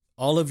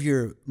all of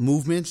your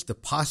movements, the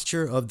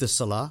posture of the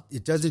salah,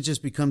 it doesn't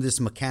just become this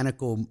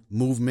mechanical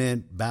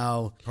movement,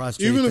 bow,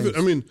 prostrate. Even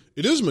if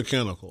it is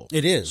mechanical.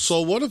 It is.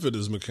 So what if it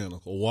is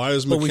mechanical? Why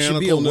is mechanical? But we should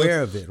be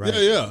aware of it, right?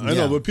 Yeah, I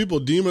know. But people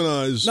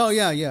demonize. No,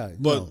 yeah.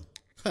 But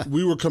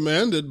we were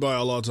commanded by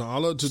Allah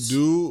Ta'ala to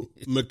do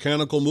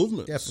mechanical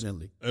movements.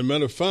 Definitely. And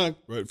matter of fact,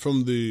 right,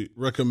 from the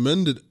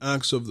recommended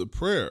acts of the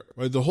prayer,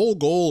 right, the whole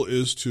goal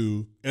is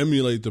to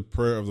emulate the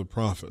prayer of the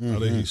Prophet,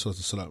 alayhi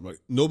salatu wasalam. Right?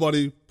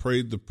 Nobody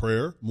prayed the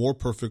prayer more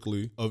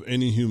perfectly of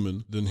any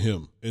human than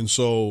him. And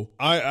so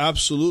I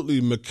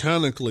absolutely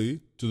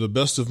mechanically, to the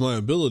best of my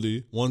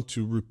ability, want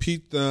to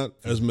repeat that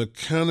as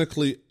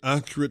mechanically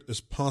accurate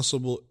as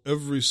possible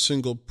every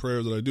single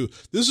prayer that I do.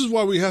 This is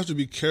why we have to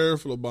be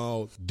careful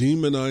about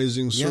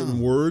demonizing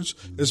certain words,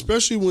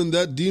 especially when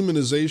that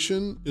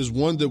demonization is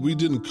one that we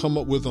didn't come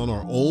up with on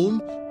our own,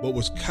 but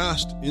was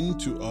cast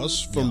into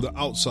us from the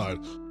outside.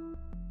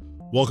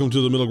 Welcome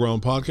to the Middle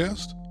Ground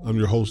Podcast. I'm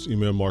your host,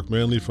 Imam Mark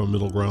Manley from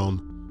Middle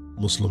Ground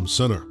Muslim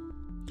Center.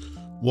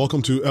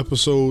 Welcome to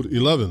episode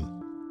 11.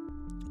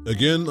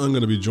 Again, I'm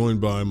going to be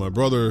joined by my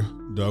brother,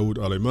 Dawood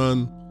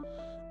Aleman.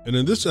 And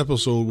in this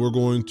episode, we're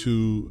going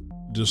to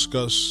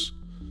discuss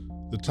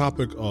the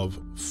topic of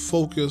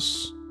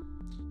focus,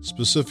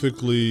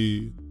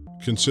 specifically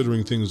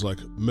considering things like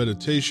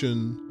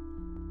meditation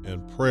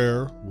and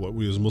prayer, what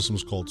we as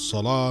Muslims call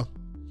salah,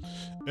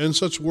 and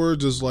such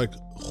words as like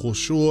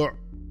khushu',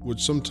 which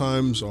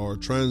sometimes are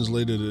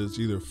translated as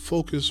either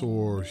focus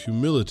or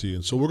humility.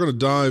 And so we're going to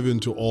dive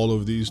into all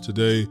of these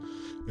today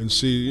and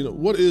see,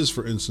 what is,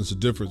 for instance, the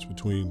difference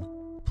between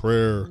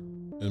prayer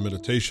and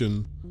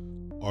meditation?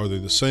 Are they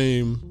the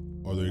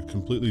same? Are they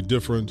completely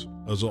different?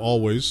 As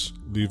always,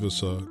 leave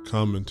us a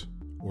comment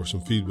or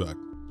some feedback.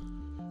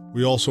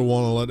 We also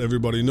want to let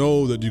everybody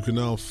know that you can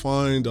now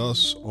find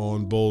us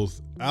on both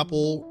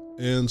Apple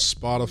and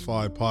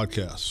Spotify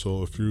podcasts.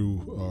 So if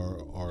you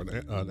are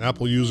an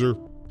Apple user,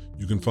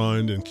 you can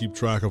find and keep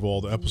track of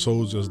all the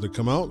episodes as they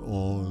come out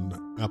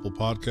on Apple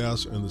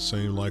Podcasts, and the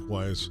same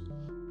likewise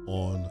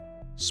on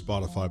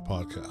Spotify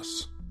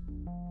podcasts.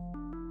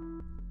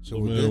 So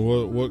man,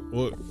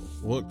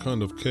 what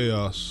kind of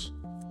chaos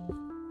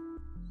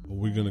are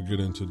we going to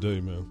get in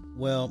today, man?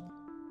 Well,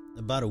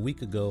 about a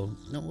week ago,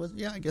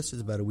 I guess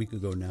it's about a week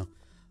ago now.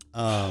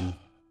 I'm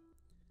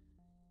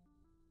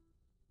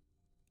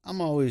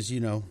always,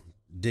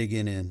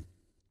 digging in,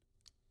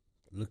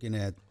 looking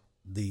at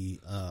the.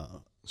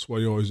 That's why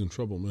you're always in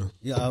trouble, man.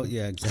 Yeah,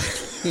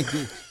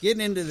 exactly. Getting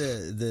into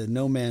the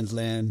no man's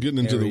land, getting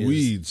into the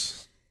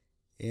weeds.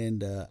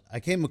 And I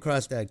came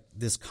across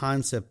this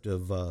concept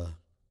of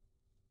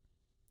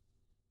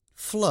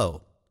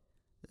flow.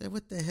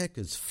 What the heck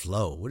is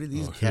flow? What are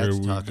these cats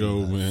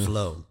talking about? Man.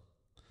 Flow.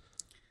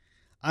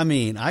 I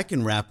mean, I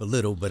can rap a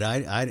little, but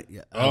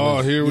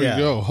here we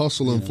go.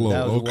 Hustle and flow.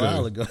 That was a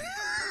while ago.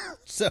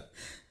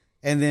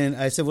 And then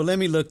I said, well, let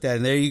me look that.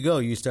 And there you go.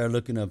 You start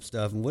looking up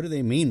stuff. And what do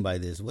they mean by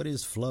this? What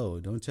is flow?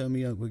 Don't tell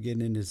me we're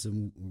getting into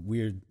some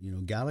weird,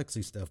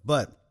 galaxy stuff.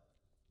 But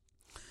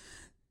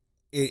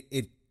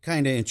it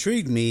kind of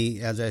intrigued me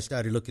as I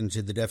started looking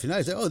into the definition.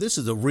 I said, oh, this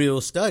is a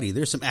real study.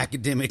 There's some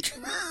academic,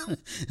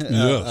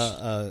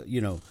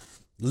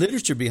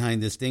 literature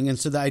behind this thing. And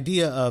so the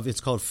idea of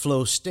it's called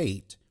flow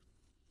state.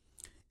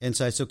 And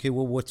so I said, okay,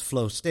 well, what's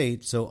flow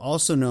state? So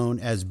also known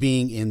as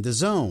being in the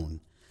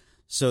zone.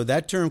 So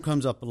that term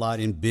comes up a lot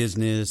in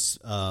business,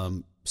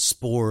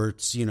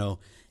 sports,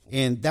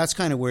 and that's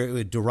kind of where it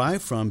would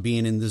derive from,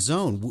 being in the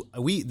zone.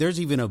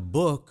 There's even a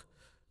book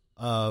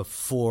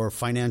for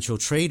financial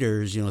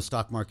traders,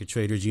 stock market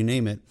traders, you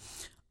name it.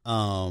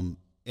 And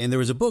there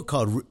was a book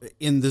called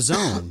In the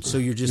Zone. So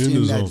you're just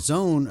in that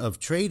zone of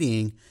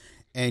trading,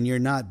 and you're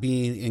not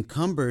being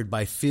encumbered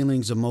by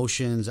feelings,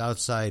 emotions,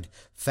 outside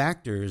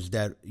factors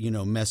that,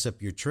 mess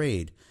up your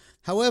trade.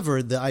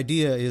 However, the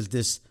idea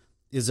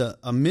is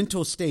a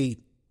mental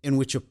state in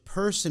which a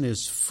person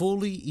is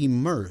fully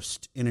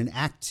immersed in an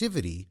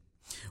activity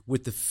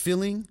with the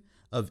feeling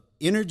of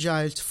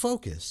energized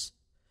focus.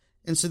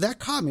 And so that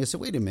caught me. I said,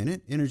 wait a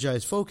minute,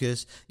 energized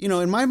focus.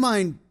 In my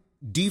mind,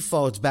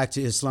 defaults back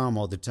to Islam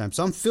all the time.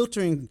 So I'm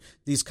filtering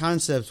these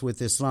concepts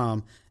with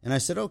Islam. And I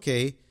said,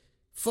 okay,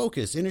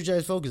 focus,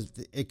 energized focus.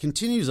 It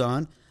continues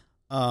on,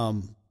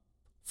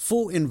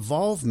 full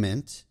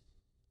involvement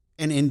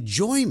and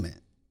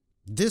enjoyment.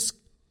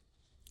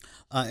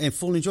 And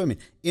full enjoyment.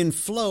 In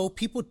flow,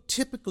 people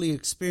typically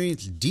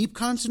experience deep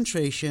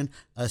concentration,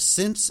 a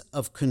sense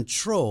of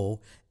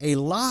control, a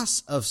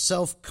loss of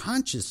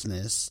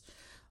self-consciousness,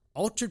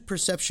 altered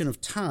perception of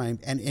time,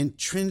 and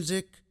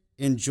intrinsic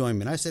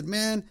enjoyment. I said,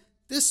 man,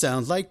 this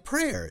sounds like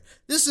prayer.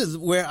 This is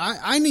where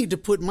I need to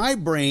put my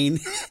brain,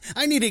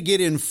 I need to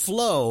get in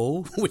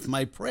flow with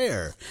my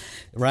prayer,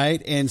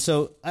 right? And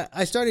so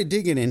I started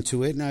digging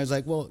into it, and I was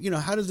like, well,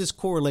 how does this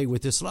correlate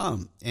with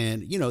Islam?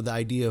 And, the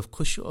idea of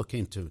khushu'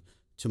 came to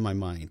my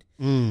mind.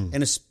 And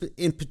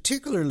in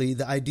particularly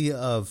the idea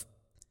of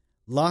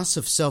loss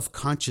of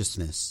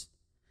self-consciousness.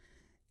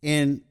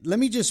 And let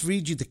me just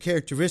read you the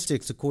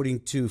characteristics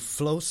according to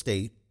flow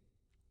state.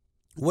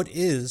 What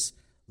is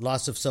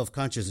loss of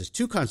self-consciousness.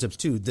 Two concepts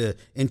too, the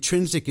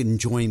intrinsic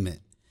enjoyment.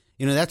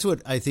 That's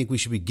what I think we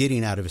should be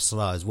getting out of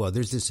Salah as well.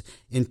 There's this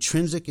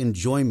intrinsic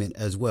enjoyment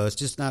as well. It's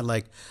just not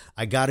like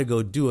I got to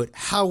go do it.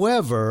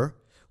 However,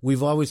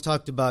 we've always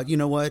talked about,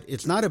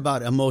 it's not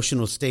about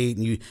emotional state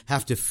and you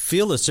have to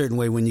feel a certain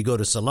way when you go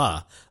to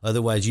Salah.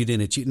 Otherwise, you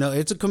didn't achieve. No,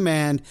 it's a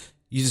command.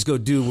 You just go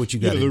do what you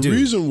got to do. The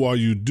reason why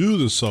you do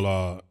the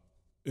Salah,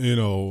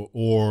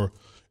 or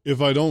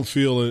if I don't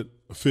feel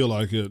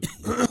like it,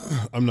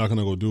 I'm not going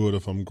to go do it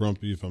if I'm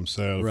grumpy, if I'm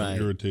sad, if I'm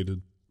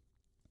irritated.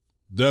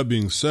 That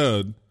being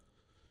said,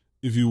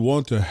 if you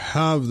want to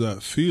have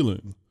that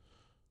feeling,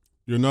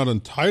 you're not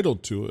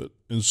entitled to it,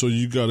 and so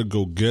you got to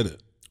go get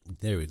it.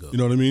 There we go. You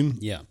know what I mean?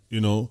 Yeah.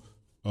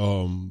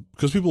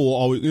 Because people will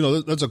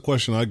always, that's a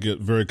question I get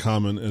very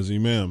common as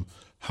imam.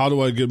 How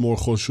do I get more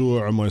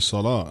khushu' in my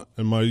salah?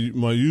 And my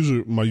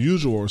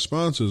usual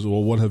response is,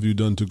 well, what have you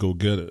done to go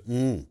get it?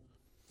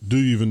 Do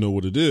you even know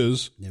what it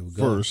is?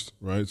 First,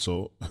 right?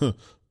 So,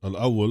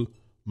 al-awwal,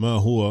 ma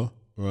huwa,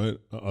 right?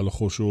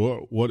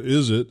 Al-khushu', what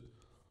is it?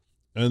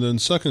 And then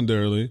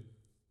secondarily,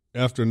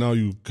 after now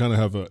you kind of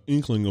have an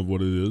inkling of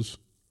what it is,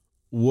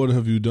 what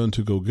have you done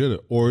to go get it?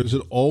 Or is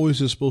it always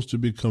just supposed to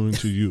be coming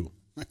to you?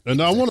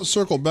 And I want to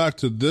circle back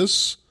to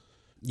this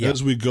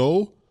as we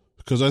go,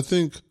 because I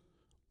think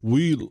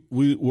we're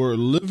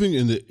living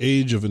in the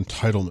age of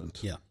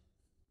entitlement. Yeah.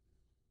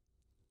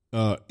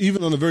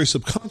 Even on a very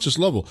subconscious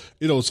level.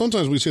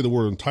 Sometimes we say the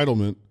word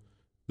entitlement,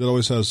 that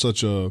always has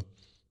such a,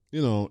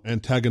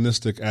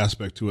 antagonistic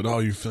aspect to it. Oh,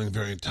 you're feeling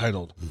very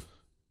entitled.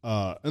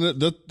 And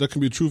that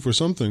can be true for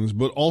some things,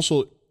 but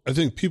also I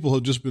think people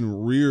have just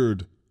been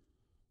reared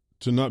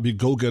to not be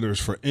go-getters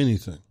for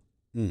anything.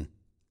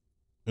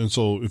 And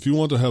so if you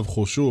want to have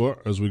khushu',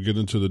 as we get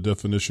into the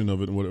definition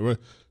of it and whatever,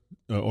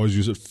 or as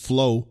you said,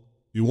 flow,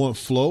 you want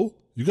flow,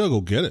 you got to go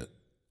get it.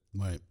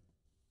 Right.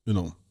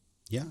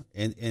 Yeah.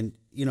 And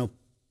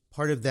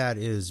part of that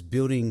is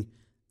building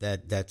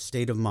that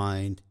state of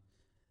mind.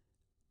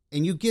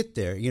 And you get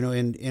there,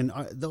 in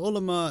the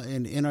ulama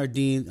and in our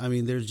deen, I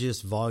mean, there's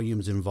just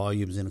volumes and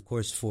volumes. And of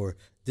course, for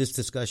this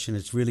discussion,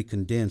 it's really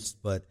condensed.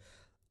 But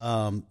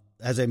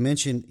as I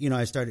mentioned,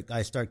 I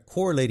start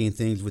correlating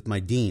things with my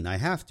deen. I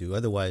have to.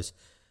 Otherwise,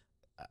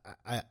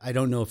 I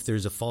don't know if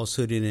there's a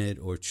falsehood in it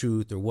or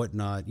truth or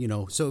whatnot,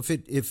 So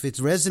if it's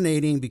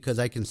resonating because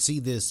I can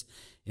see this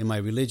in my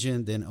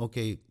religion, then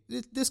okay,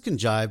 this can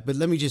jive, but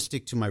let me just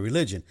stick to my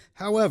religion.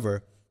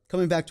 However,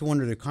 coming back to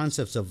one of the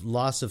concepts of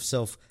loss of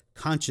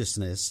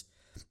self-consciousness,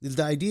 is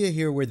the idea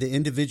here where the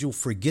individual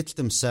forgets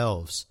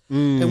themselves.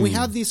 And we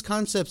have these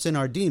concepts in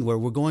our deen where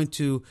we're going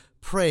to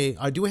pray.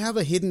 Do we have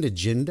a hidden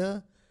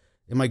agenda?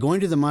 Am I going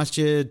to the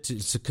masjid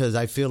because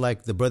I feel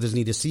like the brothers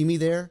need to see me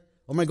there?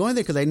 Or am I going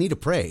there because I need to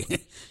pray?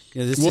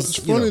 It's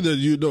funny that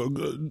you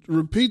don't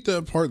repeat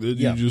that part that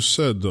you just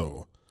said,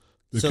 though,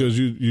 because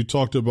you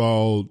talked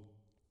about.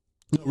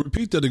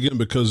 Repeat that again,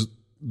 because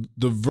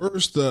the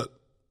verse that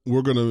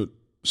we're going to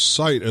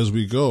cite as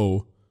we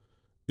go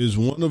is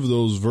one of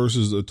those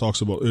verses that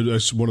talks about.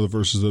 It's one of the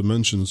verses that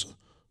mentions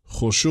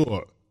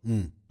khushu',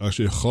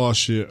 actually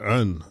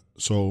khashi'an.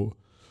 So,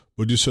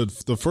 but you said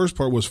the first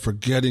part was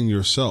forgetting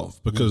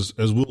yourself, because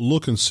as we'll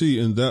look and see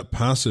in that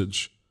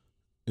passage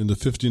in the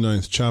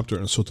 59th chapter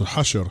in Surah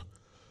Al-Hashr,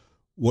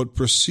 what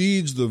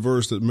precedes the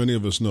verse that many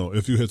of us know.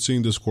 If you had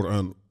seen this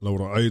Quran, لو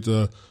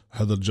رأيت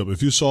هذا الجبل,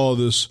 if you saw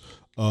this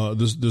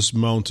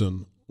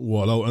mountain,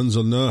 ولو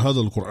أنزلنا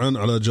هذا القرآن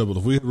على جبل,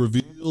 if we had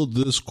revealed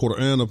this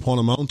Quran upon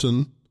a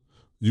mountain,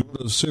 you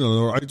would have seen it.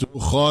 لو رأيته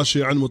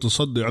خاشعا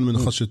متصدعا من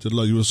خشية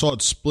الله, you would have saw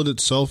it split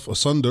itself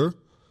asunder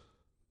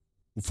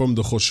from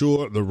the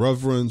khushu', the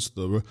reverence,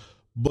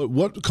 but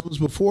what comes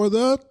before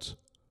that?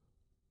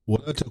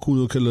 ولا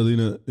تكونوا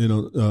كالذين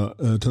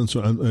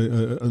تنسوا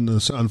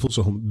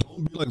أنفسهم.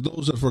 Don't be like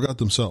those that forgot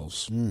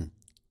themselves.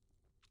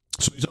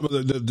 So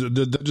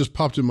that just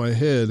popped in my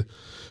head,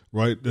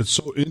 right? It's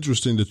so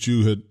interesting that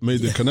you had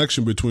made the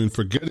connection between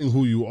forgetting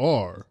who you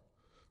are,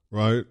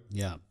 right?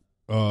 Yeah.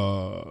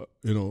 So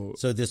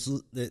this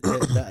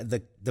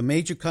the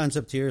major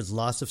concept here is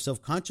loss of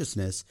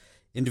self-consciousness.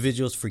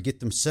 Individuals forget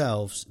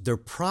themselves, their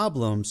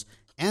problems,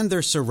 and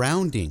their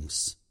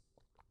surroundings.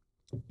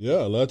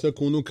 Yeah, لا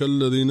تكونوا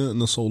كالذين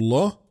نسوا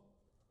الله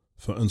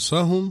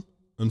فأنساهم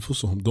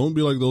أنفسهم. Don't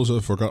be like those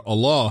that forgot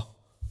Allah.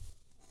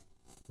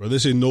 Right? They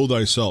say know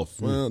thyself.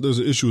 Well, there's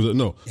an issue with it.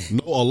 No,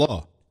 know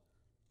Allah.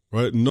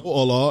 Right? Know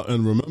Allah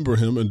and remember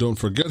Him and don't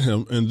forget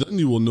Him, and then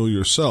you will know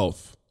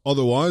yourself.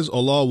 Otherwise,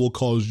 Allah will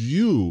cause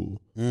you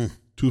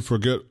to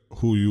forget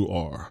who you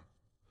are.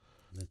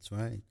 That's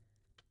right.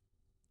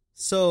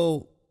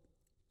 So,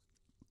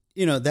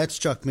 that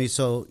struck me.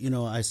 So,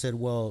 I said,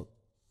 well,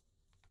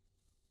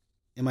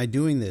 am I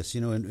doing this?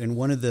 And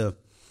one of the,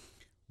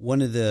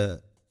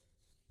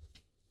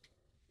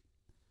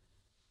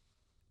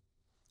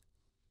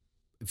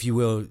 if you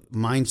will,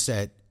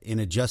 mindset in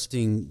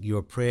adjusting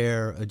your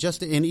prayer,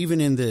 and even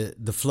in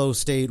the flow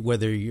state,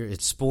 whether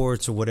it's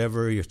sports or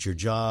whatever, it's your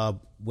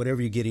job,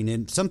 whatever you're getting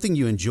in, something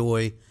you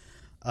enjoy,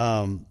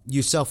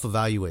 you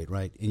self-evaluate,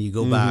 right? And you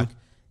go back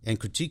and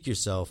critique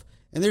yourself.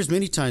 And there's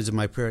many times in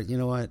my prayer, you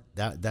know what?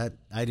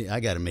 I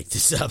got to make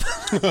this up.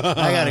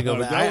 I got to go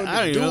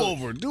back. Do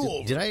over.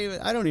 Did I?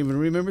 I don't even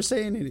remember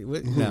saying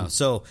it. No.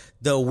 So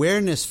the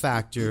awareness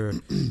factor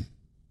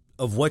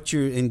of what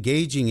you're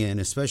engaging in,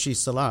 especially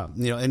salah,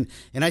 and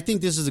I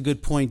think this is a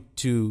good point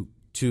to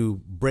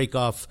break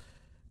off,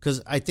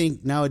 because I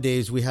think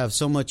nowadays we have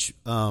so much.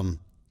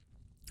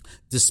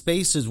 The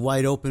space is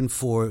wide open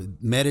for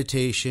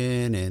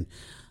meditation and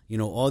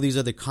all these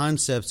other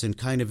concepts, and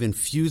kind of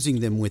infusing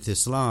them with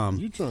Islam.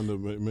 You're trying to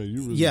make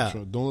you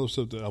really don't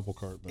upset the apple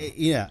cart, man.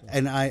 Yeah,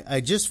 and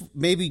I just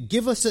maybe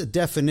give us a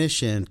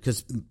definition,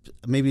 because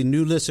maybe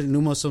new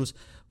Muslims.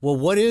 Well,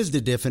 what is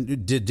the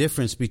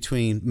difference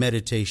between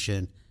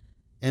meditation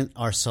and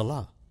our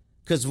salah?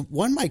 Because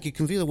one might get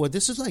confused. Well,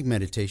 this is like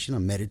meditation.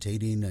 I'm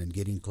meditating and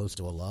getting close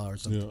to Allah or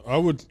something.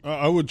 Yeah,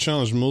 I would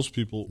challenge most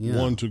people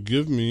one to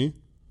give me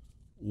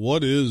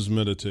what is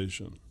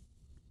meditation.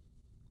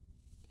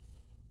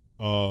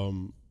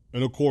 And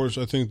of course,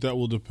 I think that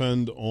will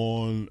depend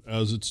on,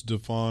 as it's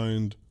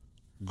defined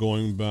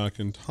going back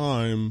in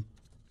time.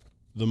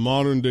 The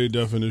modern day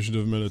definition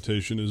of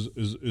meditation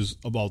is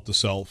about the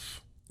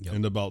self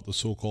and about the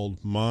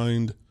so-called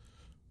mind.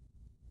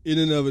 In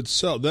and of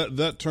itself,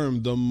 that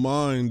term, the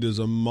mind, is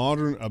a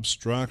modern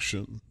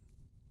abstraction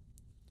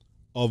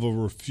of a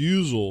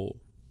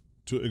refusal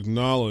to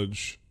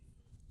acknowledge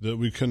that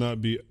we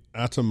cannot be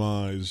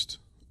atomized,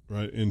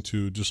 right,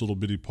 into just little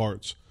bitty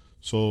parts.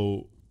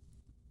 So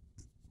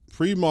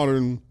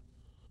pre-modern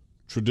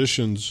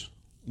traditions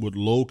would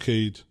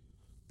locate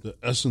the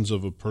essence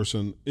of a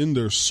person in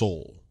their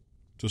soul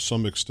to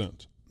some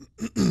extent.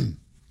 And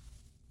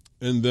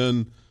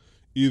then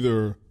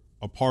either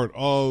a part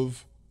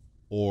of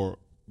or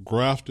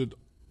grafted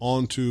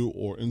onto,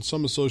 or in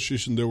some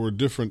association there were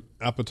different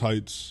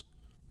appetites,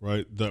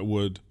 right, that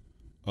would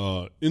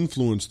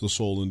influence the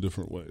soul in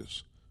different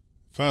ways.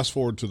 Fast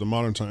forward to the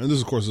modern time, and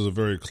this of course is a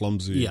very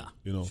clumsy,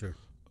 sure.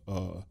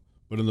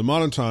 But in the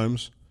modern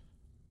times,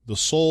 the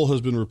soul has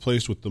been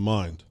replaced with the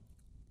mind.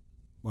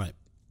 Right.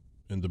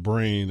 And the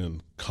brain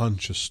and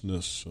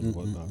consciousness and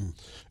whatnot.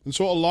 And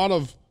so a lot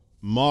of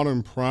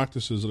modern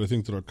practices that I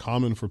think that are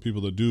common for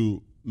people that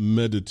do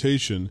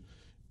meditation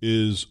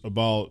is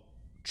about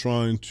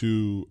trying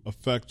to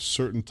affect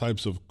certain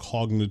types of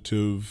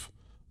cognitive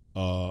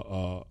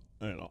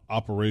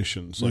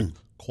operations, like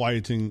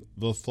quieting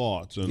the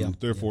thoughts, and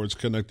therefore it's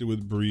connected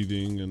with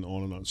breathing and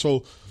on and on.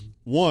 So,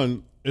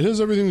 one, it has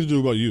everything to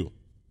do about you,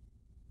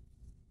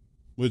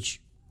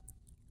 which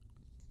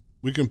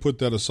we can put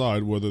that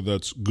aside, whether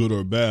that's good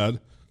or bad.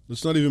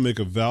 Let's not even make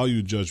a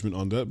value judgment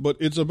on that, but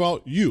it's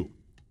about you.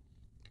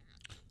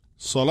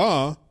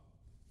 Salah,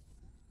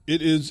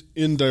 it is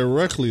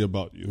indirectly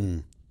about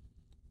you,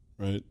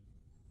 right?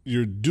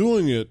 You're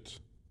doing it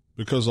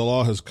because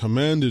Allah has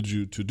commanded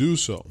you to do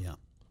so. Yeah.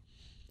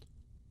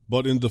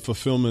 But in the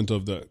fulfillment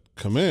of that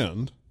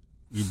command,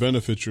 you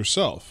benefit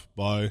yourself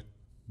by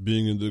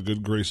being in the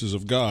good graces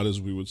of God, as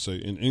we would say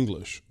in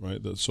English,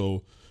 right?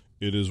 So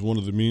it is one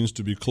of the means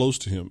to be close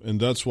to Him. And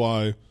that's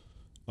why,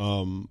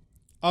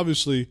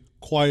 obviously,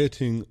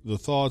 quieting the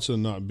thoughts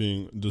and not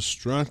being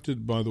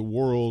distracted by the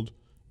world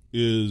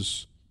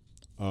is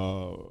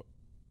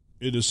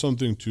it is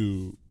something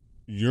to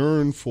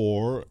yearn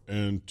for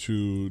and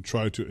to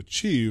try to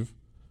achieve.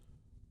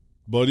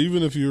 But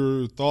even if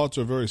your thoughts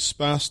are very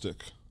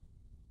spastic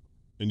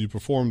and you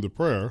perform the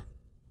prayer,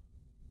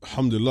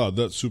 alhamdulillah,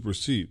 that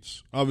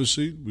supersedes.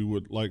 Obviously, we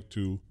would like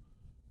to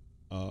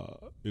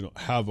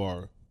have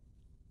our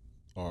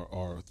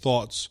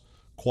thoughts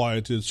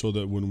quieted so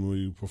that when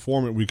we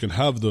perform it, we can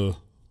have the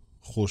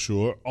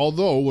khushu'.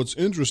 Although, what's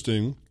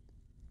interesting,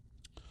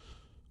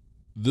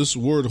 this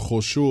word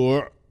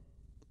khushu',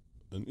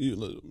 and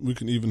we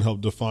can even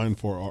help define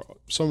for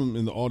some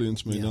in the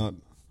audience may not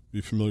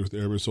be familiar with the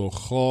Arabic. So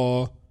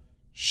kha,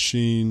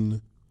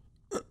 shin,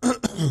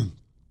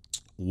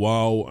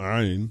 waw,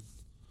 ayn,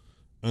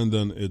 and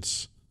then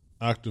it's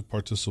active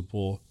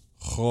participle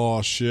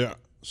khashi'.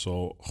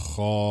 So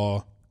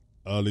kha,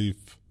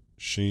 alif,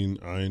 shin,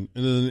 ayn,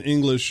 and then in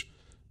English,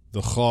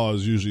 the kha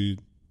is usually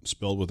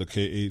spelled with a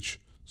KH.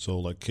 So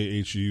like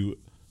KHU,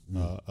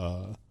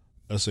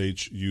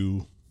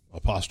 SHU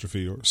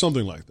apostrophe or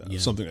something like that,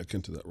 something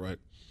akin to that, right?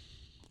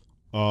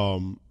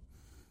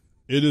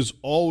 It is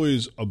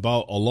always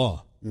about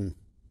Allah.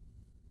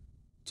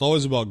 It's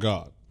always about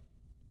God.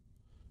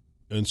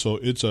 And so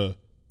it's a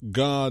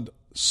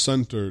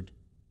God-centered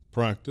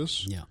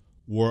practice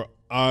where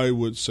I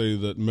would say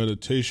that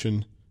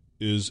meditation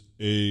is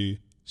a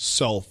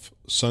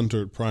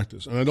self-centered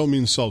practice. And I don't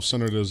mean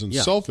self-centered as in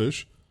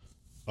selfish.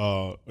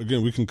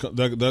 Again, we can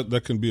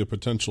that can be a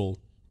potential,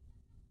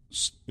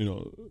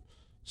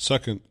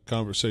 second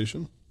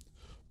conversation,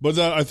 but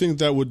that I think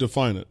that would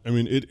define it. I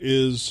mean, it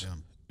is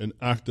an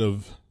act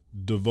of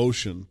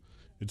devotion.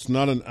 It's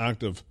not an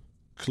act of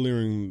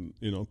clearing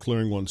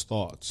one's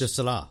thoughts. The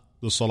salah.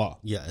 The salah.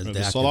 Yeah,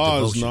 the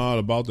salah is not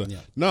about that. Yeah.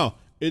 Now,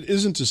 it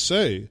isn't to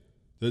say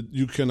that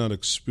you cannot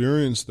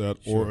experience that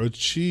or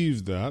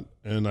achieve that.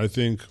 And I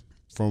think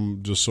from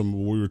just some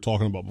what we were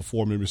talking about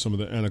before, maybe some of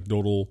the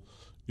anecdotal,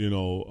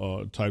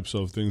 types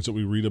of things that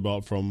we read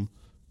about from,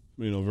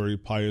 very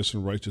pious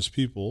and righteous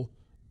people,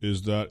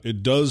 is that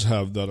it does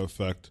have that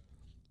effect,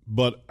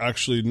 but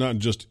actually not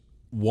just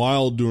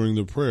while doing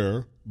the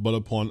prayer, but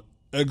upon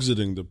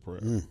exiting the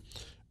prayer.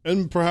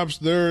 And perhaps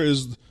there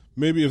is,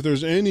 maybe if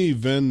there's any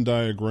Venn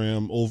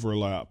diagram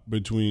overlap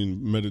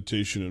between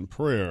meditation and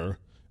prayer,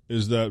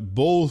 is that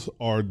both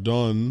are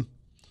done,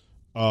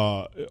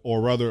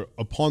 or rather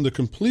upon the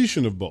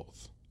completion of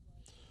both,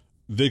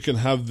 they can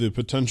have the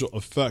potential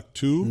effect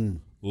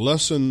to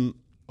lessen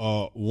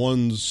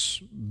one's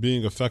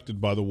being affected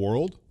by the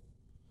world,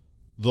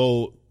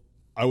 though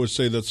I would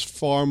say that's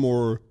far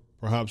more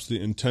perhaps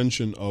the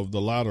intention of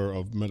the latter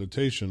of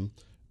meditation,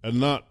 and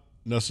not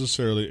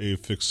necessarily a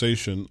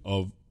fixation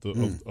of the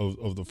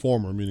of the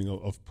former, meaning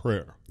of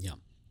prayer.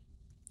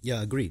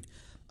 Yeah, agreed.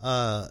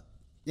 And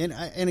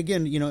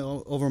again,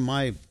 over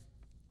my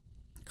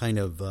kind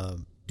of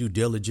due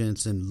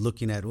diligence and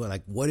looking at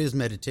what is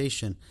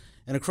meditation,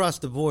 and across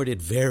the board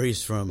it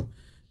varies from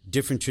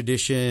different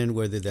tradition,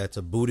 whether that's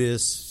a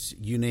Buddhist,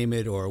 you name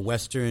it, or a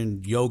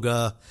Western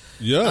yoga.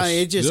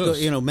 It just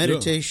goes,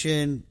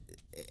 meditation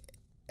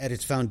at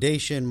its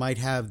foundation might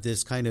have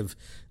this kind of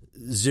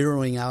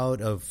zeroing out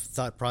of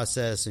thought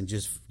process and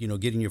just,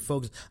 getting your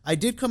focus. I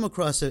did come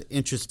across an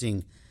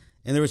interesting,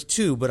 and there was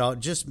two, but I'll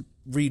just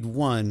read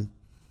one.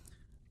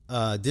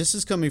 This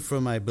is coming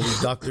from, I believe,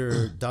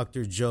 Dr.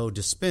 Joe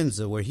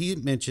Dispenza, where he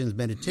mentions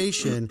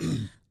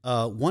meditation.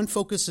 One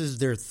focuses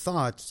their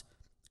thoughts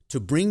to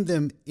bring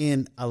them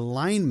in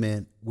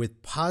alignment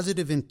with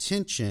positive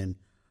intention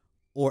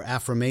or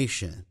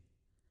affirmation.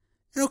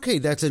 And okay,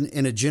 that's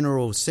in a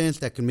general sense.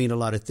 That can mean a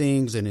lot of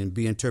things and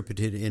be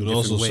interpreted in different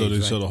ways. It also said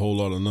he said a whole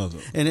lot of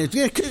nothing. And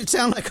it could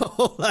sound like a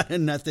whole lot of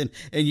nothing,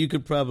 and you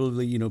could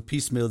probably,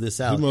 piecemeal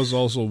this out. He must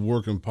also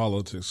work in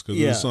politics,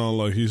 because it sounded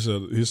like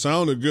he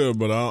sounded good,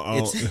 but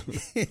I'll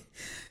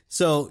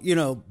So,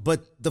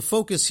 but the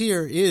focus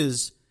here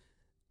is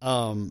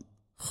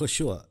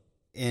khushu'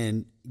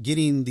 and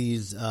getting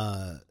these,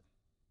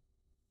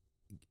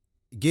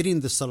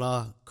 getting the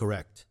salah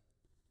correct.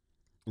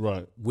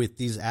 Right. With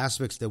these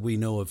aspects that we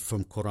know of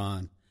from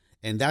Quran.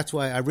 And that's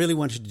why I really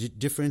wanted to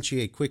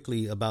differentiate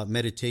quickly about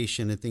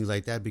meditation and things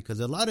like that, because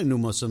a lot of new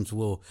Muslims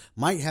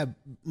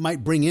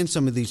might bring in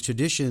some of these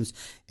traditions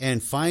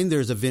and find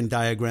there's a Venn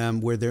diagram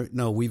where you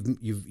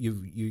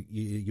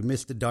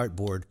missed the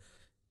dartboard,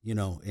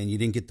 and you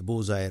didn't get the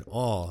bullseye at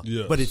all.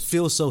 Yes. But it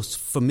feels so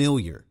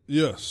familiar.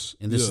 Yes.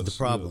 And this is the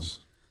problem. Yes.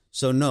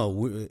 So no,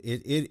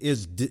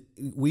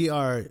 we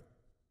are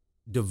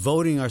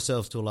devoting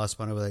ourselves to Allah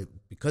subhanahu wa ta'ala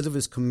because of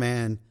his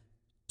command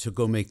to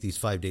go make these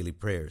 5 daily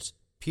prayers,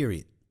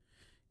 period.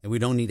 And we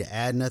don't need to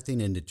add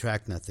nothing and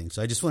detract nothing.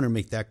 So I just want to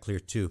make that clear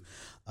too.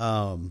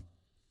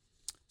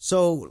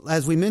 So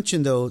as we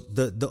mentioned though,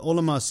 the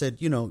ulama said,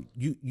 you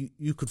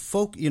could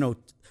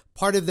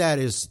part of that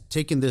is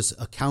taking this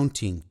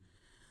accounting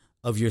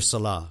of your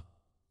salah,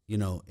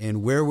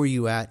 and where were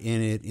you at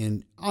in it,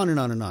 and on and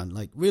on and on,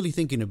 like really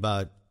thinking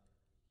about,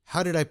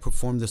 how did I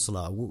perform the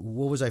salah?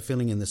 What was I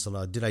feeling in the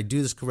salah? Did I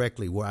do this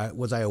correctly?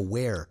 Was I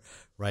aware,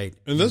 right?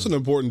 And that's an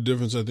important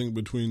difference, I think,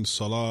 between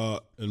salah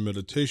and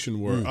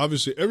meditation, where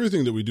obviously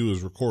everything that we do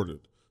is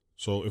recorded.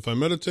 So if I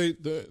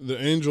meditate, the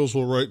angels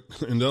will write,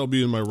 and that'll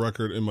be in my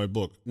record, in my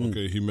book.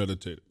 Okay, he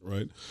meditated,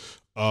 right?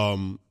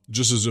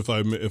 Just as if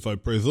I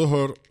pray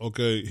dhuhr,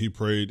 okay, he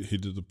prayed, he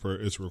did the prayer,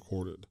 it's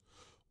recorded.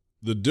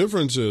 The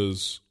difference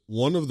is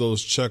one of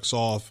those checks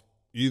off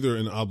either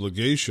an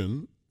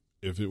obligation,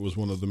 if it was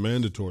one of the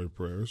mandatory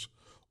prayers,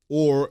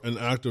 or an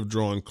act of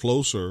drawing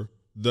closer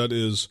that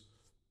is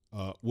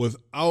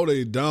without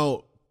a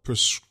doubt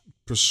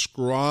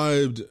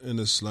prescribed in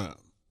Islam,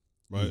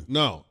 right?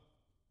 Now,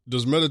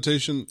 does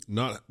meditation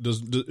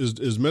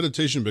is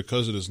meditation,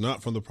 because it is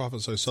not from the Prophet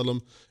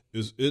ﷺ,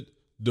 is it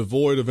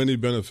devoid of any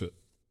benefit?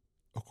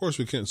 Of course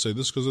we can't say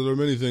this, because there are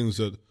many things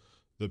that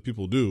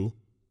people do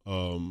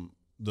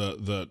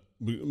that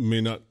we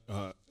may not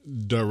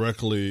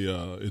directly,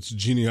 its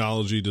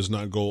genealogy does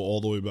not go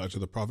all the way back to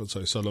the Prophet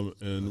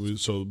ﷺ, and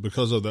so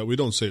because of that, we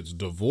don't say it's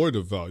devoid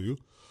of value,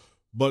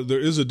 but there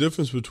is a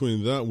difference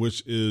between that,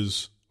 which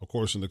is, of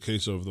course, in the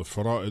case of the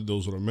fara'id,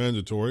 those that are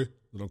mandatory,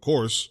 and of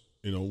course,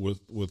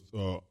 with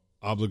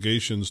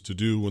obligations to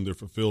do, when they're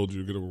fulfilled,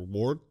 you get a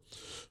reward.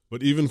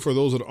 But even for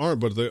those that aren't,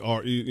 but they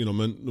are,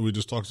 we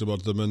just talked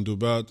about the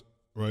mandubat,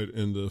 right,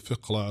 in the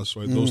fiqh class,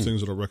 right, those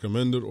things that are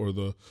recommended, or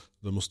the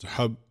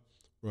mustahab,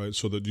 right,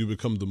 so that you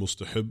become the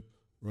mustahib,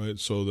 right,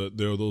 so that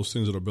there are those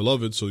things that are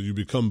beloved, so you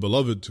become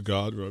beloved to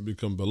God, right,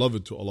 become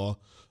beloved to Allah.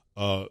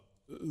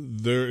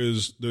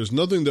 There's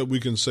nothing that we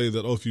can say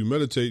that, if you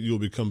meditate, you'll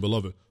become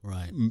beloved.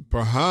 Right.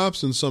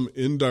 Perhaps in some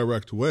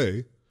indirect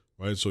way,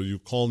 right, so you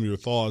calm your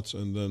thoughts,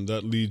 and then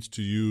that leads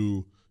to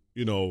you,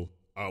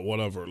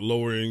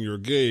 lowering your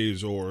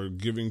gaze or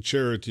giving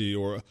charity,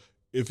 or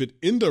if it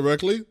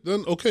indirectly,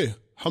 then okay,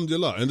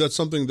 alhamdulillah. And that's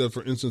something that,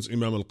 for instance,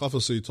 Imam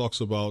al-Qafasi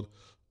talks about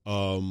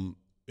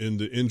in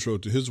the intro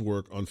to his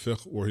work on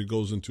fiqh, where he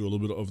goes into a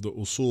little bit of the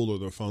usul, or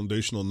the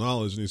foundational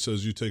knowledge, and he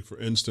says, you take, for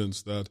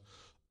instance, that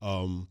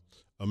a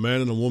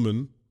man and a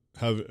woman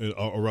have,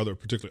 or rather,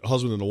 particularly a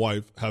husband and a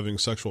wife having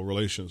sexual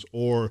relations,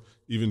 or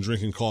even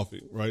drinking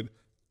coffee, right?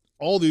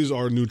 All these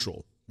are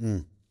neutral,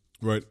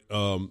 right?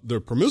 They're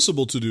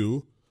permissible to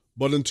do,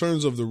 but in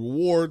terms of the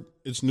reward,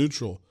 it's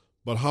neutral.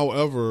 But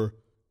however,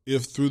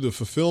 if through the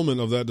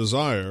fulfillment of that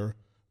desire,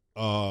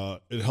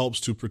 it helps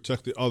to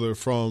protect the other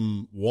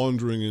from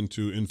wandering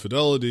into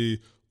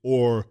infidelity,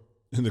 or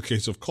in the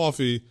case of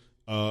coffee,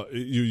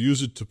 you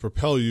use it to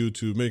propel you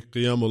to make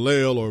qiyamul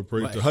layl or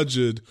pray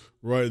tahajjud,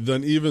 right?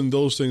 Then even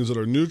those things that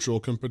are neutral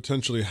can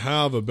potentially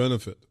have a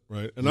benefit,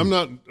 right? And I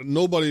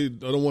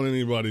don't want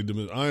anybody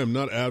to, I am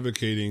not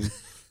advocating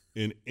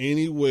in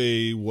any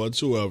way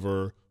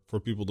whatsoever for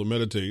people to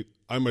meditate.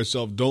 I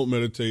myself don't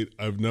meditate.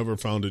 I've never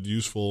found it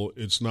useful.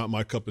 It's not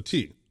my cup of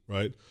tea,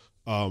 right?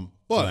 But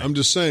I'm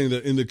just saying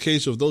that in the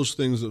case of those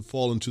things that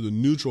fall into the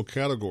neutral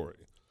category,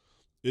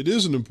 it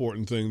is an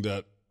important thing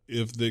that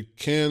if they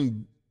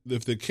can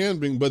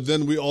bring, but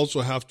then we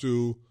also have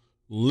to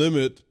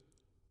limit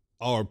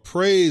our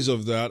praise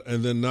of that,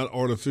 and then not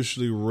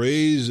artificially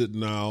raise it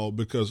now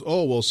because,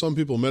 oh, well, some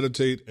people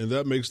meditate and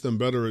that makes them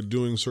better at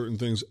doing certain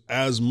things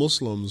as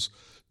Muslims.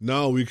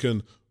 Now we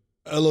can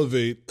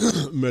elevate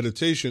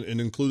meditation and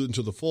include it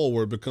into the fold,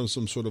 where it becomes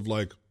some sort of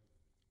like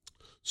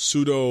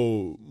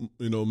pseudo,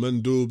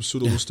 mandub,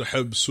 pseudo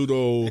mustahab,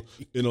 pseudo,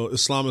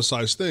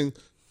 Islamicized thing.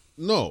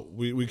 No,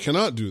 we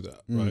cannot do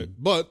that, right?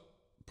 But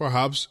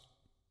perhaps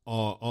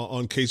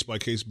on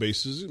case-by-case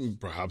basis,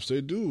 perhaps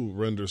they do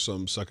render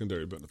some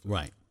secondary benefit.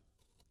 Right.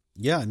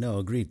 Yeah, no,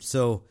 agreed.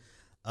 So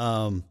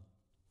part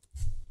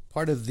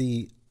of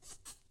the...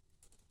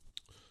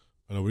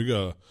 I know we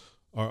got...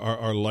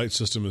 Our light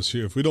system is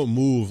here. If we don't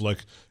move like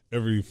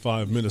every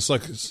 5 minutes, I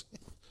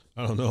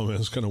don't know, man,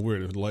 it's kind of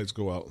weird if the lights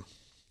go out.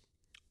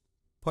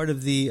 Part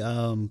of the...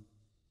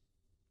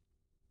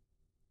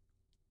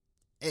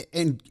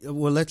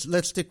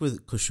 let's stick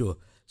with khushu'.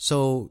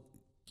 So...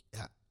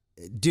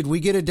 did we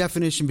get a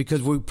definition?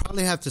 Because we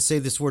probably have to say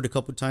this word a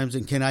couple of times.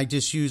 And can I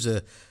just use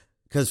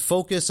because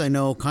focus, I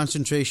know,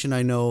 concentration,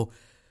 I know,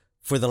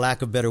 for the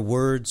lack of better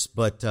words,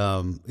 but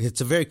it's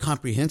a very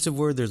comprehensive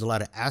word. There's a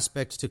lot of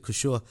aspects to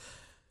khushu'.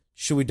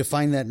 Should we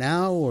define that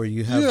now, or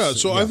you have? Yeah,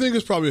 so I think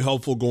it's probably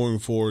helpful going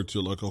forward to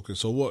okay,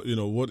 so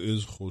what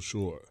is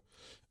khushu'?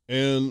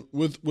 And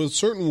with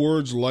certain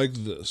words like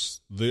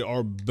this, they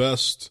are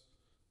best,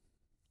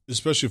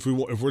 especially if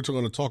we're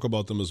going to talk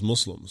about them as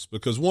Muslims,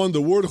 because one,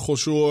 the word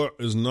khushu'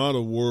 is not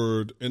a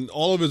word in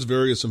all of its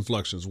various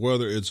inflections,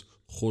 whether it's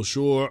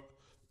khushu'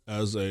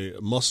 as a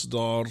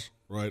masdar,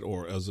 right,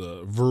 or as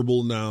a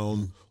verbal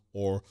noun,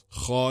 or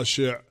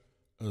khashi'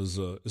 as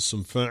a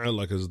ism fa'il,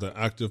 like as the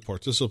active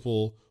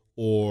participle,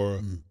 or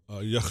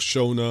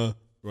yakhshawna,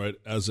 right,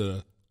 as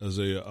a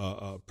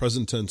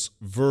present tense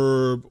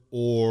verb,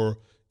 or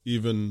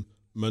even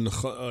whether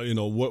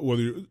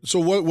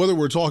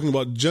we're talking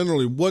about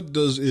generally, what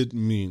does it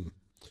mean?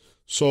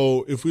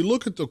 So if we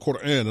look at the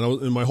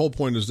Quran, and my whole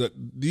point is that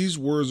these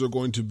words are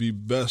going to be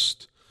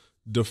best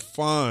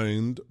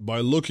defined by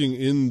looking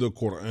in the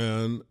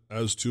Quran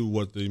as to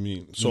what they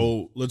mean.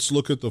 So let's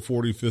look at the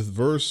 45th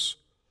verse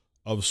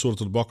of Surah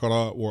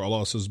Al-Baqarah, where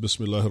Allah says,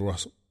 Bismillahir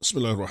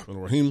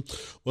Rahmanir Rahim,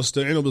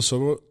 wasta'inu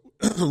bis-sabri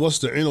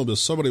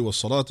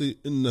was-salati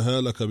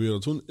innaha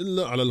lakabiratun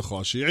illa 'ala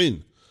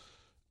al-khashi'in.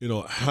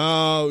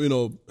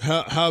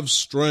 Have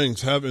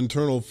strength, have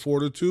internal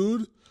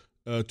fortitude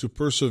to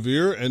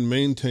persevere and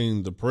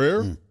maintain the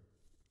prayer.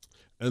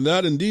 And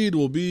that indeed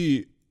will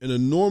be an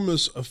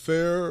enormous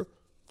affair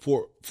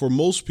for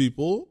most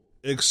people,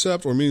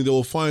 except, or meaning they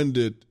will find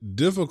it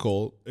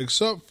difficult,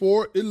 except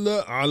for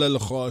illa 'ala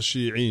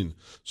al-khashi'in.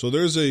 So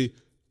there's a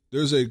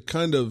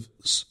kind of,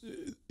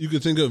 you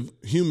could think of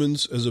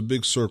humans as a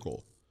big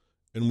circle.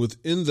 And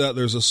within that,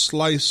 there's a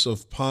slice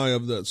of pie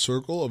of that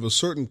circle of a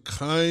certain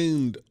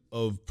kind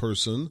of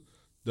person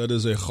that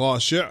is a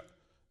khashi',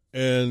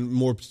 and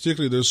more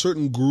particularly, there's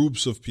certain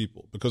groups of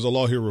people, because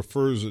Allah here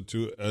refers it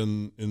to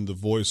in the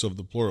voice of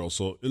the plural.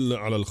 So, illa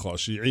 'ala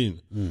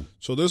al-khashi'in.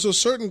 So there's a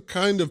certain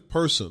kind of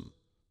person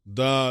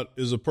that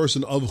is a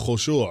person of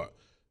khushu'.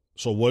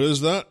 So what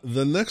is that?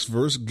 The next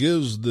verse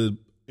gives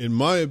in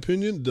my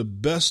opinion, the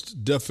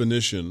best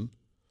definition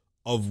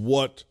of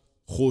what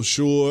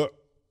khushu',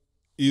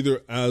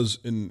 either as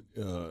in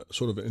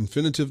sort of an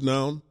infinitive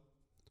noun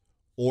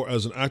or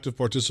as an active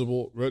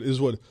participle, right,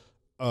 is what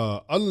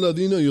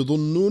الَّذِينَ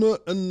يَظُنُّونَ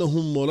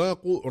أَنَّهُمْ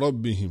مُلَاقُو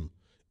رَبِّهِمْ.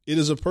 It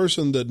is a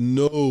person that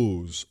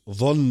knows,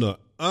 dhanna,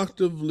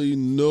 actively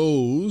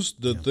knows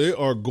that they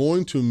are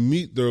going to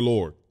meet their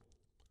Lord.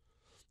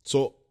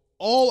 So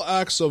all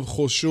acts of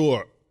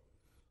khushu',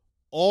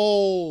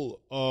 all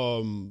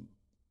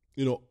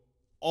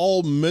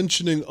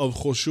mentioning of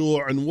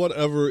khushu' and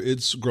whatever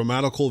its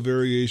grammatical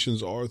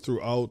variations are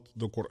throughout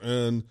the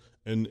Quran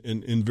and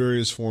in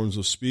various forms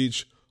of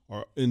speech,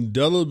 are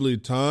indelibly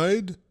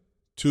tied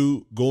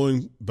to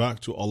going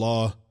back to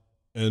Allah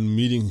and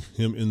meeting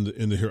him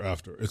in the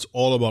hereafter. It's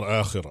all about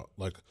akhirah.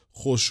 Like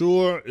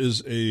khushu'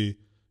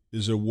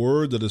 is a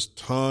word that is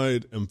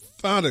tied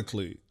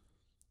emphatically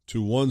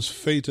to one's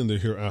fate in the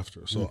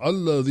hereafter. So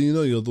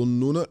الَّذِينَ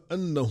يَظُنُّونَ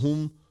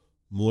أَنَّهُمْ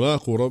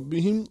مُلَاقُ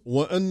رَبِّهِمْ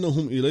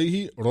وَأَنَّهُمْ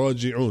إِلَيْهِ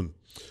رَاجِعُونَ.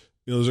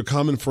 There's a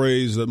common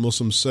phrase that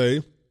Muslims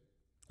say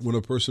when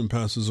a person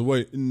passes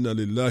away, Inna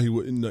lillahi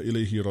wa inna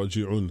ilayhi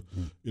raji'un.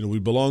 We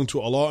belong to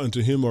Allah and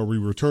to Him are we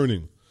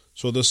returning.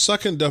 So the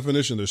second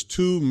definition, there's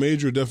two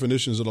major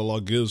definitions that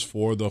Allah gives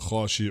for the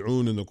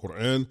khashi'un in the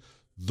Quran.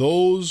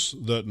 Those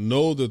that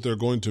know that they're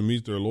going to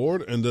meet their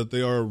Lord and that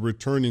they are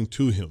returning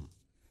to Him.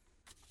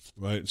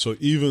 Right? So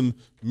even,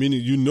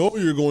 meaning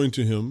you're going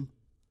to Him,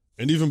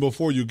 and even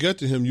before you get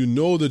to Him, you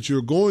know that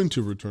you're going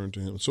to return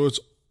to Him. So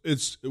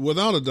it's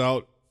without a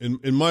doubt,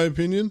 in my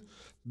opinion,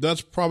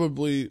 that's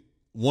probably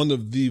one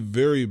of the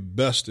very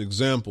best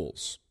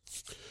examples.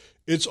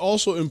 It's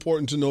also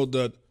important to note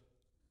that,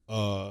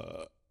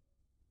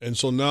 and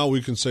so now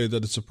we can say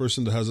that it's a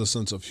person that has a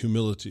sense of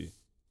humility,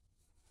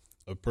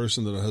 a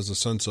person that has a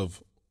sense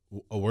of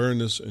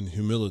awareness and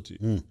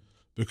humility.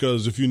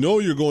 Because if you know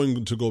you're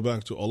going to go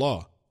back to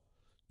Allah,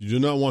 you do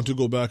not want to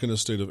go back in a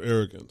state of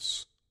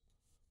arrogance,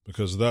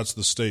 because that's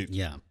the state.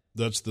 Yeah.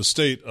 That's the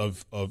state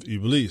of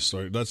Iblis,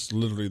 right? That's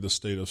literally the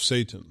state of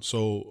Satan.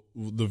 So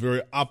the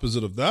very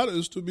opposite of that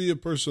is to be a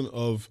person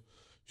of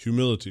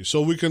humility.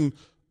 So we can,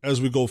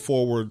 as we go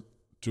forward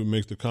to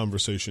make the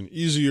conversation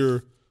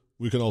easier,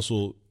 we can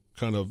also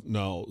kind of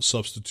now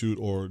substitute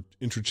or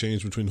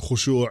interchange between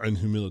khushu' and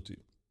humility.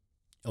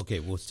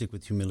 Okay, we'll stick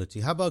with humility.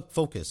 How about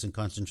focus and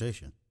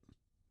concentration?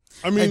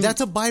 I mean, and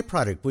that's a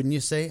byproduct, wouldn't you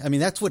say? I mean,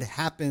 that's what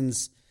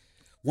happens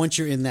once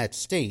you're in that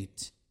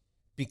state,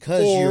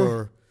 because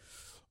you're...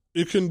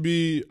 It can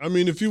be, I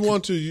mean, if you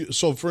want to,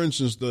 so for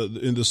instance,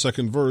 in the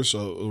second verse,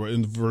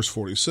 in verse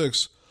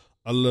 46,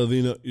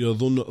 الَّذِينَ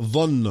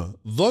يَظُنَّ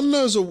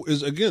Dhanna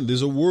is again,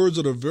 these are words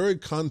that are very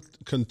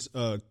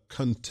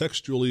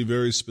contextually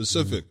very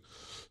specific.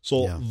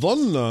 So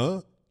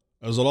dhanna,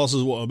 as Allah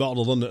says, about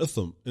dhanna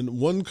itham. In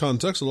one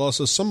context, Allah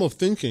says some of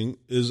thinking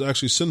is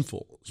actually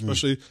sinful,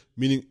 especially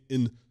meaning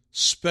in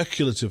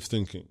speculative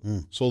thinking.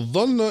 So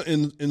dhanna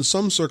in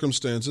some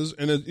circumstances,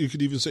 and you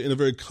could even say in a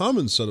very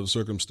common set of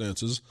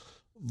circumstances,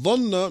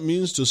 dhanna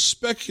means to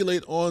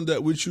speculate on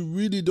that which you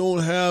really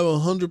don't have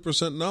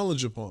 100%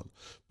 knowledge upon.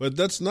 But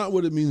that's not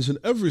what it means in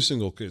every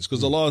single case,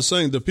 because Allah is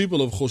saying the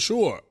people of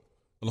khushu',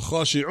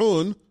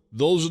 al-khashi'un,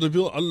 those are the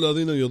people,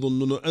 الَّذِينَ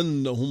يَظُنُّونَ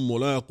أَنَّهُمْ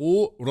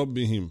مُلَاقُو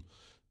رَبِّهِمْ.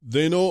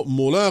 They know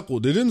mulaqu.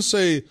 They didn't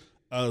say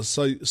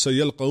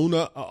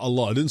sayalqawna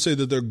Allah. I didn't say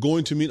that they're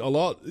going to meet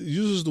Allah. It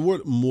uses the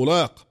word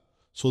mulaq.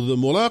 So the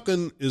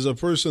mulaqin is a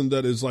person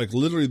that is like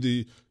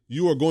literally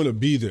you are going to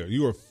be there.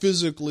 You are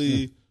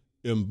physically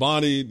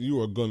embodied.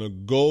 You are going to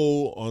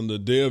go on the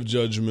day of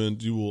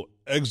judgment. You will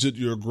exit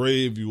your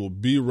grave. You will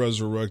be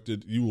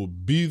resurrected. You will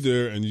be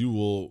there, and you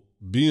will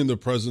be in the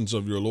presence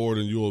of your Lord,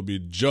 and you will be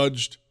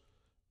judged,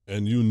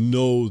 and you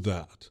know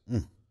that.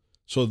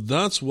 So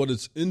that's what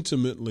it's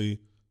intimately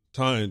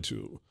tied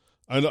to.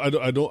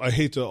 I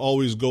hate to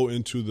always go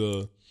into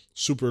the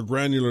super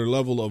granular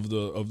level of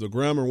the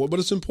grammar, but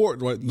it's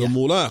important, right? The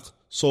mulaq.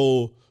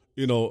 So,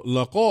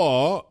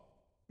 laqa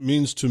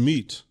means to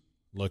meet.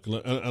 Like,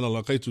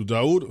 أنا لقيت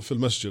داود في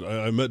المسجد.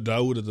 I met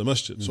Dawood at the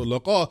masjid. So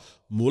laqa,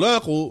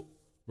 mulaqu,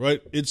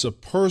 right? It's a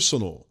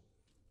personal,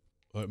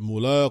 right?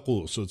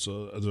 Mulaqu. So it's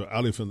the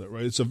alif in there,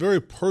 right? It's a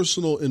very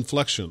personal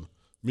inflection,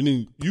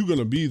 meaning you're going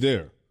to be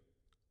there,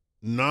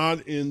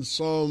 not in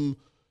some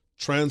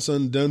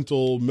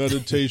transcendental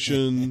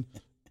meditation,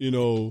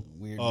 weird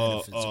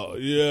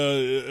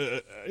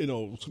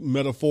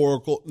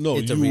metaphorical. No,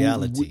 it's a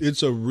reality.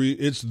 It's the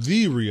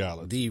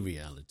reality. The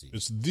reality.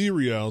 It's the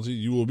reality.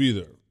 You will be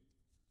there.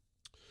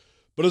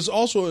 But it's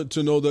also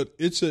to know that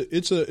it's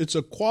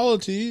a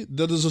quality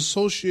that is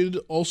associated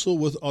also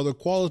with other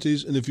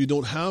qualities, and if you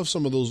don't have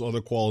some of those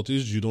other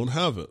qualities, you don't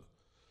have it.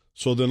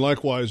 So then,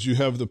 likewise, you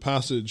have the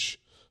passage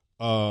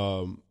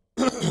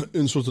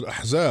in Surah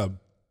Al-Ahzab,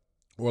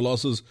 where Allah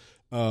says,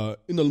 إن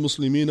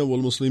المسلمين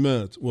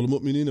والمسلمات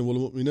والمؤمنين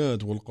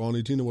والمؤمنات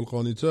والقانتين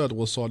والقانتات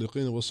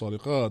والصادقين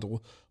والصادقات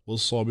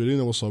والصابرين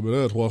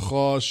والصابرات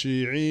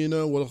والخاشعين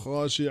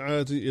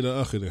والخاشعات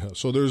إلى آخرها.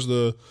 So there's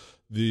the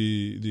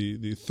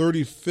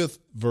 35th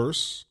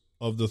verse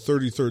of the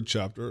 33rd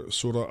chapter,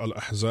 Surah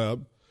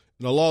Al-Ahzab,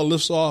 and Allah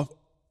lifts off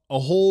a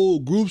whole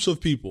groups of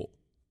people,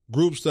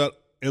 groups that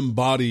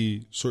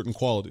embody certain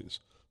qualities.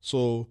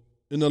 So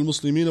إن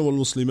المسلمين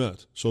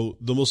والمسلمات, so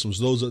the Muslims,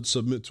 those that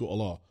submit to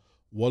Allah,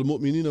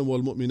 والمؤمنين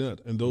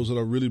والمؤمنات, and those that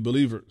are really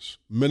believers,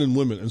 men and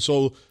women. And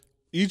so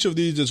each of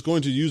these is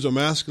going to use a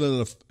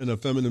masculine and a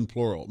feminine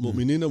plural.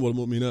 مؤمنين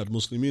والمؤمنات,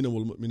 مسلمين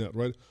والمؤمنات,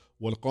 right?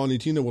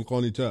 والقانتين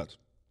والقانتات,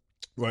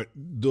 right?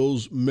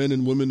 Those men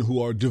and women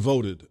who are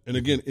devoted. And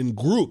again, in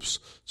groups.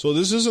 So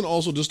this isn't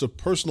also just a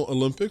personal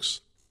Olympics.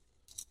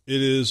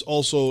 It is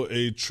also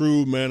a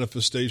true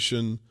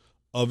manifestation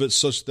of it,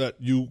 such that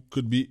you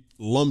could be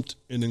lumped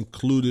and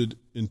included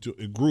into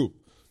a group.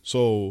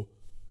 So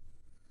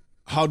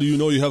How do you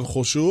know you have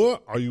khushu'?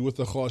 Are you with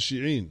the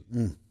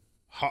khashi'een?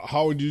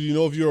 How do you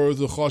know if you're with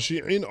the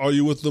khashi'een? Are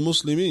you with the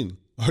Muslimin?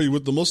 Are you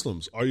with the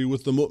Muslims? Are you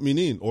with the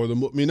mu'mineen or the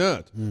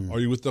mu'minat? Are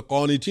you with the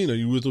qaniteen? Are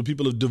you with the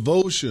people of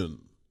devotion?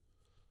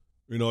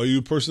 Are you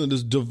a person that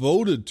is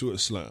devoted to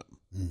Islam?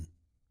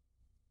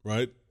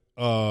 Right?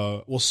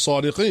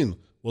 Was-sadiqeen,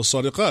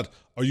 was-sadiqat.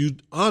 Are you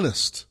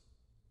honest?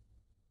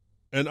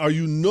 And are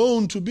you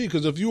known to be?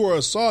 Because if you are a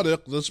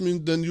sadiq, that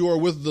means then you are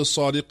with the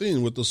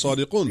sadiqeen, with the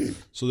sadiqun.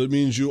 So that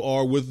means you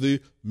are with the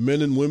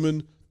men and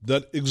women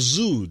that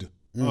exude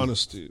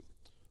honesty.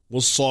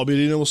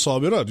 Was-sabireen,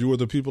 was-sabirat. You are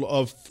the people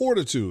of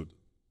fortitude,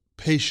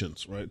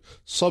 patience, right?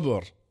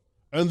 Sabr.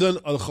 And then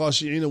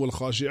al-khashi'een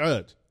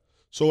wal-khashi'at.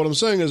 So what I'm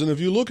saying is, and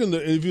if you look in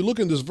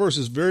this verse,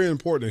 it's very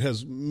important. It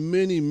has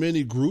many,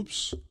 many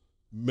groups,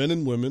 men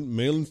and women,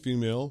 male and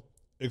female,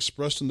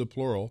 expressed in the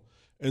plural.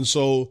 And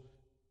so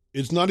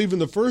it's not even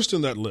the first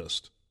in that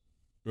list,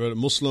 right?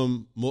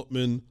 Muslim,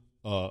 mu'min,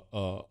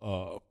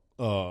 qanit,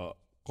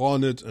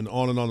 and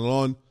on and on and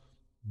on.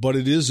 But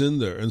it is in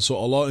there. And so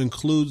Allah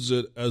includes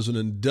it as an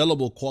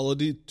indelible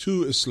quality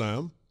to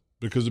Islam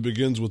because it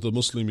begins with the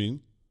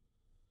Muslimin.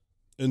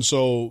 And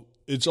so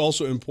it's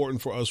also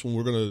important for us when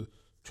we're going to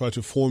try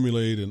to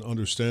formulate and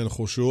understand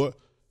khushu'.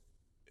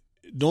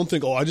 Don't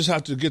think, I just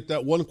have to get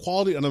that one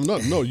quality and I'm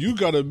not. No, you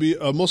got to be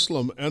a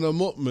Muslim and a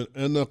mu'min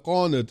and a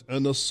qanit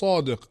and a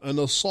sadiq and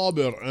a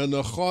sabir and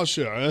a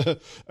khashi'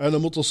 and a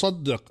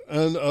mutasaddiq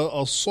and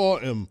a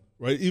sa'im,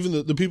 right? Even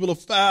the people of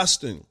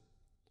fasting,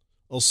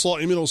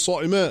 al-sa'imin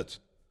al-sa'imat,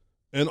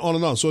 and on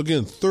and on. So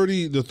again,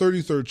 the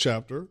 33rd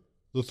chapter,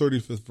 the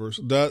 35th verse,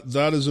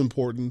 that is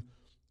important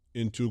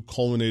into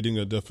culminating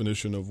a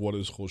definition of what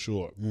is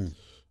khushu'.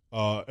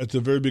 At the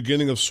very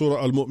beginning of Surah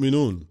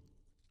Al-Mu'minun,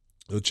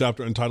 the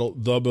chapter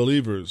entitled The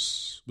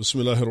Believers,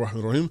 Bismillahir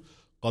Rahmanir Rahim,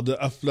 قَدْ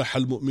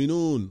أَفْلَحَ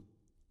الْمُؤْمِنُونَ.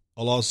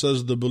 Allah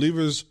says the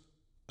believers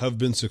have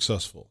been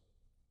successful.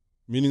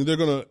 Meaning they're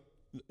going to,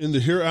 in the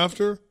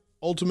hereafter,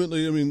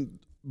 ultimately,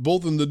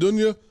 both in the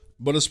dunya,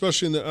 but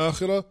especially in the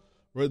akhirah,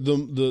 right? The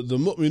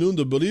mu'minun,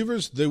 the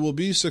believers, they will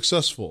be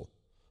successful.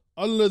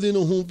 الَّذِينَ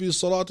هُمْ فِي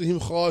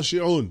صَلَاتِهِمْ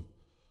خَاشِعُونَ.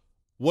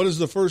 What is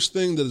the first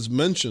thing that is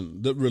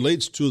mentioned that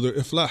relates to their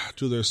iflah,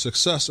 to their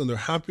success and their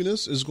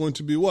happiness is going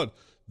to be what?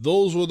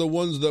 Those were the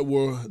ones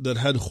that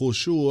had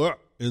khushu'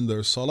 in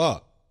their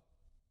salah.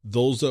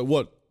 Those that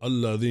what?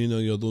 الَّذِينَ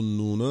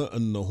يَظُنُّونَ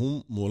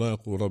أَنَّهُمْ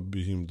مُلَاقُ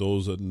رَبِّهِمْ.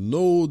 Those that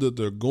know that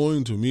they're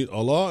going to meet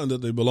Allah and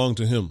that they belong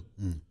to Him.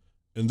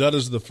 And that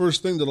is the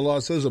first thing that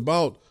Allah says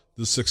about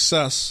the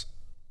success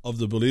of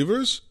the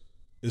believers,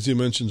 is He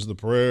mentions the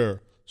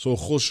prayer. So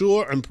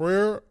khushu' and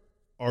prayer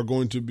are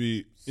going to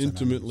be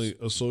intimately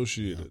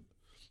associated.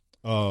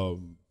 I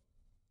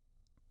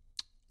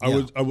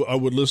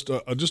would list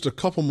just a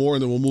couple more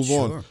and then we'll move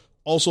on.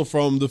 Also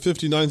from the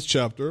 59th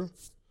chapter,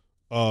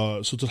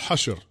 Surah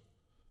Al-Hashr.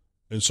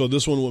 And so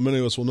this one, what many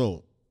of us will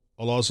know.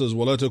 Allah says,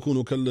 وَلَا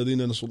تَكُونُوا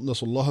كَالَّذِينَ نَسُوا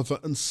اللَّهَ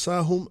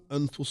فَأَنْسَاهُمْ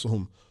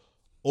أَنفُسَهُم.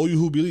 O you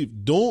who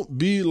believe, don't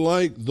be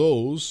like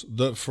those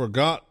that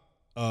forgot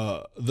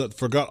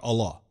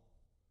Allah.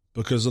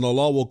 Because then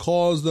Allah will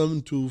cause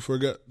them to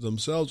forget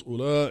themselves.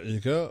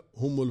 أُولَٰئِكَ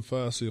هُمُ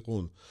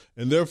الْفَاسِقُونَ.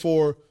 And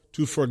therefore,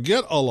 to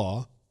forget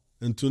Allah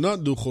and to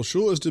not do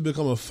khushu' is to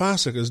become a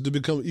fasiq, is to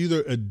become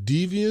either a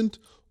deviant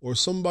or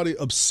somebody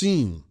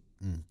obscene.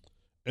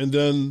 And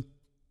then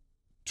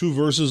 2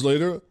 verses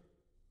later,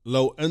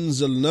 لَوْ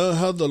أَنزَلْنَا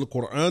هَذَا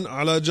الْقُرْآنَ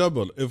عَلَى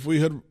جَبَلٍ.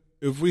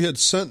 If we had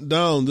sent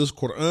down this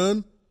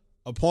Qur'an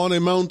upon a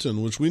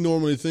mountain, which we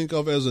normally think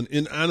of as an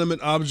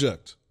inanimate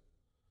object,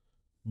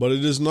 but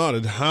it is not.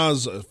 It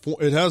has a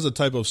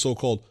type of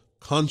so-called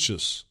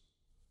conscious.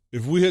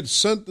 If we had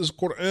sent this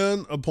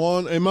Qur'an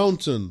upon a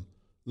mountain,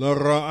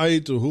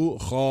 لَرَأَيْتُهُ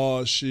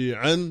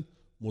خَاشِعًا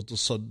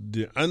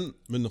مُتَصَدِّعًا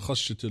مِنْ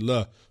خَشْيَةِ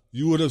اللَّهِ.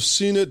 You would have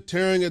seen it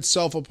tearing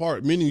itself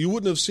apart, meaning you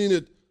wouldn't have seen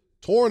it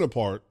torn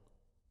apart,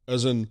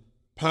 as in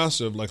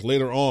passive, like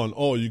later on,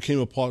 you came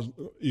upon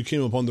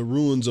the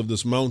ruins of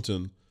this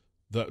mountain.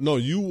 No,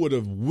 you would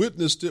have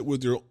witnessed it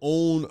with your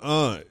own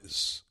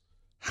eyes,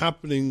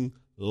 happening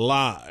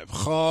live.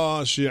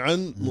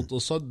 خاشعا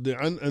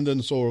متصدعا. And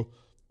then so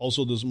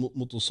also this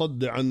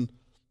متصدعا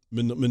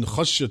من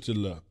خشية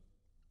الله.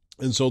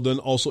 And so then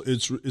also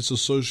it's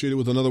associated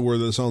with another word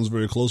that sounds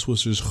very close,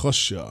 which is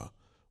khashya,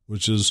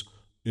 which is,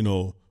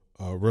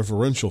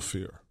 reverential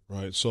fear,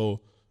 right? So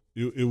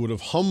it would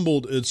have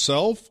humbled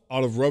itself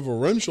out of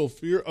reverential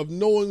fear of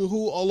knowing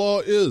who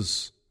Allah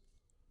is.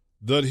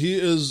 That He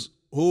is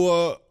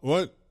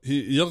what?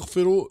 He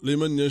يغفر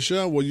لمن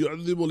يشاء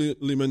ويعذب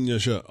لمن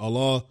يشاء.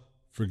 Allah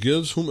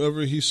forgives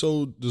whomever He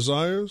so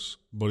desires,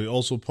 but He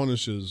also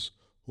punishes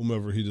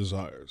whomever He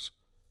desires.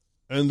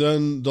 And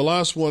then the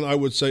last one I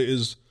would say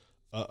is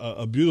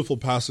a beautiful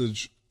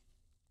passage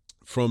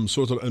from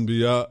Surah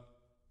Al-Anbiya,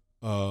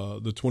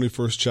 the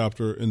 21st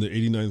chapter in the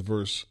 89th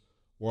verse,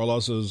 where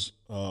Allah says,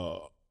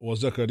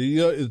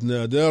 وَزَكَرِيَّا إِذْ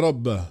نَادَى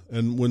رَبَّهُ.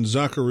 And when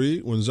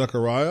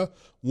Zechariah,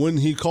 when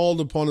he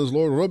called upon his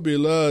Lord, رَبِّ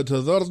لَا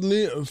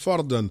تَذَرْنِي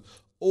فَرْدًا.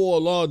 Oh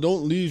Allah,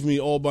 don't leave me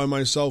all by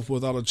myself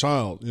without a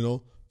child,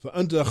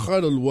 فأنت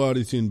خير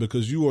الوارثين,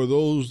 because you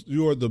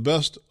are the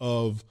best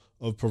of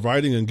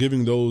providing and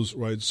giving those,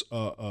 right,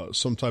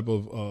 some type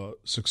of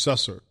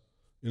successor,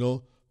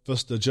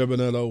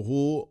 فاستجبنا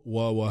له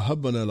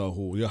ووهبنا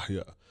له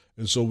يحيى.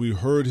 And so we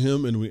heard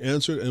him and we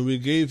answered and we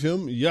gave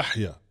him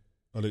Yahya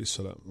alayhi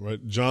salam,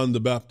 right? John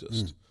the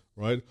Baptist,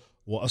 right?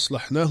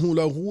 وأصلحناه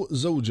له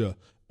زوجة.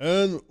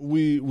 And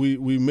we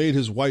made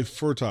his wife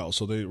fertile.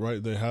 So they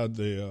had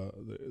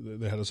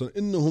a son.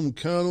 إنهم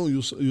كانوا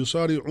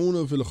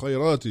يسارعون في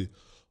الخيرات.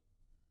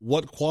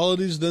 What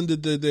qualities then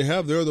did they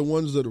have? They're the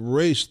ones that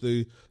raced.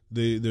 They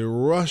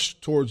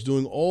rushed towards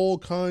doing all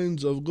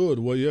kinds of good.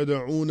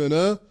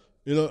 ويدعوننا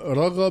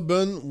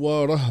رغبا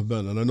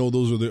ورهبا. And I know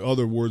those are the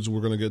other words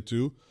we're going to get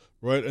to,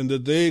 right? And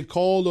that they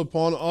called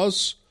upon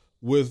us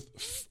with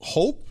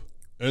hope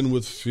and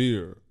with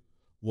fear.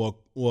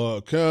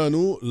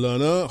 وَكَانُوا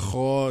لَنَا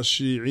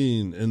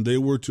خَاشِعِينَ. And they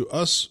were to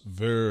us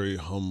very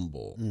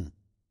humble.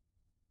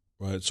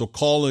 Right? So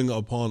calling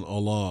upon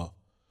Allah,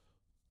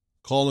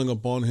 calling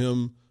upon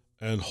Him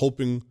and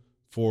hoping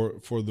for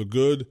the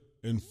good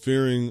and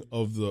fearing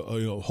of the,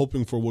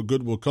 hoping for what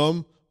good will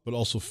come, but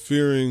also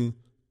fearing,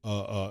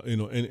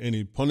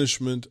 any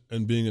punishment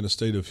and being in a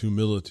state of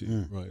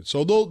humility. Right?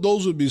 So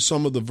those would be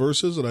some of the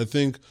verses that I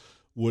think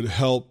would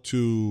help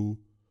to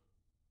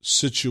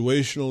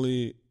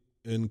situationally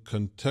and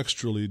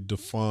contextually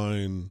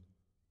define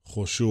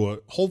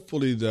khushu'.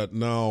 Hopefully that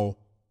now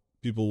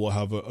people will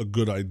have a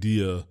good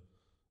idea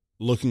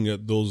looking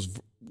at those,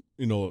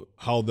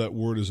 how that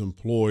word is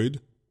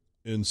employed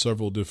in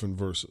several different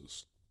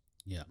verses.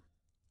 Yeah,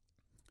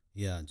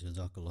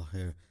 jazakallah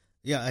khair.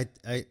 Yeah,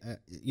 I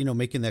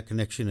making that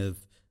connection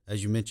of,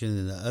 as you mentioned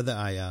in the other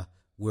ayah,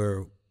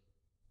 where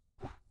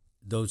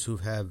those who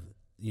have,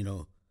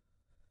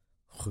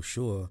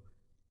 khushu',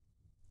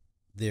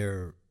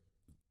 they're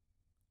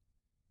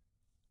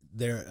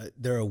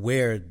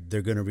aware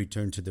they're going to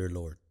return to their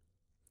Lord.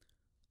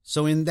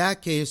 So in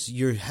that case,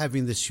 you're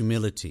having this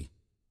humility,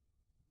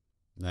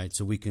 right?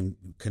 So we can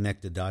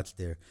connect the dots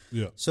there.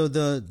 Yeah. So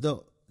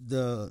the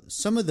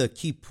some of the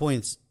key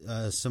points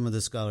some of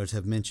the scholars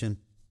have mentioned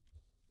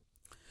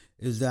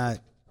is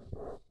that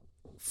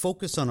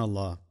focus on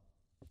Allah,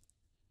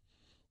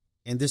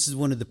 and this is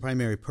one of the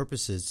primary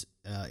purposes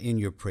in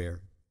your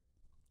prayer,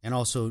 and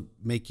also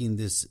making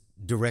this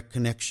direct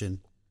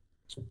connection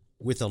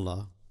with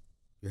Allah.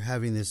 You're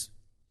having this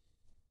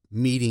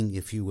meeting,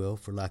 if you will,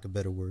 for lack of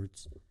better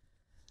words.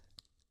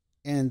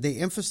 And they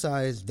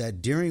emphasize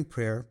that during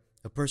prayer,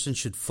 a person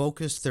should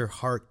focus their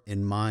heart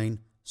and mind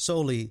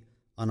solely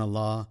on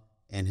Allah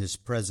and His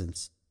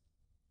presence.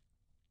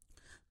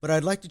 But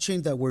I'd like to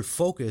change that word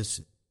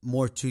focus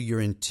more to your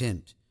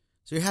intent.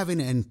 So you're having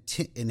an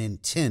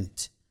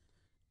intent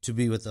to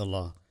be with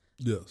Allah,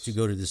 yes, to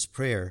go to this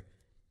prayer.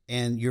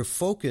 And your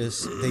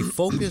focus, they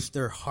focus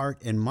their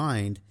heart and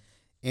mind,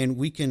 and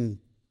we can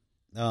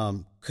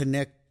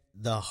connect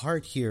the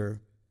heart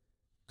here,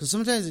 because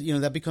sometimes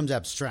that becomes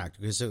abstract.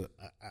 Because so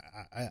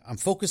I'm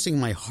focusing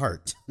my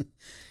heart.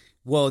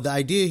 Well, the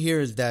idea here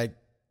is that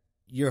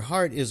your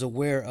heart is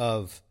aware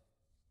of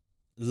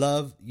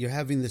love. You're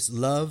having this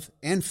love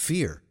and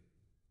fear.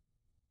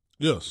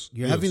 Yes,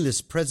 you're having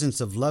this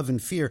presence of love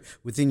and fear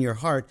within your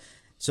heart.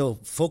 So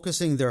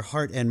focusing their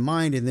heart and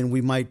mind, and then we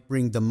might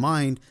bring the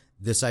mind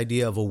this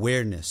idea of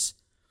awareness,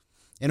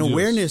 and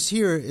awareness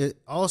here it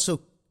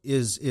also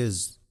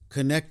is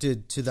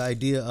connected to the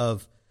idea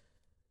of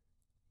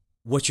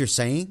what you're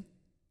saying,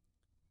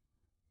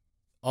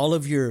 all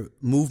of your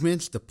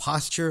movements, the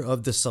posture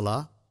of the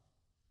salah,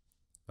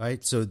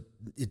 right? So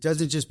it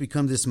doesn't just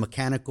become this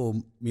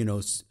mechanical,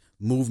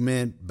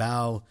 movement,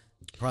 bow,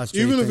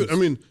 prostrate. Even if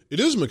it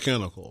is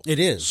mechanical. It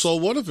is. So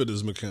what if it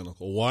is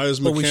mechanical? Why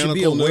is mechanical? But we should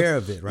be aware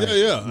of it, right?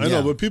 Yeah, I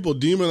know, but people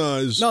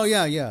demonize. No,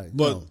 yeah.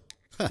 But no.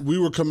 We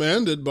were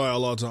commanded by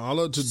Allah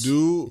Ta'ala to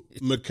do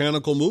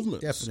mechanical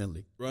movements.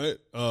 Definitely. Right?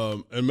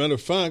 And matter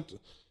of fact,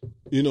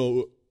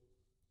 the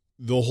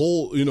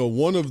whole,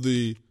 one of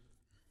the,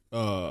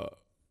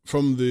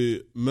 from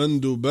the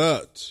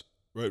mandubat,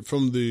 right,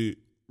 from the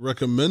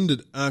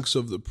recommended acts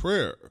of the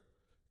prayer,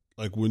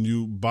 like when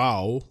you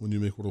bow, when you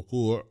make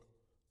ruku',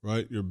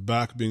 right, your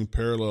back being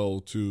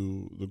parallel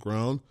to the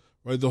ground,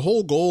 right, the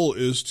whole goal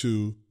is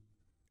to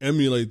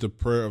emulate the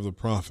prayer of the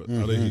Prophet,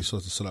 alayhi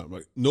salatu salam.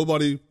 Like,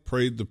 nobody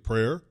prayed the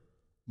prayer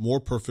more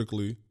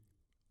perfectly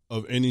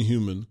of any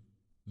human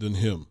than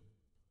him.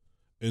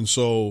 And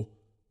so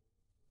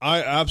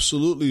I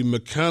absolutely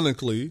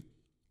mechanically,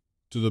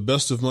 to the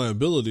best of my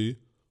ability,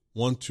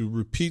 want to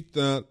repeat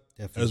that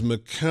as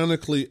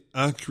mechanically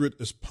accurate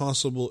as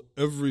possible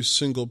every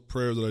single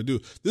prayer that I do.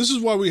 This is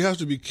why we have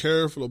to be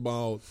careful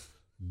about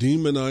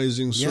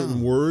demonizing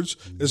certain words,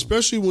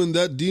 especially when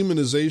that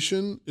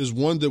demonization is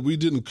one that we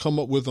didn't come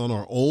up with on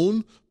our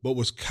own, but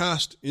was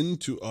cast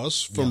into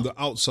us from the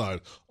outside.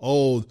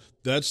 Oh,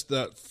 that's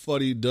that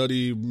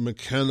fuddy-duddy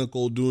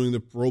mechanical doing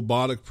the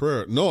robotic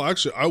prayer. No,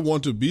 actually, I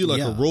want to be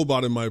like a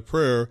robot in my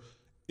prayer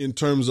in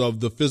terms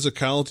of the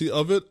physicality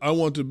of it. I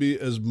want to be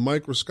as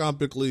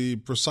microscopically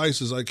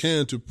precise as I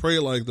can to pray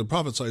like the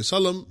Prophet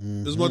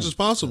ﷺ as much as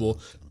possible.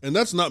 And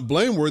that's not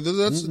blameworthy.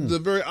 That's the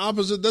very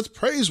opposite. That's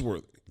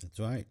praiseworthy. That's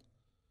right.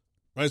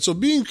 Right. So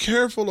being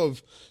careful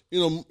of,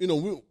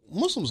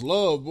 Muslims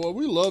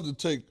we love to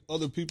take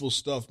other people's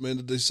stuff, man,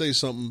 that they say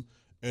something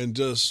and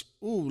just,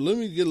 let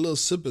me get a little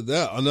sip of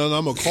that. And then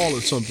I'm going to call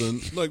it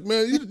something. Like,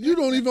 man, you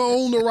don't even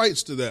own the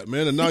rights to that,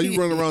 man. And now you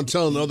run around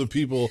telling other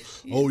people,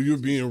 you're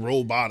being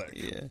robotic.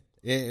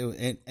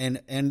 Yeah. And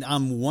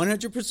I'm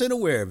 100%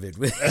 aware of it.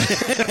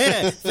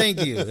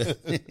 Thank you.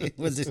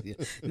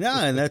 No,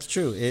 and that's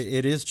true.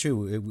 It is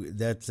true.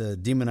 That's a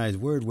demonized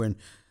word.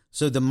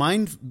 So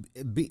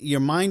your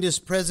mind is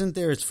present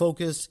there. It's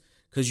focused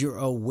because you're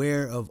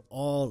aware of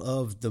all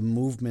of the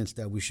movements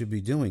that we should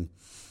be doing.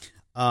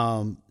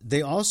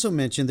 They also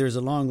mentioned, there's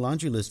a long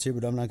laundry list here,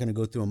 but I'm not going to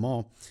go through them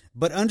all.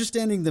 But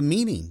understanding the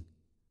meaning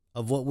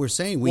of what we're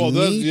saying, we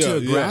need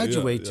to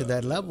graduate to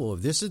that level.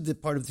 This is the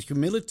part of the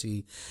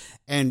humility,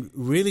 and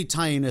really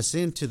tying us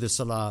into the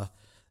salah,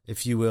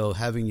 if you will,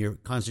 having your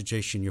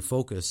concentration, your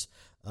focus,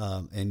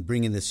 and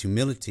bringing this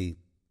humility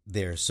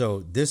there.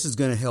 So this is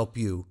going to help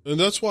you. And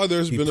that's why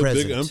there's been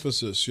present. A big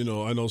emphasis.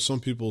 I know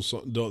some people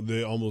don't.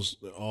 They almost,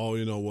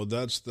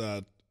 that's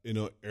that.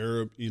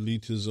 Arab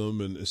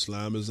elitism, and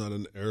Islam is not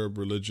an Arab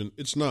religion.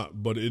 It's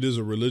not, but it is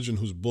a religion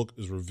whose book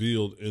is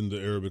revealed in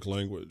the Arabic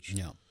language.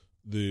 Yeah.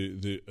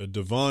 The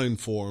divine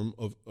form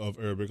of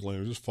Arabic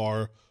language is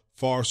far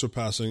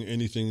surpassing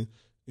anything,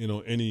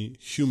 any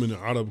human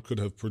Arab could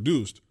have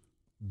produced.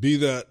 Be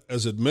that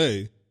as it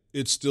may,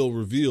 it's still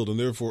revealed. And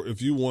therefore, if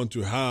you want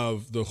to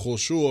have the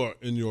khushu'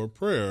 in your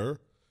prayer,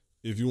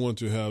 if you want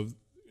to have,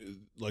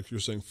 like you're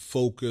saying,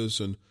 focus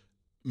and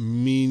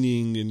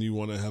meaning, and you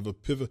want to have a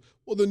pivot,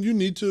 well, then you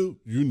need,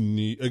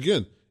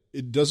 again,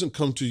 it doesn't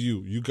come to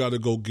you. You got to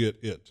go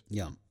get it.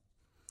 Yeah.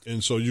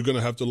 And so you're going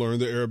to have to learn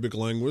the Arabic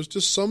language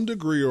to some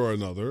degree or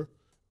another.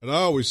 And I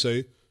always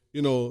say,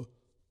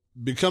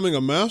 becoming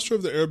a master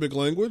of the Arabic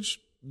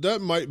language,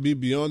 that might be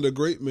beyond a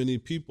great many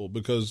people,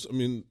 because,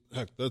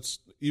 heck, that's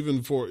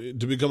even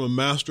to become a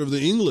master of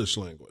the English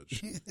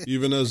language,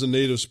 even as a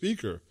native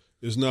speaker,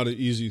 is not an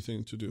easy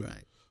thing to do.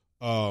 Right.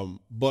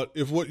 But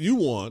if what you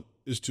want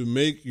is to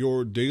make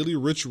your daily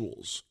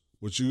rituals,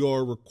 which you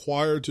are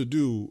required to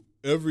do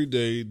every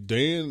day,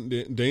 day in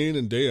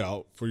and day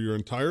out for your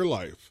entire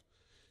life,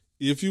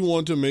 if you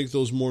want to make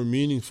those more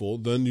meaningful,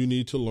 then you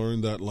need to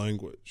learn that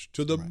language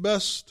to the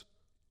best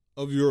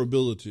of your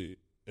ability.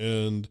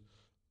 And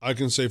I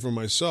can say for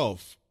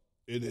myself,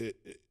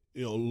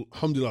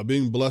 alhamdulillah,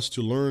 being blessed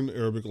to learn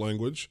Arabic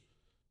language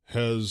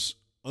has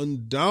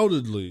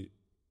undoubtedly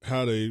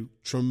had a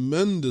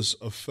tremendous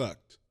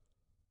effect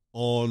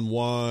on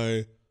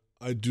why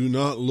I do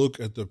not look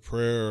at the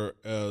prayer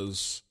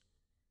as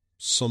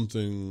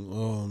something,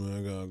 oh man,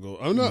 I gotta go.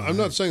 I'm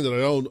not saying that I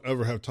don't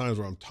ever have times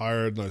where I'm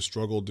tired and I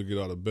struggle to get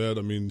out of bed.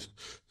 We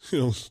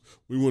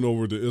went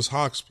over to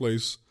Ishaq's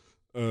place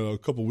a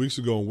couple weeks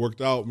ago and worked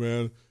out,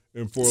 man.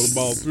 And for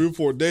about 3 or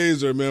 4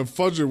 days there, man,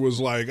 Fudger was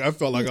like, I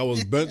felt like I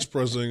was bench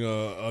pressing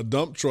a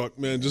dump truck,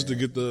 man, just to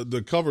get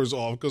the covers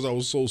off because I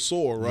was so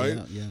sore, right?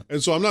 Yeah.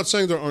 And so I'm not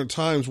saying there aren't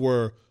times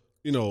where,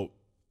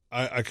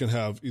 I can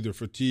have either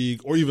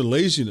fatigue or even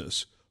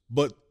laziness,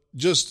 but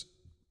just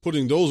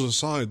putting those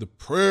aside, the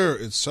prayer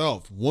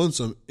itself,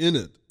 once I'm in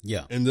it,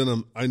 and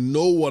then I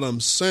know what I'm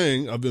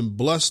saying, I've been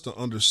blessed to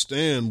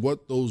understand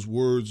what those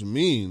words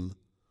mean.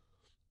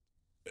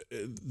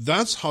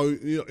 That's how,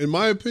 in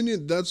my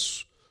opinion,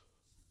 that's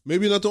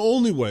maybe not the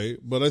only way,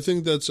 but I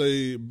think that's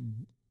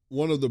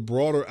one of the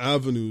broader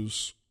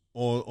avenues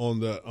on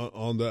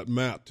that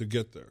map to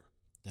get there.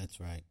 That's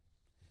right.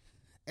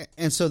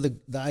 And so the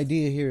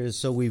idea here is,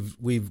 so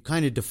we've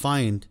kind of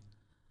defined,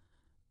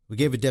 we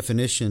gave a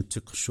definition to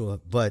khushu',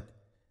 but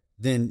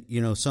then,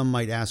 some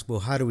might ask,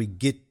 well, how do we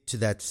get to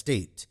that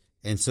state?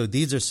 And so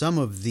these are some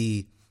of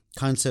the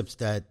concepts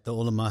that the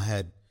ulama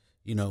had,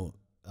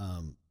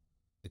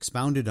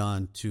 expounded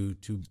on to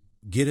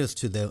get us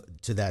to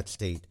that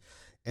state.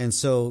 And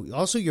so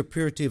also your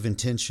purity of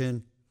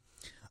intention.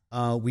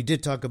 We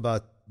did talk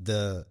about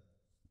the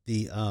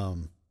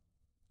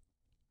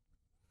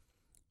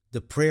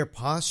prayer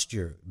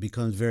posture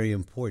becomes very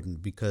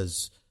important,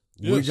 because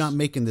we're not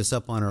making this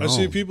up on our own. I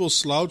see people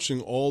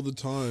slouching all the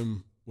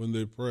time when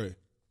they pray.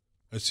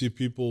 I see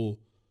people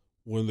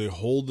when they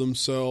hold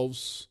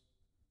themselves,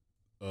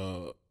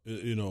 that's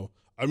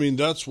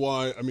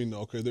why,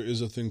 there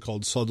is a thing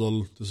called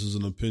sadal. This is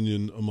an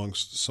opinion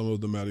amongst some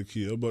of the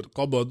Malikiya, but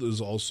qabad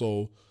is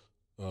also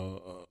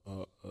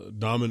a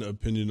dominant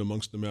opinion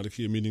amongst the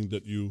Malikiya, meaning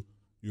that you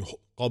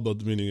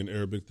qabad, meaning in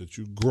Arabic that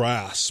you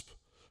grasp,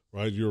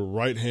 right? Your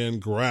right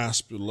hand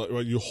grasp,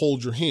 right? You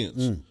hold your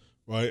hands,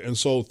 right? And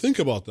so think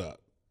about that.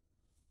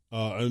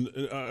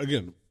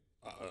 Again,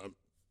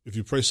 if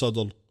you pray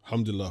sadal,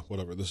 alhamdulillah,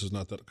 whatever, this is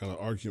not that kind of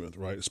argument,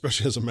 right?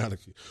 Especially as a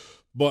Maliki.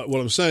 But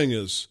what I'm saying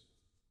is,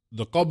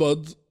 the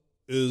qabad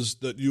is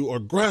that you are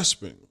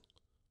grasping,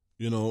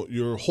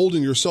 you're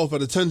holding yourself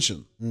at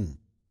attention,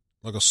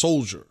 like a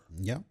soldier,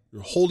 Yeah.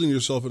 You're holding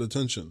yourself at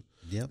attention.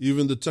 Yep.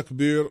 Even the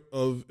takbir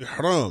of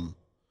ihram,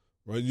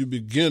 right? You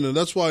begin, and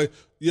that's why,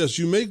 yes,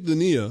 you make the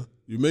niyyah,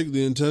 you make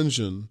the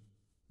intention,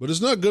 but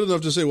it's not good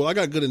enough to say, well, I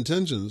got good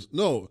intentions.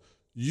 No,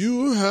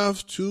 you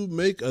have to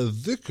make a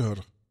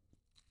dhikr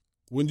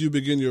when you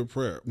begin your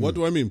prayer. What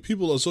do I mean?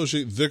 People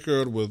associate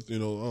dhikr with, I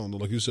don't know,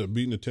 like you said,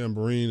 beating a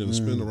tambourine and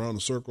spinning around in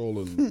a circle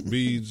and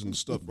beads and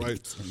stuff, right?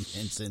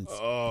 Incense.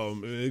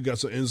 It got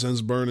some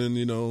incense burning,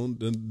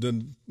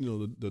 then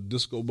the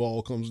disco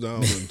ball comes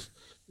down and,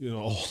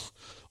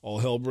 all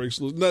hell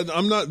breaks loose.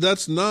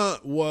 That's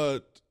not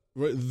what,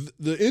 right?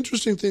 The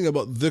interesting thing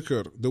about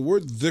dhikr, the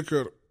word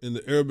dhikr in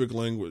the Arabic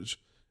language,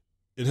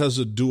 it has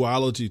a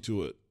duality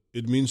to it.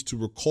 It means to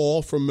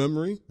recall from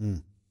memory.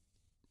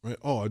 Right?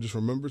 Oh, I just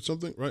remembered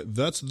something, right?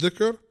 That's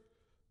dhikr,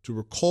 to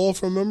recall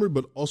from memory,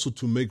 but also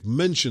to make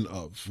mention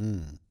of.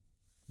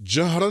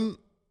 Jahran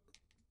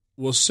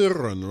wa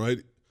sirran, right?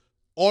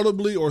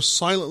 Audibly or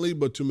silently,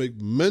 but to make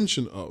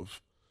mention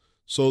of.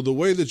 So the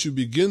way that you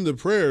begin the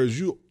prayer is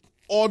you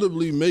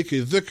audibly make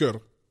a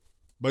dhikr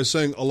by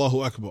saying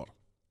Allahu Akbar.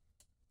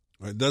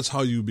 Right? That's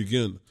how you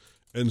begin.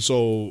 And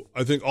so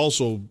I think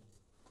also,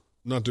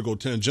 not to go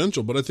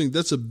tangential, but I think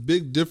that's a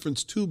big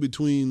difference too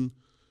between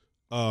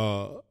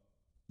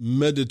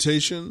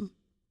meditation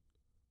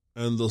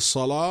and the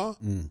salah,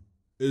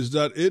 is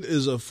that it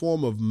is a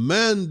form of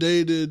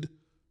mandated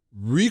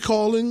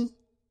recalling,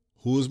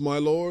 who is my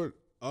Lord?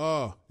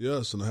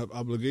 Yes, and I have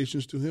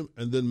obligations to him,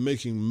 and then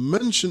making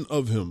mention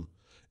of him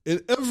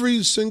in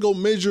every single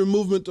major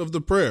movement of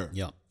the prayer.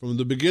 Yeah. From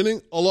the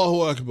beginning,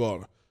 Allahu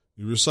Akbar.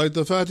 You recite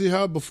the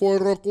Fatiha before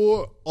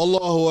ruku',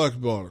 Allahu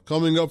Akbar.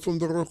 Coming up from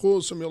the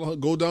ruku',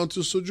 go down to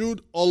sujood,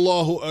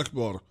 Allahu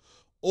Akbar.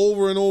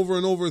 Over and over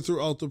and over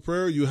throughout the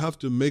prayer, you have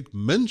to make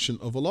mention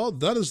of Allah.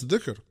 That is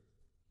dhikr.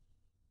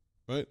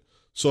 Right?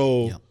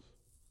 So,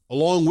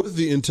 along with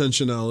the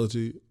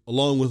intentionality,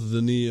 along with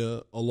the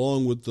niyyah,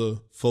 along with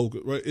the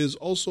focus, right, is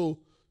also,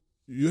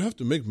 you have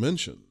to make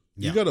mention.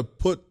 You got to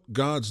put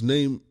God's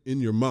name in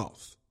your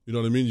mouth. You know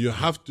what I mean? You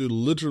have to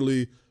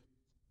literally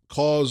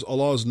cause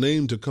Allah's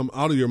name to come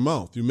out of your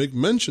mouth. You make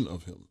mention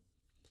of him.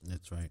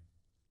 That's right.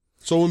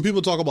 So when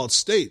people talk about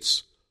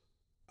states,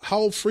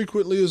 how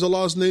frequently is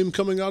Allah's name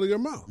coming out of your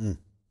mouth?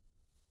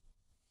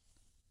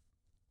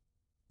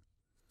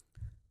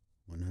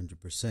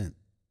 100%.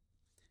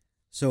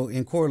 So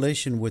in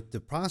correlation with the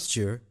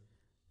posture,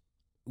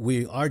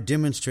 we are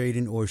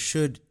demonstrating, or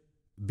should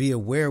be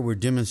aware we're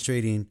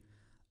demonstrating,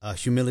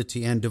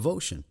 humility and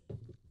devotion.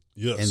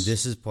 Yes. And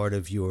this is part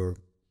of your,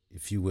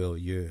 if you will,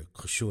 your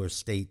khushu'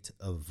 state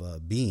of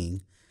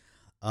being.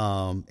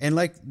 And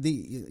like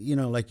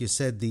like you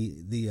said,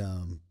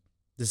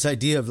 this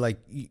idea of like,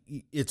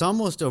 it's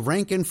almost a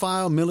rank and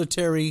file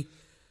military,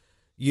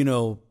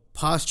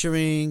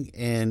 posturing.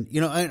 And,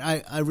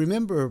 I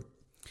remember,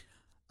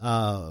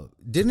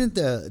 didn't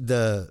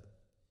the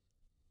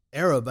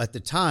Arab at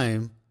the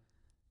time,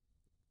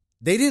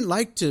 they didn't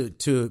like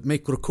to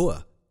make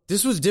ruku'ah.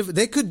 This was different.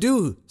 They could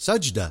do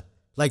sajda.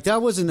 Like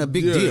that wasn't a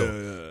big deal.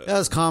 Yeah. That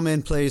was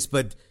commonplace.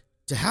 But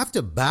to have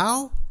to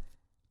bow?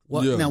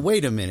 Well, now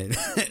wait a minute.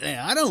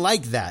 I don't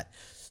like that.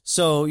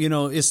 So,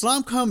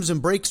 Islam comes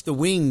and breaks the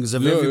wings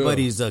of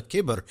everybody's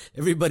kibr,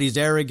 everybody's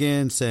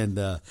arrogance, and,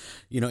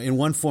 in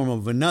one form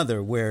or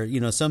another,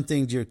 where, some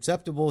things are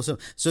acceptable. So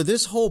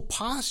this whole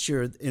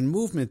posture and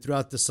movement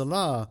throughout the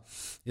salah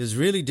is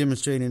really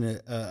demonstrating,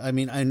 I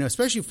know,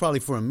 especially probably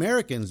for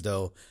Americans,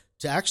 though,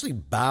 to actually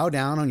bow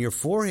down on your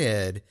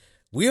forehead.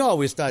 We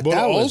always thought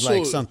that was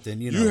like something,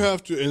 You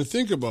have to, and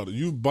think about it.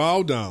 You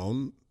bow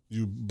down,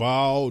 you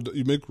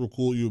make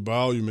ruku', you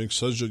bow, you make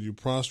sajda, you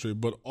prostrate,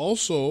 but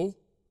also,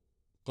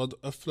 قَدْ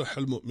أَفْلَحَ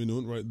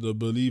الْمُؤْمِنُونَ, right? The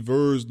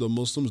believers, the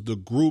Muslims, the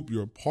group,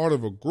 you're part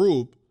of a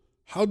group.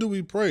 How do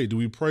we pray? Do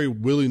we pray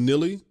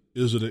willy-nilly?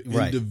 Is it an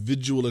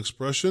individual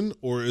expression,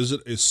 or is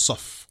it a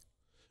saf?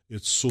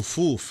 It's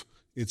sufuf.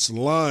 It's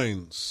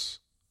lines,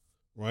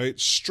 right?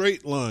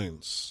 Straight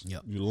lines.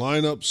 Yep. You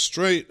line up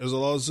straight, as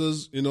Allah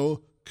says,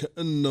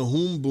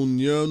 كَأَنَّهُمْ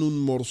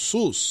بُنْيَانٌ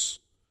مَرْصُوصٌ.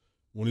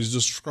 When he's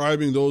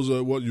describing those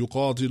what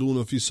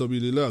يُقَاتِلُونَ فِي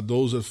سَبِيلِ اللَّهِ,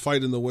 those that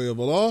fight in the way of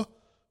Allah,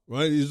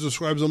 right? He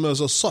describes them as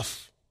a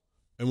saf.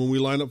 And when we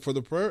line up for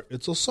the prayer,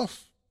 it's a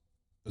saf.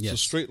 It's a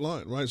straight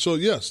line, right? So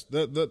yes,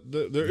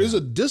 there is a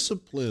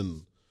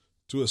discipline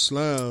to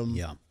Islam,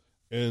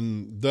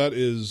 and that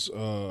is,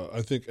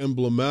 I think,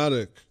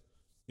 emblematic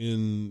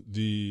in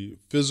the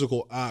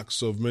physical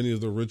acts of many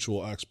of the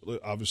ritual acts, but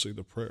obviously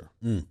the prayer.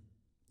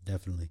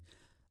 Definitely.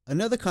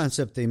 Another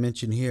concept they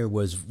mentioned here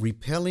was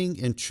repelling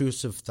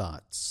intrusive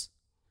thoughts.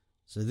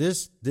 So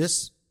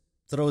this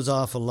throws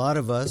off a lot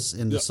of us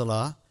in the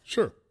salah.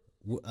 Sure.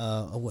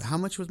 How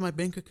much was my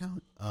bank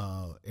account?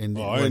 I ain't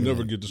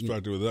never get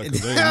distracted with that,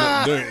 because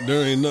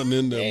there ain't nothing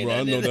in there, bro.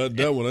 I know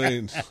that one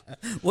ain't.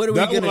 What are we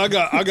that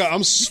one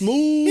I'm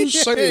smooth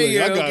sailing.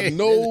 I got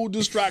no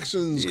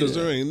distractions, because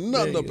there ain't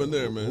nothing up in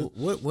there, man.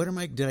 What am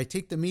I? Did I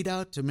take the meat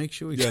out to make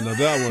sure? No,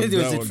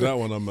 that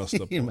one I messed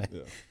up on.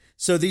 Yeah.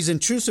 So these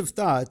intrusive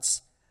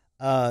thoughts,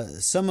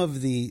 some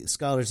of the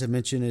scholars have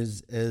mentioned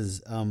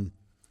is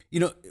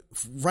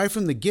right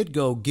from the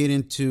get-go, get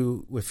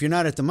into, if you're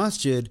not at the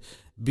masjid,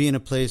 be in a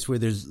place where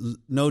there's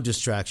no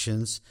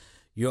distractions.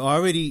 You're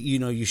already,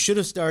 you should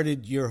have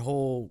started your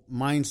whole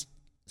mind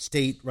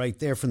state right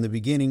there from the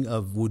beginning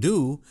of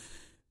wudu,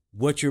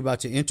 what you're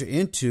about to enter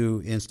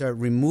into, and start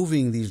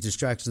removing these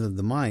distractions of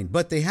the mind.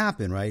 But they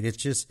happen, right? It's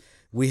just,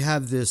 we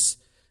have this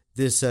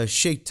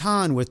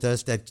shaitan with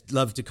us that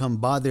loves to come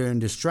bother and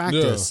distract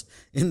us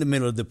in the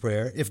middle of the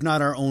prayer, if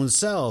not our own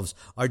selves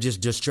are just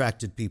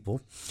distracted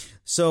people.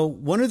 So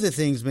one of the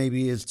things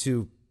maybe is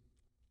to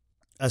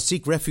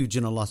seek refuge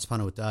in Allah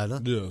subhanahu wa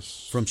ta'ala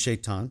from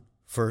shaitan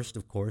first,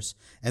 of course,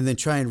 and then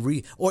try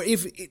and or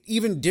if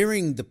even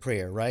during the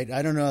prayer, right?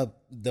 I don't know,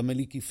 the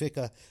Maliki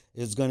fiqh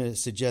is going to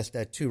suggest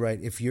that too, right?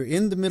 If you're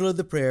in the middle of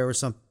the prayer or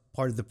some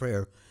part of the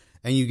prayer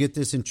and you get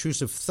this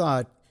intrusive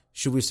thought,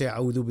 should we say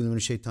 "A'udhu billahi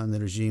minash shaitanir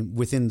rajim"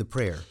 within the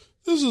prayer?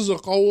 This is a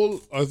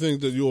qawl, I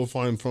think, that you will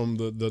find from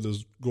that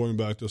is going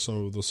back to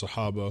some of the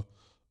Sahaba.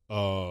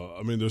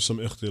 There's some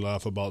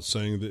ikhtilaf about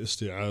saying the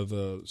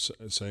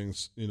isti'adha, saying,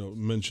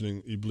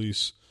 mentioning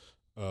Iblis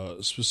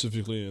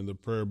specifically in the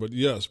prayer. But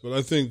yes,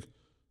 I think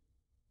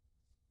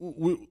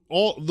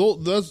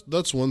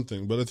that's one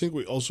thing. But I think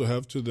we also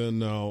have to then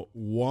now,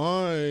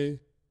 why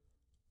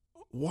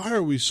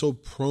are we so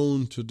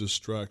prone to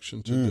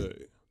distraction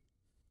today?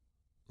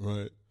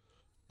 Right.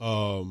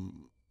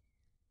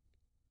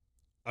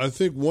 I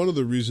think one of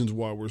the reasons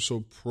why we're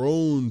so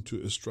prone to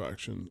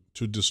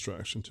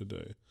distraction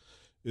today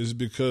is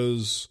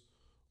because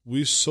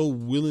we so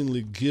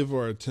willingly give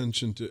our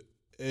attention to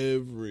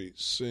every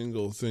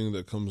single thing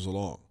that comes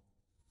along.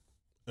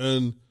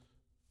 And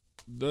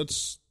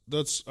that's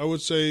I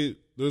would say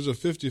there's a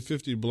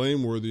 50-50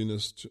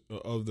 blameworthiness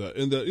of that.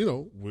 In that,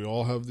 we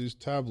all have these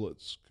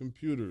tablets,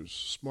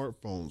 computers,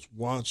 smartphones,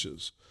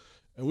 watches.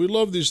 And we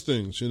love these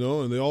things,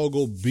 and they all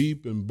go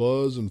beep and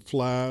buzz and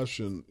flash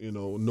and,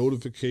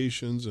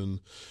 notifications. And,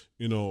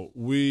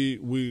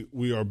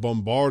 we are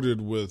bombarded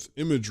with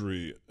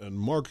imagery and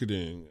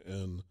marketing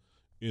and,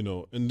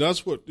 and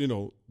that's what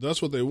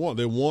they want.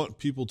 They want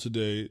people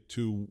today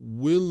to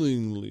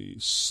willingly,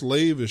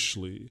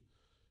 slavishly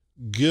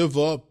give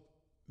up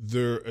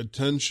their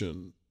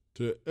attention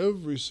to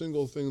every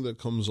single thing that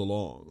comes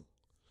along.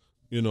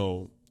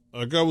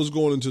 Like I was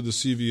going into the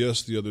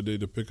CVS the other day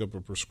to pick up a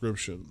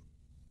prescription.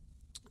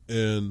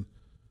 And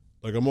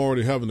like I'm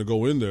already having to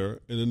go in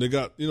there, and then they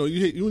got you when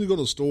you go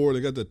to the store,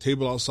 they got that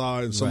table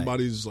outside, and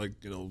somebody's like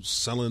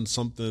selling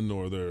something,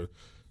 or they're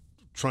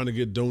trying to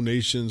get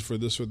donations for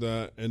this or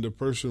that, and the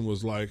person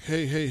was like,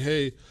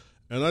 hey,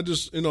 and I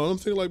just I'm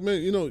thinking like,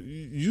 man,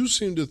 you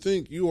seem to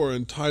think you are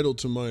entitled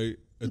to my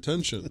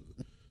attention.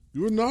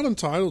 You are not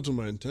entitled to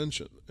my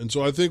attention, and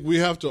so I think we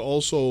have to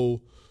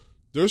also.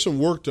 There's some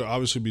work to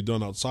obviously be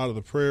done outside of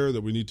the prayer,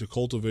 that we need to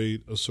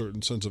cultivate a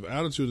certain sense of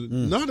attitude.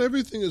 Not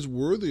everything is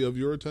worthy of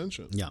your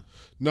attention. Yeah.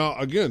 Now,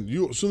 again,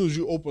 as soon as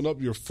you open up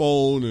your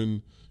phone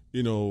and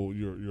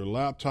your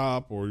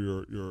laptop or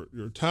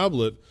your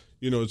tablet,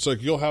 it's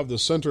like you'll have the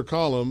center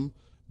column,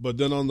 but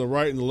then on the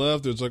right and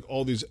left, there's like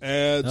all these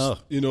ads,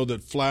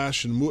 that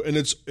flash and move, and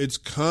it's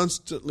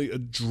constantly a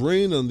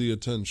drain on the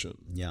attention.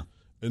 Yeah.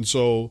 And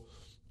so,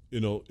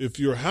 if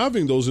you're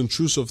having those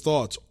intrusive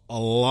thoughts a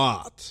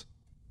lot,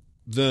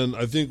 then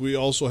I think we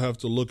also have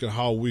to look at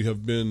how we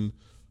have been,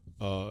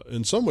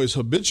 in some ways,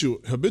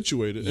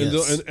 habituated, and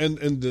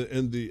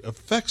the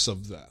effects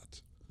of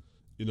that.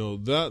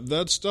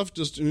 That stuff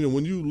just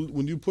when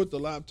you put the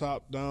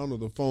laptop down or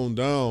the phone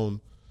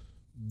down,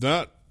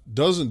 that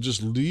doesn't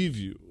just leave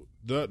you.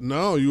 That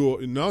now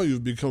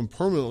you've become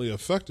permanently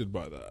affected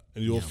by that,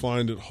 and you'll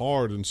find it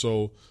hard. And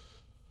so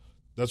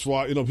that's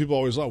why people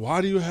always like,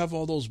 why do you have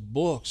all those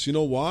books?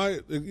 Why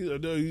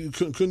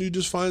couldn't you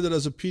just find it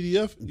as a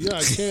PDF? Yeah,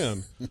 I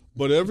can.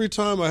 But every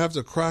time I have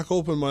to crack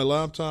open my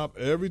laptop,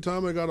 every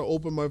time I got to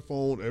open my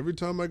phone, every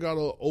time I got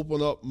to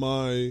open up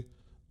my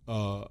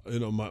my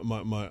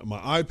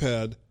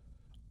iPad,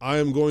 I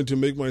am going to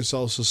make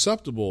myself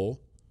susceptible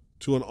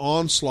to an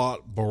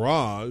onslaught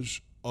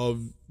barrage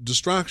of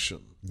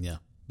distraction. Yeah.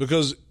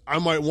 Because I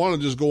might want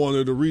to just go on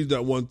there to read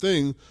that one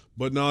thing,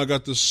 but now I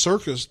got this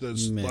circus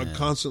that's like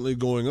constantly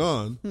going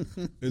on.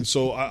 And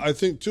so I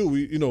think too,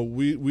 we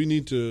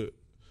need to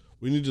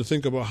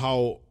think about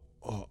how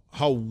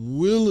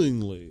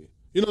willingly,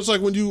 it's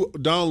like when you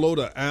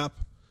download an app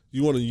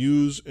you want to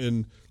use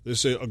and they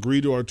say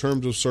agree to our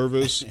terms of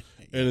service.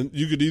 And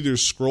you could either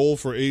scroll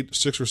for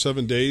 6 or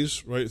 7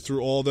 days, right,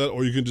 through all that,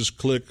 or you can just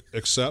click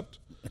accept,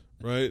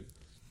 right?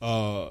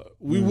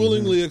 We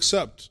willingly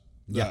accept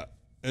that.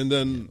 And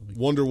then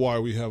wonder why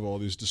we have all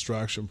these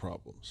distraction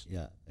problems.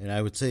 Yeah, and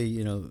I would say,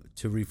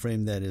 to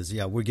reframe that is,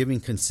 we're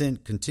giving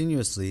consent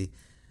continuously,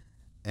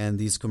 and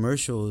these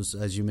commercials,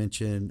 as you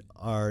mentioned,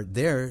 are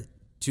there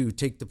to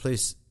take the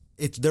place.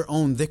 It's their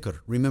own dhikr.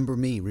 Remember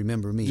me,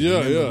 remember me.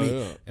 Yeah, remember me.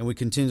 Yeah. And we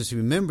continuously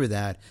remember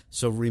that.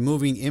 So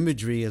removing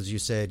imagery, as you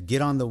said,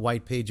 get on the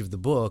white page of the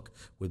book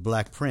with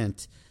black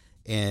print,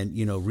 and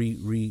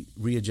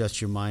readjust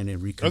your mind and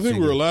reconfigure. I think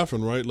we were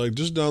laughing, right? Like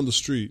just down the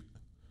street.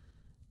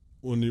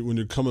 when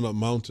you're coming up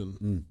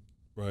mountain,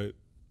 right,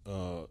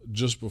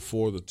 just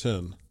before the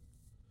 10,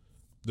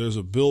 there's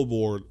a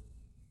billboard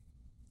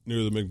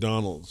near the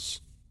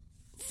McDonald's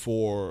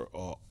for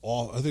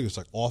I think it's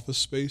like office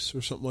space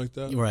or something like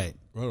that, Right,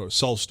 or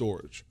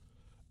self-storage,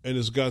 and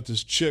it's got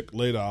this chick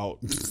laid out,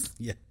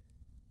 yeah,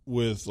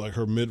 with like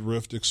her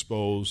midriff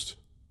exposed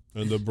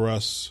and the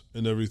breasts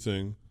and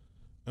everything.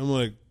 I'm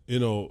like,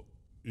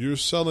 you're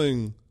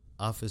selling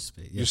office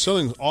space. Yeah. you're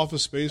selling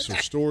office space or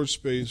storage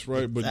space,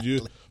 right?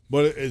 Exactly.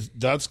 But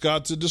that's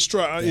got to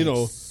distract,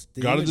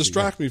 got to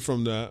distract me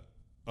from that.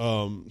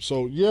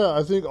 So yeah,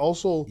 I think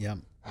also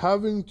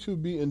having to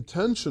be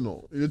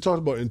intentional. You talked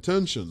about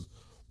intention.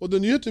 Well,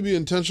 then you have to be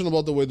intentional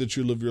about the way that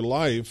you live your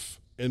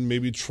life and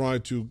maybe try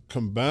to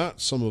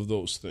combat some of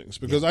those things.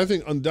 Because I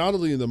think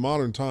undoubtedly in the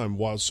modern time,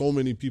 while so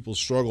many people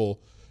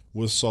struggle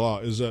with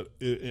salah, is that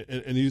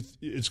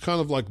it's kind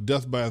of like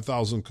death by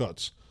 1,000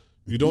 cuts.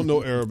 You don't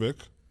know Arabic.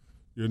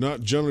 You're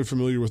not generally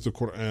familiar with the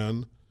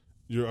Quran.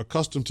 You're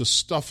accustomed to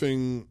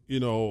stuffing,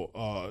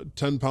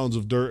 10 pounds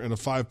of dirt in a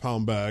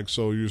 5-pound bag.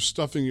 So you're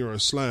stuffing your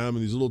Islam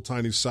in these little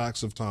tiny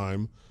sacks of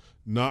time,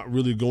 not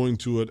really going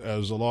to it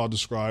as Allah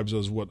describes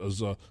as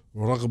raghba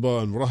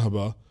and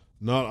rahaba,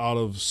 not out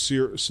of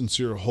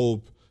sincere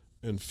hope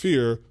and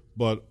fear,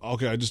 but,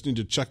 okay, I just need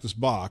to check this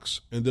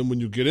box. And then when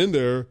you get in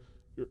there,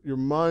 your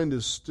mind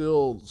is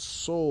still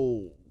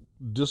so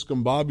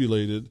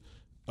discombobulated.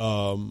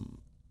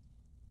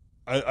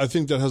 I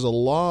think that has a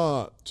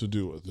lot to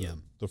do with it. Yeah.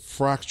 The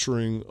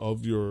fracturing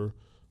of your,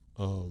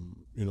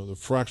 the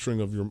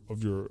fracturing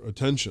of your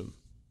attention.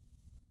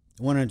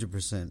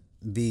 100%.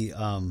 The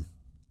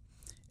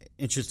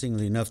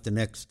interestingly enough, the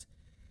next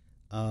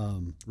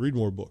read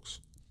more books.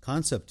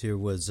 Concept here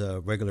was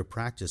regular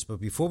practice. But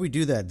before we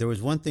do that, there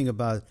was one thing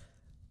about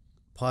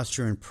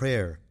posture and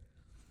prayer,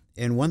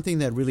 and one thing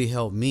that really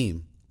helped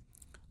me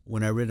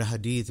when I read a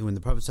hadith when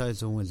the Prophet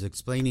ﷺ was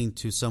explaining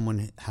to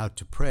someone how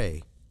to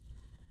pray,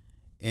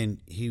 and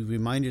he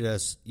reminded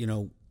us,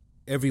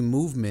 every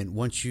movement,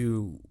 once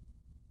you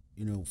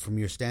from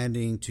your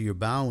standing to your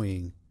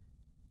bowing,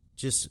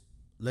 just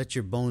let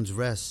your bones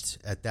rest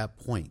at that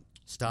point.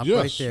 Stop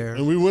right there.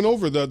 And we went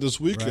over that this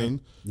weekend.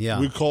 Right? Yeah.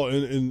 We call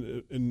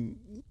in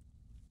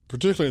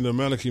particularly in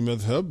the Maliki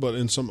madhab, but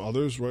in some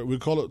others, right? We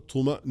call it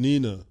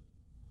tuma'nina.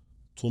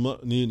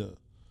 Tuma'nina.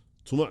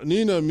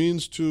 Tuma'nina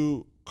means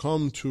to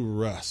come to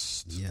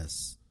rest.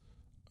 Yes.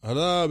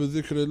 أَلَا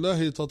بِذِكْرِ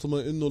اللَّهِ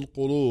تَطْمَئِنُّ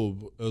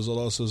الْقُلُوبِ, as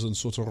Allah says in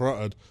Surah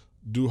Al-Ra'd,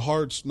 do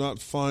hearts not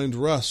find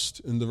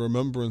rest in the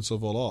remembrance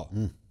of Allah?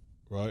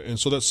 Right? And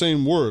so that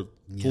same word,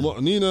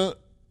 tuma'nina,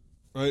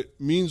 right,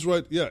 means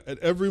at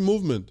every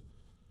movement,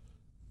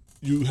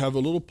 you have a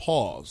little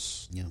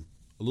pause,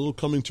 a little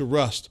coming to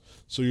rest.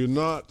 So you're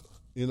not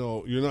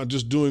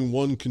just doing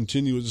one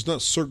continuous. It's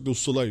not Cirque du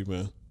Soleil,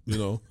 man.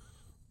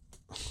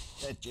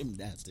 That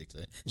gymnastics.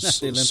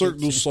 Cirque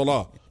du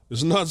Salah.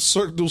 It's not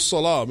Cirque du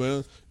Salah,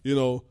 man.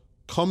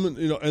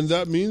 And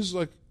that means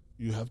like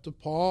you have to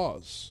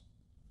pause.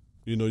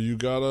 You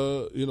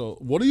gotta.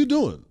 What are you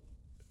doing?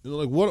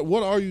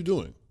 What are you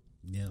doing?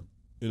 Yeah.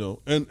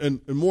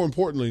 And more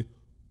importantly,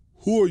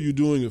 who are you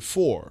doing it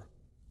for?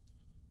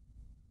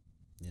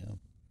 Yeah.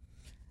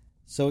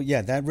 So,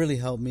 that really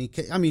helped me.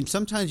 I mean,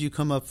 sometimes you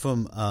come up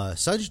from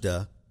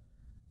sajda,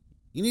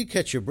 you need to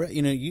catch your breath.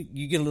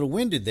 You get a little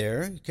winded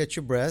there, catch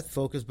your breath,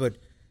 focus, but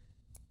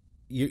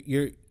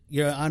you're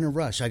on a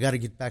rush. I got to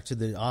get back to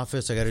the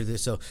office. I got to do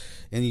this. So,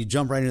 and you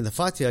jump right into the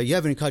Fatiha. You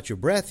haven't caught your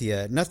breath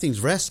yet.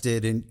 Nothing's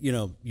rested, and,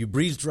 you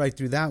breezed right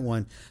through that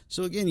one.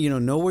 So, again,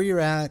 know where you're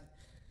at.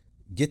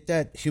 Get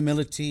that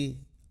humility.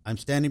 I'm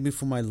standing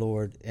before my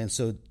Lord. And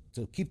so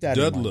keep that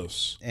in mind.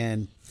 Deadlifts.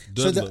 And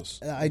Deadlifts.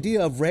 So the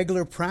idea of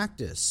regular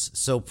practice.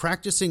 So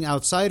practicing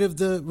outside of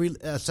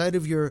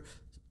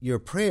your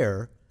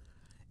prayer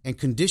and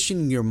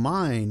conditioning your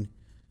mind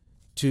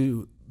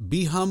to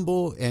be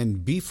humble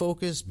and be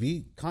focused,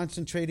 be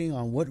concentrating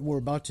on what we're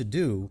about to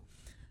do,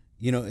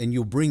 and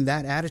you'll bring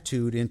that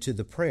attitude into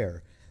the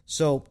prayer.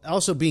 So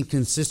also being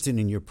consistent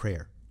in your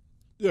prayer.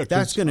 Yeah,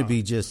 that's going to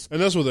be just... And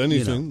that's with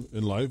anything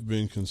in life,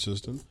 being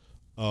consistent.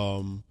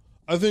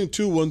 I think,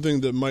 too, one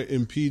thing that might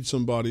impede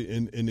somebody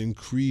and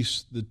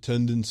increase the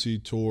tendency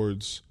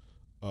towards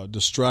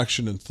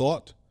distraction and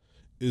thought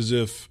is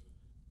if...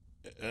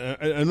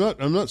 I'm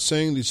not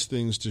saying these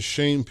things to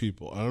shame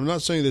people. I'm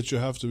not saying that you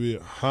have to be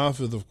a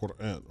hafiz of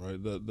Quran,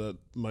 right? That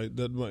might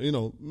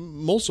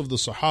most of the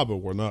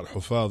Sahaba were not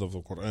hufaz of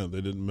the Quran.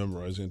 They didn't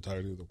memorize the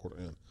entirety of the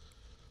Quran.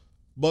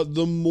 But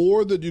the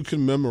more that you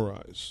can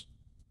memorize,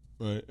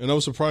 right? And I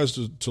was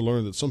surprised to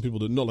learn that some people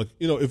didn't know. Like,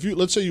 if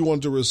let's say you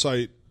want to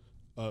recite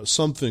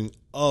something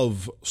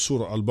of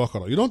Surah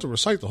Al-Baqarah, you don't have to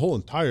recite the whole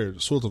entire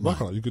Surah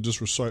Al-Baqarah. Right. You could just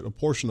recite a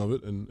portion of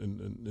it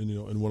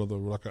in one of the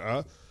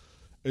raka'ah.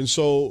 And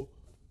so,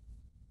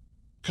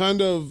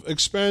 kind of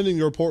expanding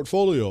your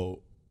portfolio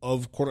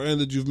of Quran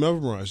that you've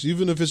memorized,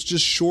 even if it's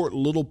just short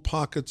little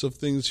pockets of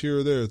things here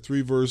or there,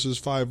 3 verses,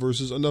 5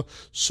 verses,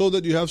 enough, so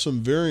that you have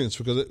some variance.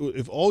 Because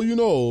if all you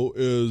know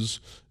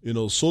is,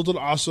 Surah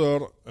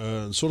Al-Asr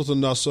and Surah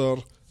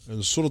Al-Nasr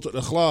and Surah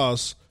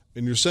Al-Ikhlas,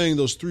 and you're saying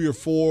those 3 or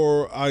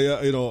 4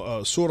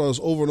 surahs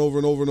over and over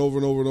and over and over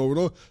and over and over and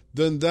over,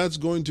 then that's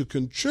going to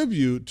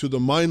contribute to the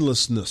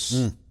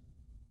mindlessness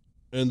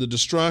and the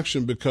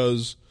distraction,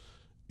 because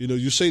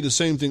you say the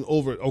same thing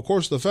over. Of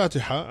course, the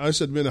Fatiha. I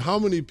said, man, how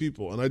many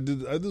people? And I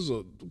did this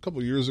a couple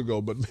of years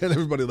ago, but man,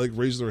 everybody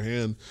raised their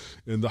hand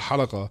in the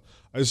halaqah.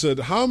 I said,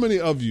 how many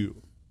of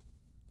you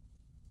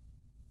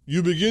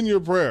begin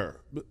your prayer,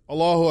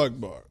 Allahu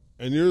Akbar,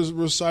 and you're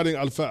reciting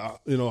Al-Fatiha,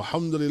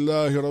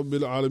 Alhamdulillahi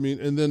Rabbil Alameen,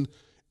 and then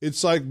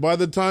it's like by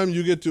the time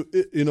you get to,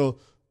 Ihdina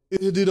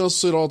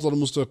as-sirata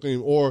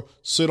al-mustaqim, or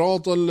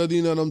Sirata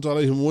alladhina an'amta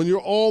alayhim, when you're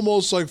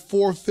almost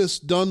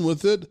 4/5 done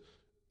with it,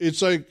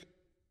 it's like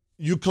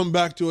you come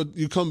back to it,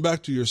 you come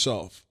back to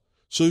yourself.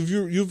 So if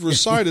you've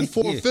recited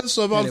 4/5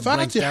 of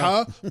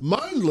Al-Fatiha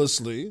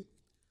mindlessly,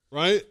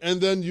 right, and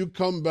then you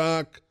come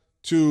back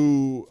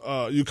to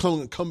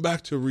come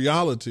back to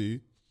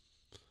reality,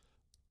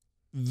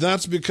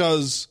 that's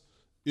because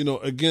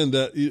again,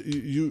 that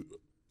you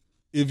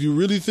if you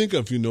really think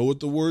of, what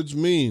the words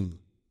mean,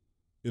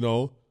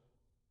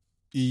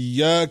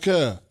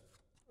 Iyyaka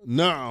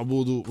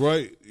na'budu,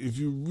 right? If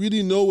you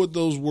really know what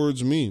those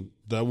words mean,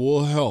 that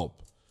will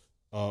help.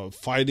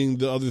 Fighting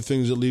the other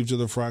things that lead to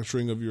the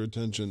fracturing of your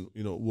attention,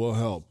 will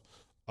help.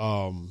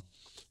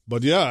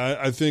 But yeah,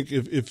 I think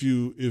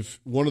if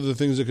one of the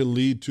things that can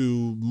lead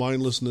to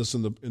mindlessness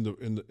in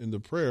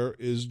the prayer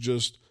is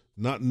just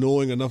not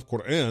knowing enough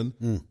Quran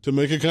to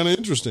make it kind of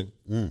interesting.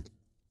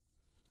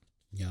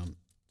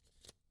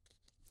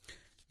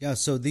 Yeah.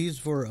 So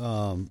these were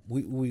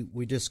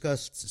we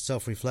discussed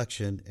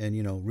self-reflection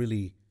and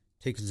really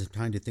taking some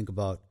time to think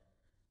about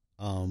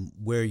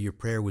where your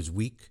prayer was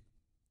weak.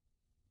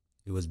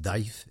 It was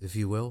daif, if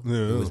you will.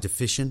 Yeah. It was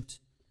deficient.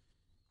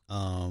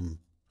 That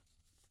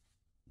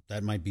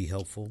might be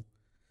helpful.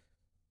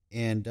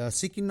 And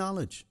seeking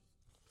knowledge.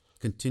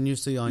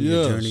 Continuously on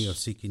your journey of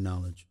seeking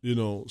knowledge.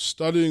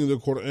 Studying the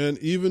Quran,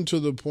 even to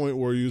the point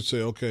where you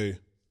say, okay,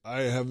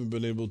 I haven't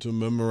been able to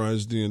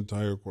memorize the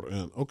entire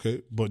Quran.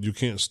 Okay, but you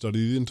can't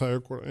study the entire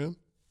Quran?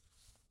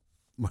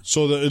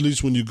 So that at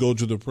least when you go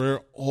to the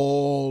prayer,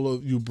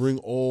 you bring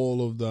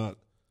all of that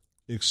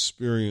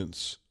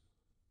experience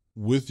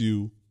with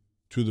you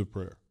to the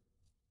prayer,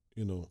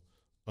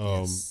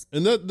 yes.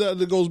 And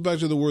that goes back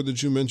to the word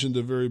that you mentioned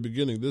at the very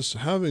beginning, this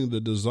having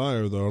the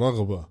desire, the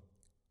raghba,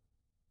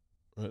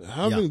 right?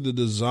 Having the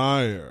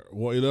desire,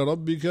 وَإِلَى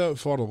رَبِّكَ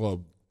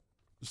فَارْغَبْ.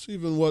 It's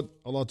even what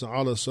Allah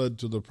Ta'ala said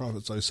to the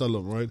Prophet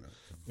ﷺ, right?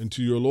 And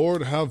to your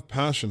Lord, have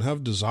passion,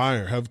 have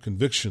desire, have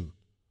conviction.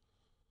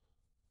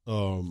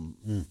 A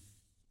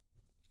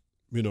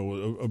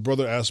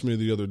brother asked me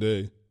the other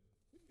day,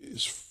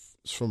 he's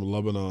from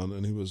Lebanon,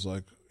 and he was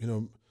like, he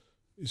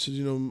said,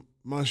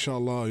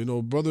 mashallah,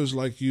 brothers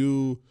like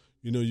you,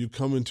 you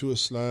come into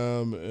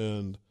Islam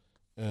and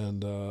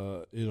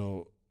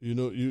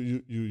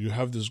you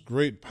have this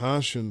great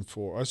passion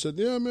for. I said,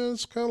 yeah, man,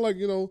 it's kind of like,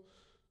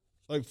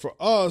 like for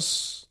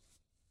us,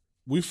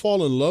 we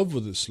fall in love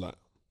with Islam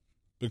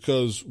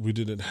because we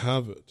didn't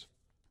have it.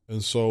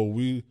 And so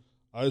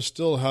I'm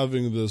still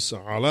having this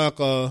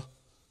alaqa,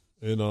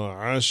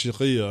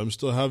 ashiqiyya. I'm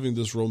still having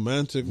this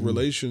romantic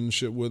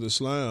relationship with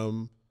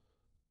Islam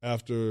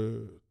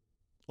after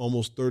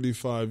almost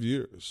 35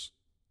 years.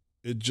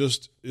 It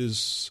just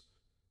is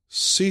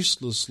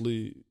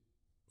ceaselessly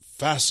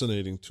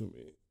fascinating to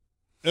me.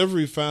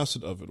 Every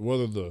facet of it,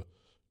 whether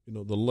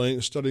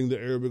studying the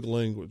Arabic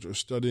language or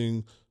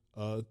studying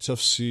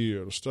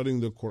tafsir, or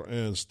studying the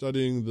Quran,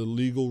 studying the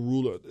legal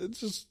rule, it's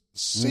just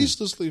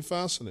ceaselessly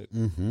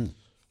fascinating.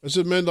 I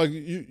said, man, like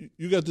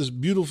you got this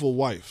beautiful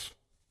wife,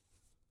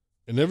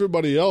 and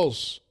everybody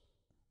else,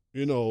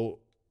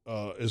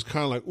 is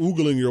kind of like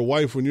oogling your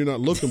wife when you're not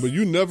looking, but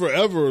you never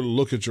ever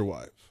look at your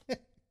wife.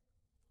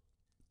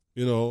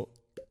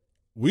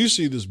 We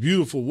see this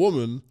beautiful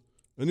woman,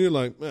 and you're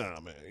like, man,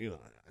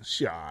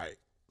 she all right.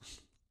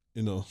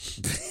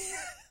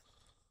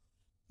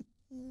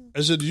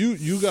 I said,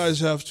 you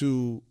guys got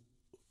to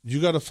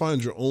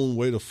find your own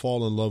way to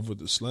fall in love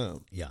with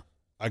Islam. Yeah.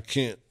 I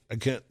can't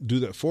do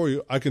that for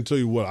you. I can tell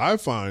you what I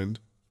find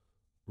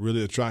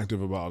really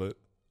attractive about it,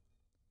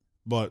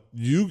 but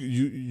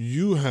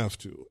you have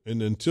to.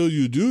 And until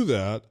you do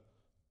that,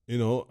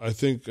 I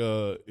think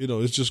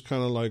it's just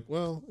kind of like,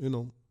 well,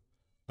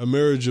 a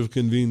marriage of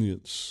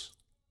convenience.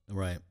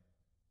 Right.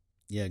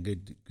 Yeah,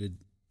 good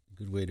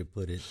way to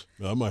put it.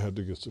 I might have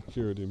to get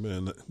security,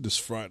 man, this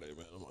Friday,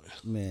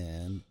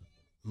 man.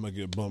 I might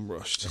get bum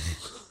rushed.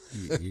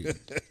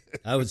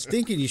 I was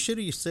thinking you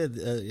said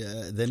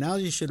the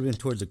analogy should have been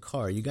towards a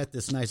car. You got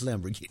this nice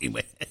Lamborghini,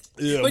 man.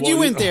 Yeah, but you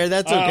went there.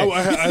 That's okay.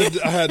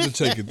 I had to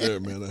take it there,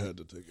 man. I had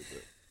to take it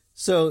there.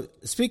 So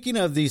speaking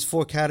of these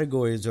 4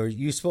 categories, or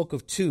you spoke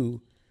of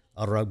 2,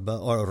 ragba.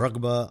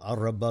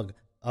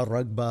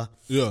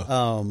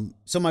 Yeah.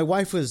 So my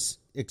wife was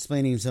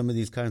explaining some of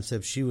these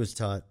concepts she was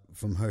taught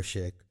from her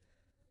sheikh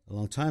a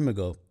long time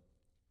ago.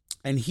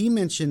 And he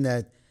mentioned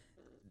that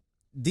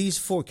these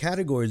 4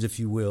 categories, if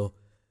you will,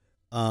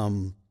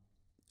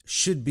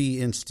 should be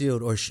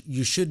instilled, or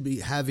you should be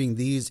having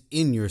these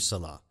in your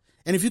salah.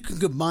 And if you can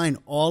combine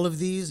all of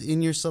these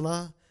in your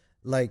salah,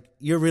 like,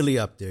 you're really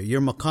up there.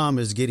 Your maqam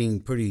is getting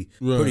pretty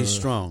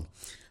strong.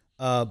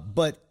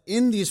 But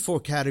in these four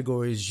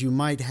categories, you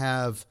might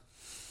have,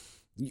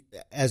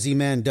 as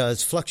Iman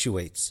does,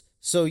 fluctuates.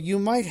 So you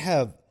might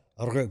have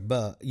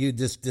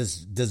this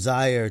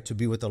desire to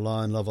be with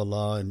Allah and love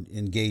Allah and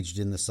engaged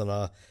in the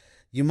salah.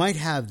 You might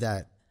have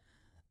that.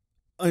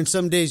 On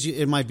some days,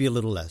 it might be a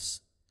little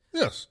less.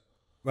 Yes.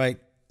 Right?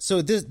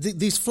 So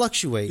these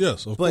fluctuate.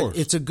 Yes, of course. But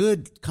it's a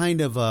good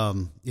kind of,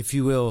 if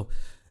you will,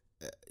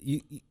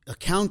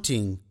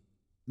 accounting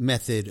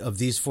method of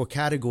these four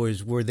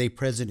categories. Were they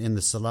present in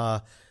the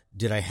salah?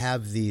 Did I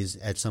have these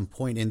at some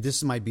point? And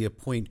this might be a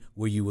point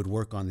where you would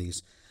work on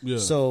these. Yeah.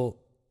 So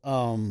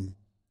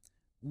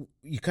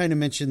you kind of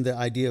mentioned the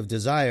idea of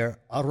desire.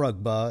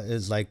 Ar-Raghba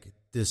is like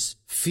this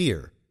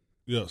fear.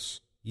 Yes.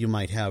 You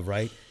might have,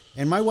 right?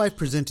 And my wife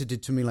presented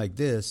it to me like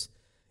this.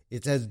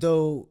 It's as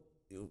though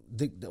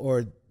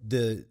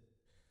the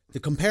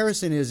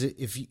comparison is,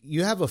 if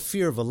you have a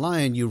fear of a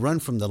lion, you run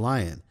from the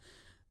lion.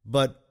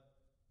 But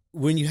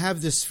when you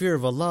have this fear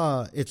of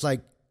Allah, it's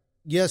like,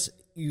 yes,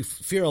 you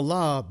fear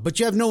Allah, but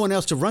you have no one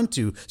else to run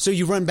to. So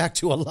you run back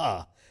to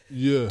Allah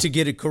to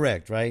get it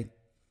correct, right?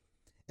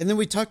 And then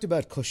we talked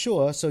about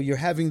khushu', so you're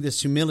having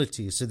this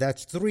humility. So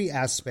that's three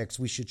aspects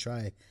we should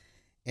try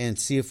and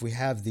see if we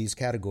have these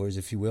categories,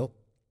 if you will.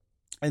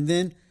 And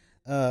then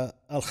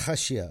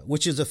al-khashya,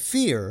 which is a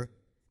fear,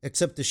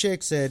 except the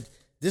Sheikh said,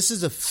 this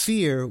is a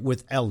fear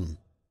with ilm.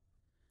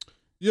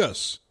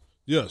 Yes.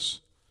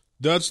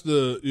 That's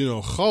the,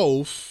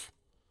 khawf,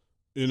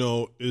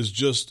 is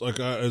just like,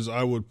 as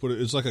I would put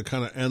it, it's like a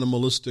kind of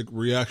animalistic,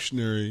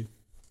 reactionary,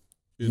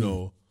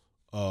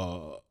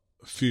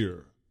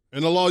 fear.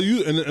 And Allah,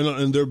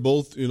 and they're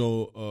both,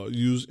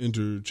 used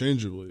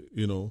interchangeably,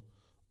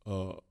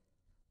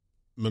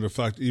 matter of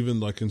fact, even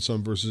like in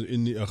some verses,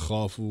 inni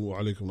akhafu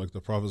alaykum, like the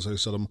Prophet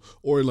ﷺ,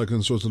 or like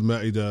in Surah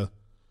Al-Ma'idah,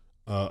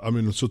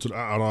 in Surah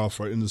Al-A'raf,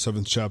 right, in the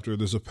 7th chapter,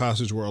 there's a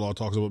passage where Allah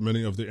talks about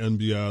many of the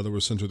Anbiya that were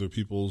sent to their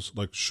peoples,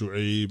 like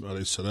Shu'aib,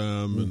 alayhi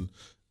salam,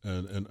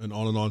 and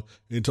on and on.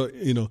 And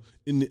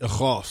inni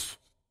akhaf,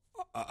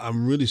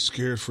 I'm really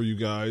scared for you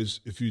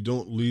guys if you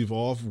don't leave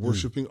off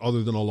worshiping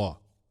other than Allah.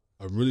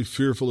 I'm really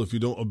fearful if you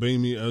don't obey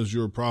me as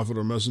your prophet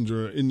or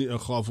messenger. Inni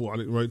akhafu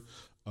alaykum, right?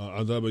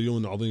 Adhab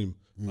yawmin azim.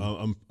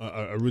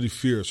 I really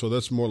fear. So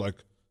that's more like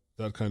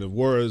that kind of.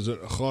 Whereas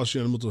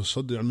khashiyan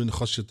mutasaddi'an min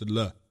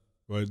khashyatillah,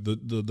 right?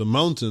 The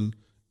mountain,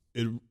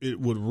 it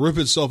would rip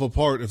itself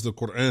apart if the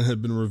Quran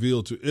had been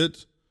revealed to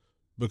it,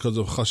 because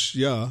of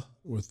khashya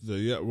with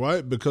the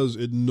right, because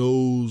it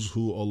knows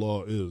who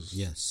Allah is.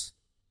 Yes.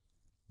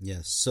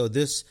 So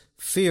this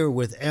fear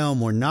with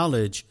ilm, or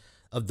knowledge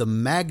of the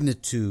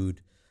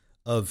magnitude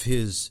of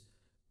His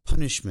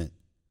punishment.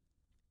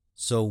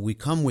 So we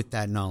come with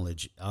that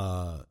knowledge.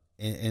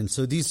 And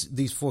so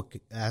these four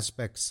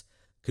aspects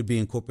could be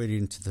incorporated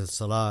into the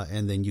salah,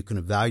 and then you can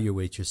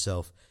evaluate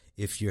yourself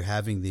if you're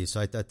having these.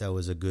 So I thought that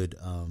was a good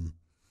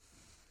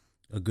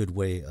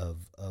way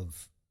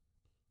of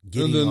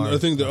getting. And then I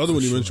think the other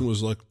one you mentioned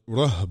was like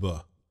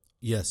rahba.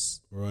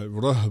 Yes, right,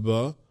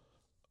 rahba,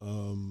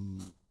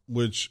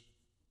 which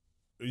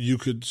you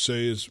could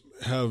say is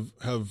have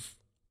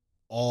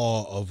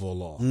awe of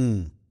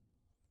Allah.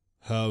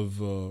 Have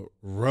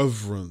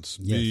reverence,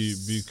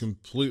 be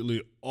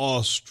completely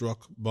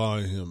awestruck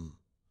by Him.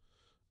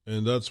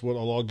 And that's what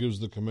Allah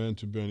gives the command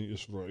to Bani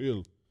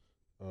Israel.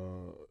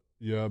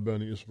 Ya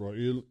Bani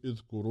Israel,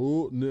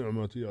 idhkuru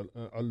ni'mati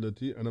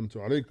allati anamtu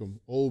alaykum.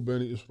 O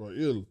Bani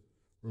Israel,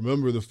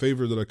 remember the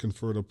favor that I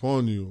conferred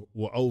upon you.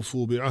 Wa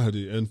awfu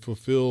bi'ahdi, and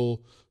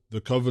fulfill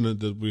the covenant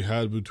that we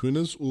had between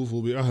us.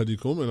 Ufu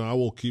bi'ahdikum, and I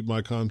will keep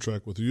my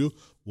contract with you.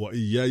 Wa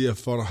iyaya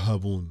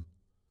farhabun,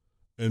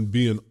 and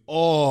be in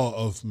awe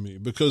of me.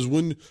 Because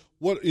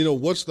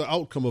what's the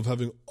outcome of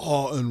having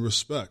awe and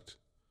respect?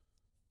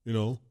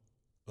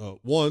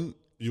 One,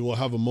 you will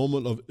have a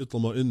moment of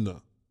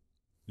itma'inna.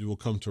 You will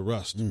come to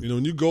rest.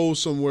 When you go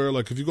somewhere,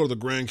 like if you go to the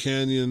Grand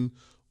Canyon,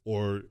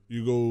 or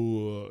you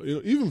go,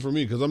 even for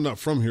me, because I'm not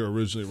from here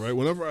originally, right?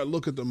 Whenever I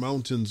look at the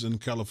mountains in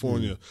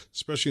California,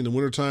 especially in the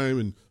wintertime,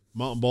 and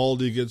Mount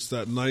Baldy gets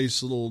that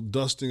nice little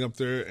dusting up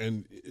there,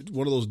 and it's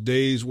one of those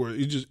days where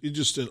you're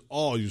just in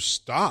awe. You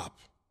stop.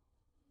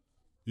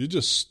 You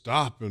just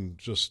stop and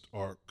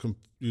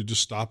you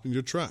just stop in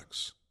your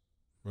tracks,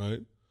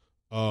 right?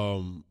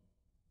 And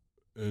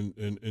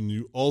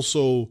you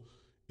also,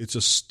 it's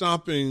a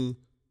stopping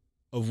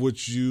of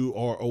which you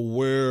are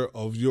aware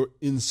of your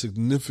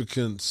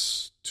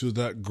insignificance to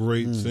that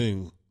great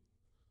thing.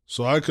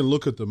 So I can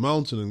look at the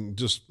mountain and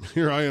just,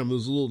 here I am,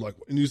 there's a little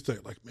and you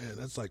think man,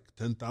 that's like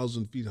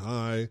 10,000 feet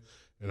high,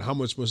 and how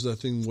much must that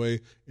thing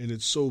weigh? And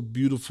it's so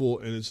beautiful,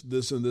 and it's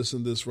this and this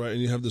and this, right? And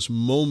you have this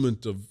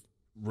moment of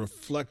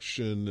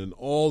reflection and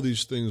all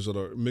these things that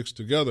are mixed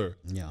together.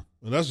 Yeah.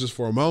 And that's just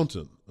for a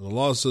mountain. And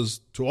Allah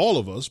says to all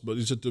of us, but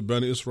He said to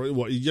Bani Israel,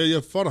 wa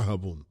iyaya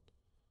farhabun.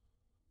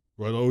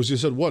 Right? Always He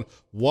said, what?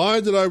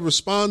 Why did I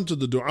respond to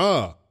the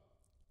dua?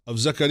 of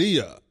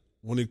Zakaria,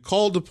 when he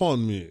called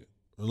upon me,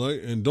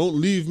 right, and don't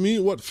leave me,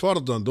 what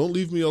fardan, don't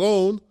leave me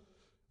alone.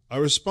 I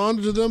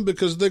responded to them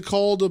because they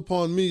called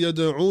upon me,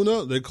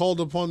 yada'una, they called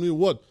upon me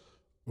what?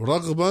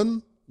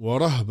 Raghban wa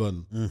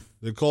rahban.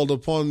 They called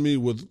upon me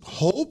with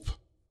hope,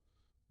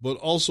 but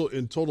also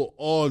in total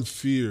awe and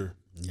fear.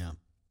 Yeah.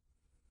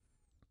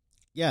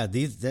 Yeah,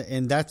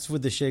 and that's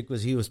what the Sheikh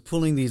was. He was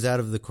pulling these out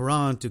of the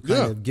Quran to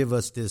kind of give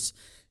us this,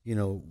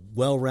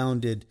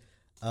 well-rounded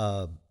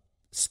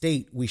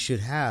state we should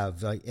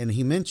have. And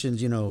he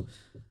mentions,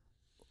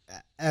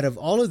 out of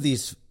all of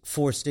these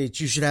 4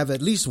 states, you should have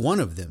at least one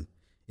of them,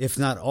 if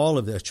not all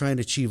of them, trying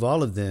to achieve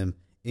all of them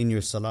in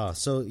your salah.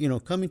 So,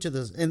 coming to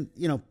this, and,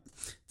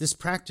 this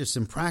practice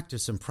and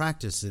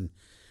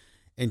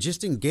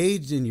just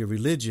engaged in your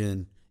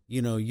religion,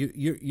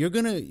 you're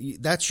gonna,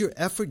 that's your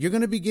effort.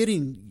 You'll be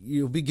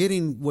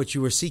getting what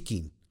you were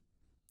seeking.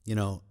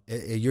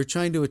 You're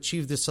trying to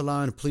achieve this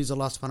salah and please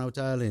Allah subhanahu wa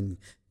ta'ala and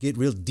get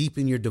real deep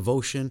in your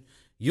devotion.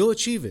 You'll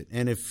achieve it.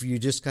 And if you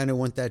just kind of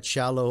want that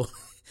shallow,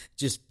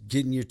 just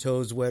getting your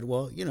toes wet,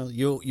 well,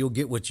 you'll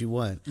get what you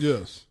want.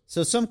 Yes.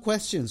 So some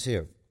questions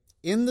here.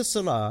 In the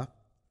salah,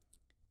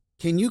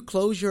 can you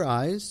close your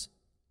eyes?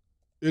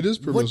 It is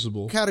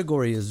permissible. What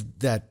category is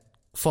that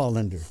fall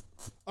under?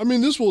 I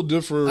mean, this will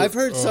differ. I've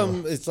heard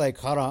some, it's like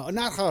haram,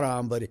 not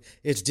haram, but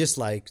it's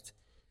disliked.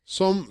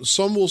 Some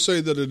will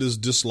say that it is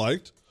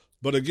disliked.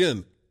 But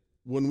again,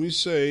 when we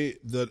say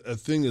that a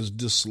thing is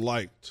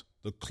disliked,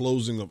 the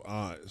closing of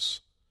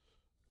eyes,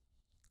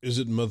 is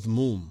it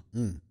madhmoom?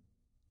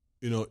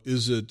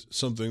 Is it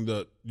something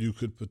that you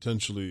could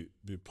potentially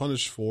be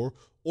punished for?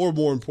 Or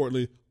more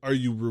importantly, are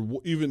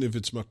you, even if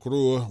it's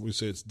makruh, we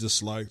say it's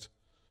disliked,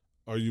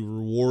 are you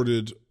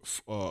rewarded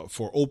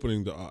for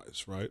opening the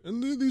eyes, right?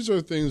 And these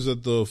are things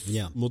that the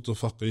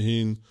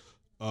mutafaqihin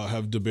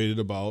have debated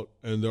about,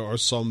 and there are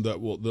some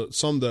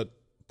that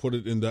put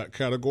it in that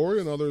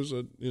category, and others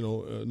that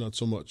not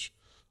so much.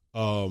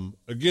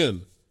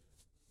 Again,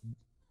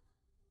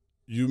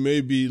 you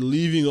may be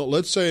leaving.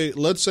 Let's say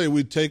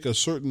we take a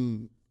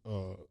certain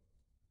qawl,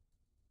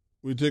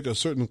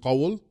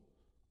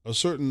 a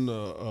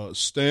certain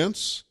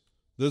stance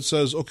that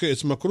says, okay,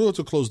 it's makruh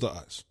to close the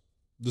eyes.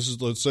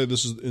 Let's say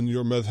this is in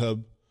your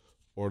madhab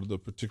or the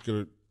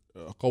particular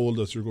qawl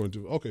that you're going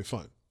to. Okay,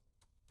 fine.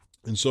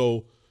 And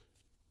so,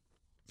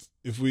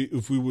 if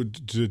we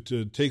would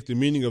to take the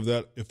meaning of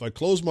that, if I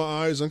close my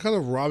eyes, I'm kind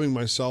of robbing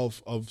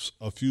myself of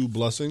a few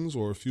blessings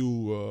or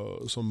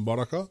some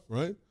barakah,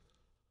 right?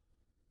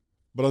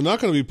 But I'm not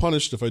going to be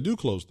punished if I do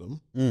close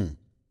them.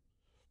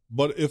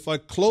 But if I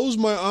close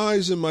my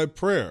eyes in my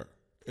prayer,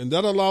 and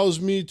that allows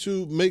me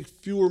to make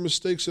fewer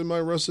mistakes in my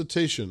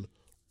recitation,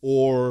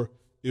 or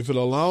if it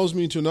allows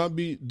me to not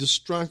be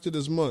distracted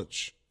as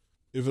much,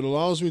 if it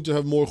allows me to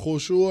have more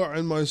khushu'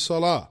 in my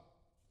salah,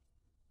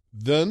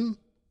 then,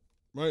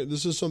 right,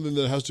 this is something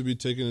that has to be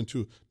taken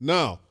into.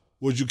 Now,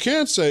 what you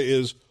can't say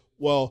is,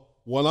 well,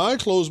 when I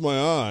close my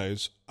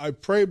eyes, I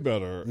pray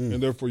better,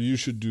 and therefore you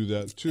should do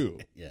that too.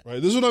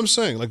 Right? This is what I'm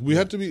saying. Like, we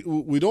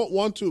don't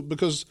want to,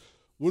 because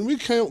when we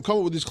come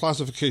up with these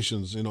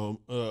classifications,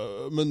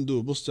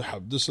 mandu,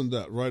 mustahab, this and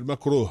that, right,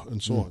 makruh,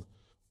 and so on.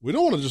 We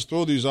don't want to just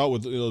throw these out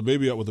with the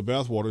baby out with the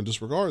bathwater and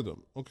disregard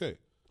them. Okay,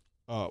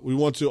 we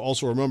want to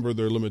also remember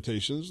their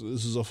limitations.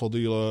 This is a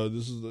fadila.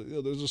 This is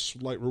there's a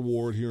slight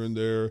reward here and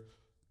there.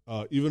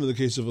 Even in the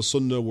case of a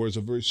sunnah, where it's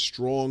a very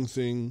strong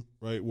thing,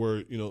 right?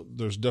 Where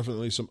there's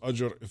definitely some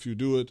ajr if you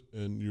do it,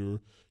 and you're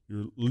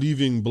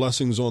leaving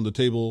blessings on the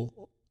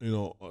table,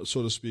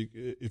 so to speak,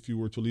 if you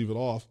were to leave it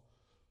off,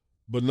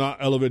 but not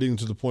elevating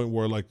to the point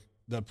where like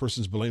that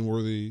person's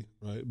blameworthy,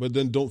 right? But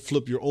then don't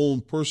flip your own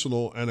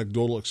personal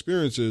anecdotal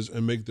experiences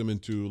and make them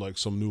into like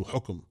some new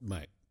hukm.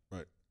 Right.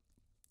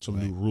 Some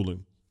new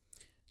ruling.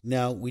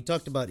 Now, we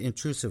talked about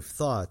intrusive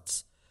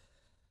thoughts.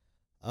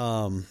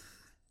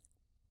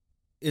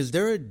 Is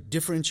there a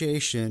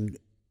differentiation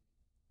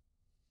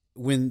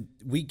when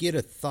we get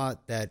a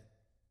thought that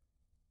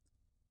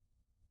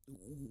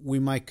we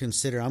might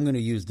consider, I'm going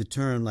to use the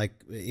term, like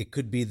it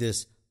could be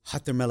this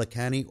Hatar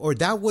Melakani, or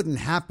that wouldn't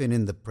happen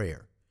in the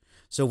prayer?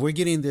 So we're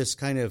getting this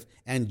kind of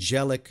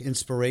angelic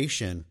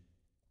inspiration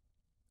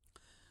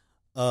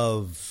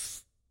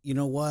of,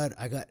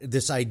 I got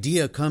this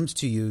idea comes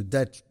to you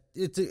that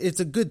it's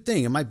a good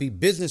thing. It might be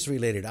business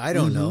related. I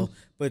don't know.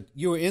 But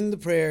you're in the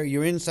prayer,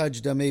 you're in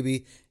sajda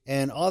maybe,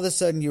 and all of a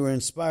sudden you were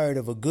inspired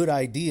of a good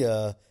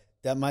idea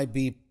that might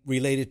be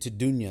related to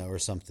dunya or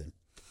something.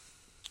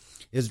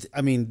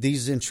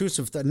 These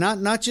intrusive thoughts,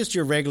 not just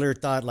your regular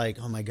thought like,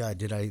 oh my God,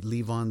 did I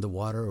leave on the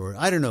water? Or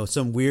I don't know,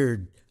 some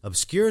weird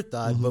obscure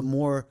thought, but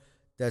more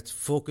that's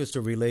focused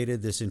or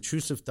related, this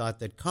intrusive thought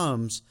that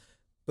comes,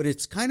 but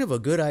it's kind of a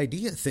good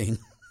idea thing.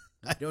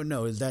 I don't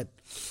know. Is that,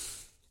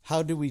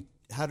 how do we?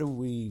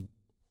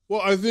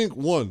 Well, I think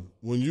when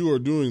you're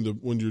doing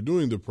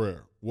the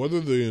prayer,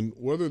 whether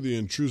the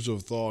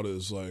intrusive thought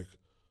is like,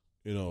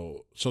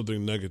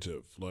 something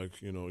negative, like,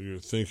 you're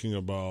thinking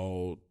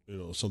about,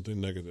 something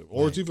negative,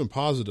 or it's even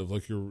positive.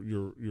 Like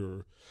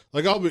you're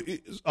like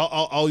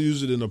I'll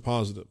use it in a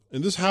positive,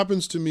 and this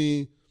happens to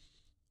me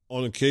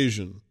on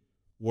occasion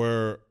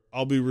where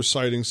I'll be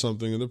reciting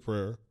something in the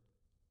prayer,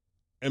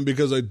 and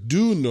because I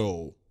do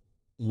know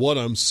what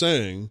I'm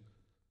saying,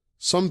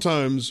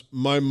 sometimes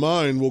my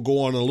mind will go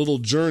on a little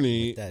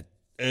journey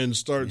and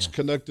starts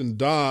connecting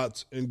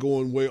dots and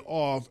going way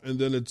off, and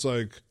then it's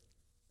like,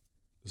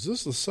 is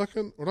this the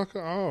second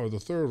raka'ah or the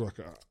third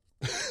raka'ah?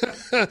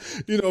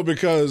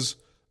 Because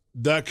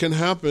that can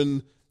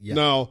happen. Yeah.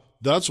 Now,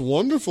 that's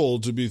wonderful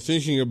to be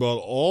thinking about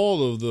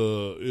all of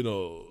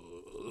the,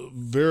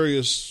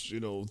 various,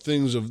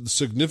 things of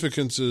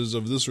significances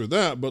of this or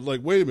that. But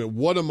like, wait a minute,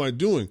 what am I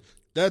doing?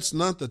 That's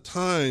not the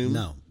time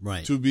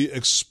to be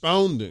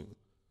expounding.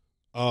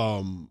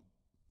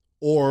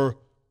 Or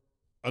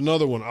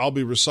another one, I'll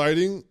be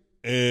reciting,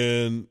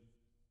 and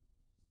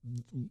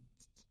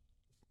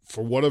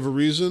for whatever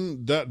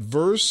reason, that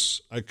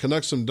verse, I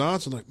connect some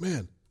dots and like,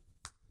 man,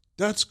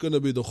 that's going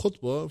to be the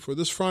khutbah for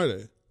this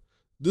Friday.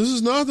 This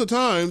is not the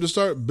time to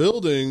start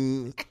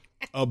building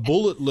a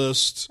bullet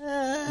list,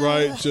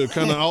 right, to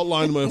kind of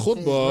outline my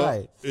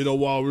khutbah,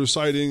 while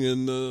reciting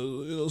in,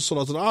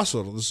 Salat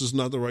al-Asr. This is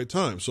not the right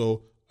time.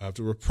 So I have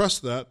to repress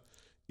that,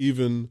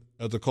 even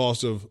at the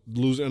cost of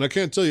losing. And I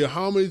can't tell you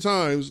how many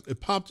times it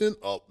popped in.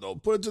 Oh, no,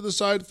 put it to the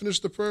side, finish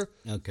the prayer.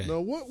 Okay.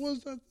 Now, what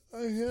was that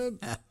I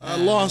had? I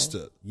lost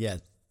it. Yes.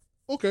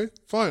 Okay,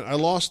 fine. I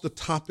lost the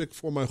topic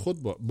for my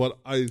khutbah, but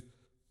I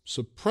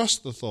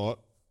suppressed the thought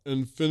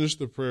and finished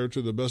the prayer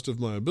to the best of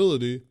my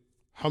ability.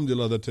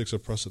 Alhamdulillah, that takes a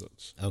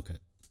precedence. Okay.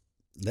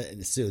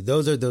 So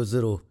those are those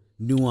little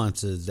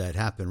nuances that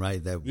happen,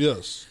 right?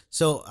 Yes.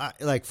 So,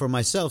 like for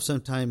myself,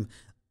 sometimes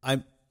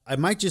I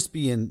might just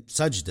be in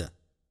sajda,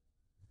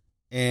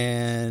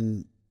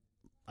 and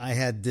I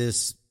had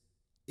this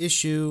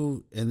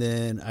issue, and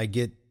then I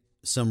get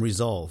some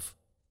resolve.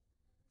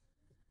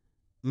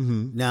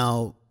 Mm-hmm.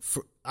 Now,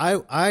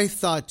 I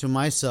thought to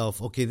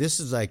myself, okay, this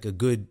was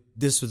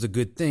a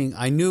good thing.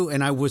 I knew,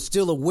 and I was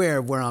still aware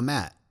of where I'm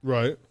at.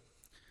 Right.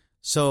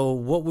 So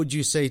what would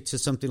you say to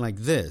something like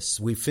this?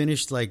 We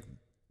finished like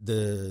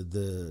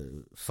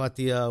the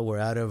Fatiha, we're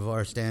out of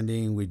our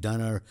standing, we've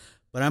done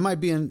but I might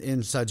be in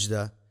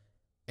sajda,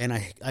 and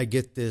I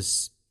get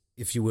this,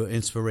 if you will,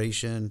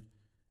 inspiration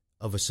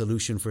of a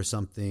solution for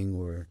something,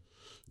 or,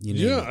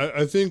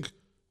 I think,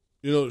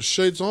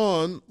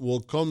 shaitan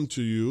will come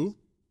to you,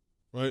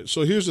 right?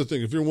 So here's the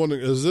thing. If you're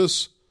wondering, is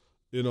this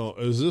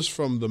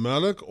from the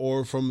Malik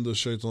or from the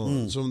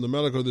shaitan? It's from the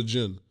Malik or the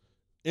jinn.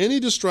 Any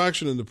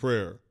distraction in the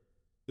prayer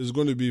is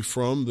going to be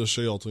from the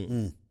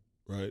shayateen,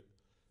 right?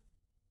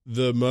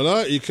 The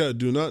malaika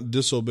do not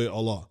disobey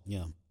Allah.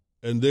 Yeah.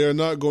 And they are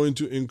not going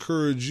to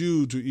encourage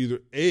you to either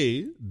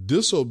A,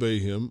 disobey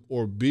him,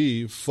 or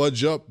B,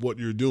 fudge up what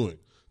you're doing.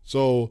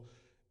 So,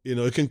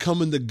 it can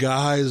come in the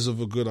guise of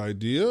a good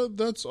idea.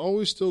 That's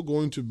always still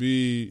going to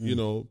be,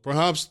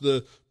 perhaps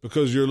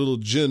because your little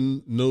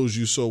jinn knows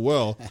you so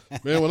well.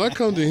 Man, when I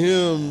come to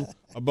him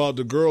about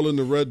the girl in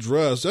the red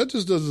dress, that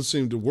just doesn't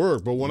seem to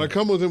work. But when I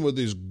come with him with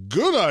these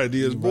good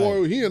ideas,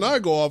 boy, he and I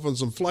go off on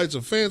some flights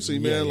of fancy,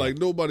 man, like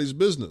nobody's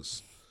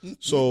business.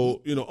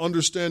 So,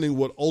 understanding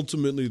what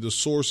ultimately the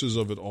sources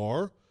of it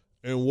are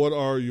and what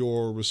are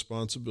your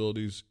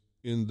responsibilities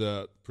in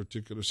that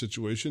particular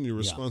situation. Your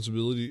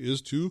responsibility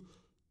is to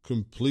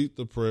complete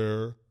the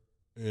prayer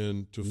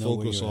and to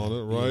focus on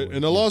it, right?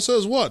 And Allah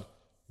says what?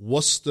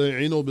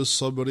 وَاسْتَعِينُوا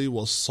بِالصَّبْرِ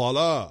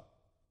وَالصَّلَاةِ,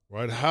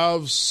 right?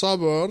 Have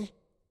sabr,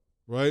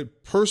 right?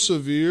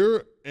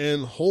 Persevere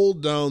and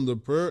hold down the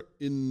prayer.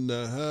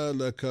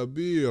 إِنَّهَا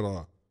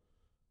لَكَبِيرًا.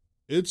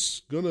 It's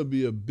going to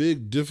be a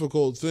big,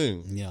 difficult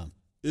thing. Yeah.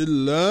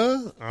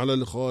 إِلَّا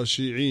عَلَى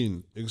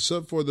الْخَاشِعِينَ,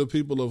 except for the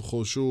people of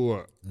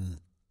khushu'.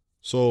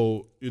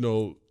 So,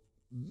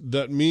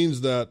 that means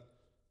that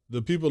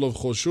the people of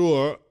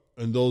khushu',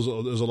 and those,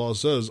 as Allah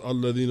says,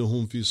 الَّذِينَ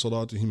هُمْ فِي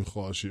صَلَاتِهِمْ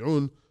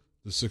خَاشِعُونَ,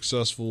 the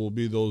successful will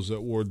be those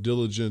that were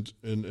diligent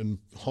and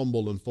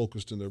humble and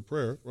focused in their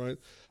prayer, right?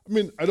 I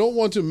mean, I don't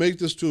want to make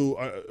this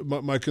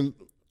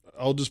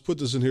I'll just put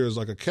this in here as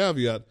like a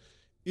caveat.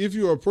 If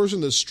you're a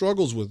person that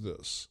struggles with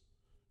this,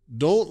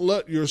 don't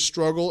let your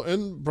struggle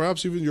and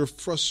perhaps even your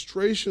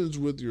frustrations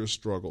with your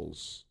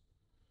struggles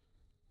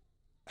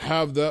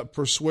have that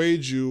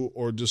persuade you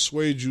or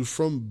dissuade you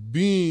from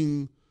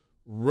being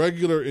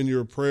regular in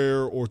your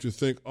prayer, or to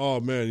think, oh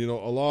man,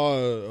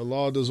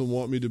 Allah doesn't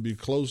want me to be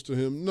close to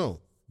him.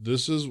 No.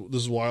 This is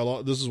why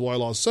Allah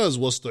says,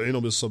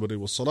 وَاسْتَعِينُوا بِالصَّبْرِ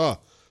وَالصَّلَاةِ.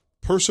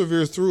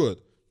 Persevere through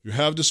it. You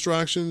have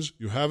distractions,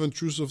 you have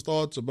intrusive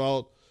thoughts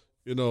about,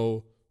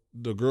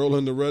 the girl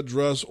in the red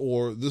dress,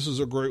 or this is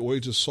a great way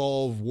to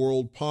solve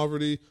world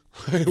poverty,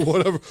 right?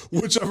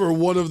 Whichever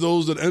one of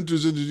those that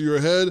enters into your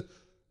head,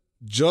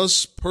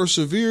 just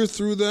persevere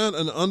through that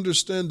and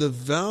understand the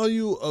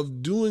value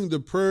of doing the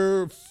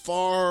prayer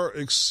far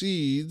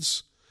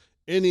exceeds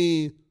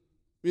any,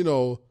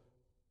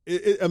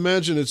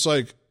 imagine it's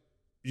like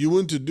you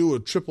went to do a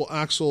triple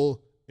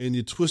axel and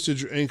you twisted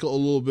your ankle a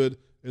little bit,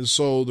 and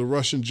so the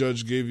Russian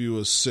judge gave you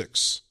a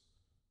 6.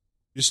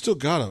 you still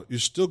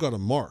gotta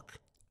mark.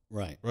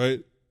 Right.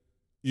 Right?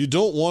 You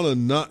don't want to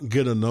not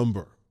get a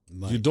number.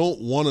 Right. You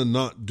don't want to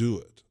not do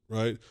it,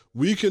 right?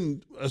 We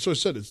can, as I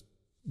said, it's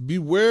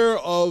beware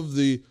of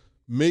the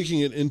making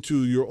it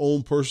into your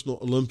own personal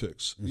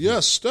Olympics. Mm-hmm.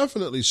 Yes,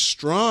 definitely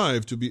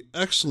strive to be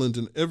excellent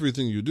in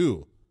everything you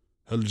do.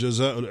 هل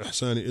جزاء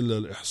الإحسان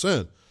إلا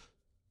الإحسان.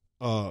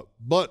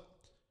 But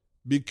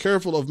be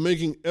careful of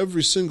making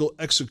every single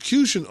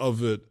execution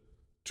of it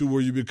to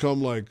where you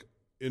become like,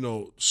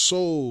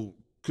 so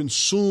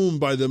consumed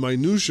by the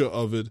minutia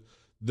of it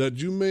that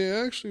you may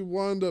actually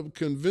wind up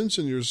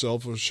convincing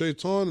yourself, or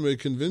shaitan may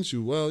convince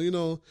you, well,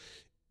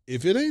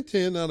 if it ain't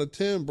 10 out of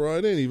 10, bro,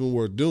 it ain't even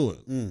worth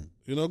doing.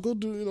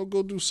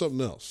 Go do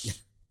something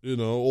else.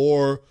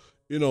 Or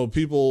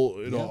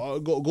people,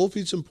 go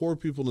feed some poor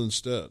people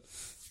instead.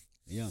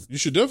 Yeah. You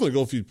should definitely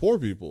go feed poor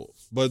people,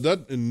 but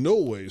that in no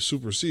way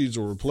supersedes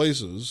or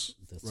replaces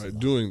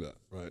doing that,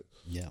 right?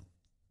 Yeah.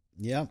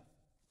 Yeah.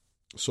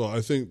 So I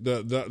think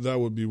that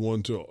would be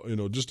one to,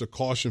 just to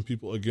caution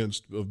people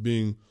against of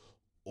being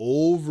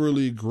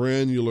overly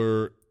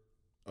granular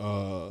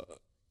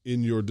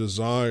in your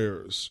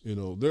desires.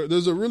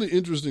 There's a really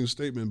interesting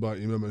statement by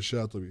Imam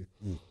Ash-Shatibi.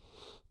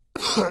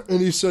 And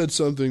he said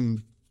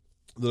something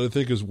that I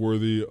think is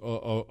worthy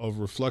of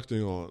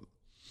reflecting on.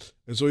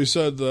 And so he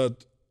said,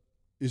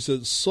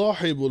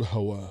 Sahibul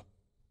Hawa,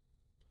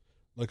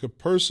 like a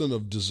person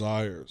of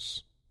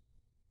desires.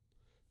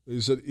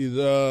 He said,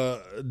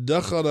 إِذَا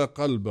دَخَلَ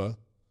قَلْبَ,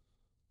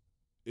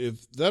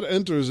 if that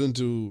enters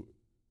into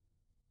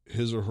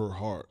his or her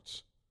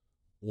heart,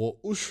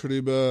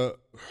 وَأُشْرِبَ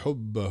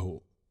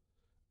حُبَّهُ,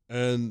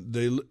 and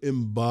they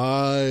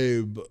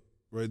imbibe,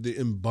 right? They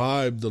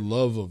imbibe the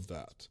love of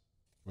that,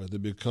 right? They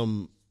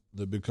become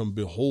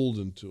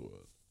beholden to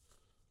it.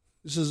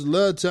 He says,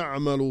 لا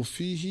تعمل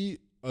فيه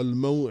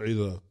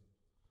الموعظة.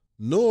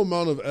 No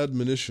amount of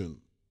admonition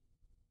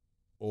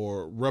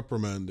or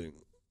reprimanding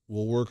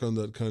will work on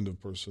that kind of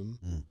person.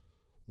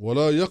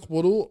 ولا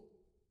يقبل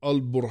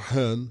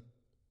البرهان.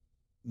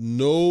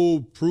 No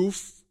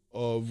proof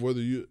of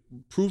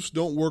proofs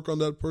don't work on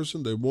that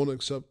person. They won't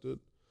accept it.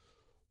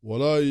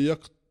 ولا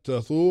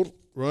يقتثر,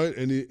 right?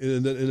 And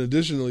then in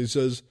addition, he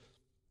says,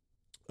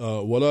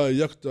 ولا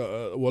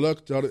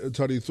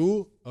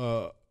يقترث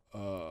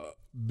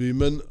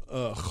بمن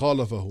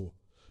خالفه,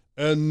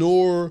 and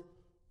nor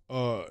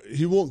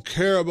he won't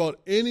care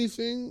about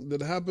anything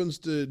that happens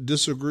to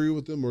disagree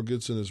with him or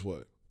gets in his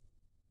way.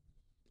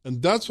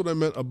 And that's what I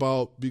meant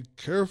about be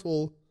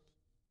careful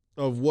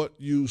of what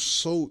you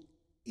so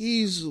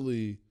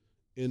easily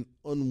and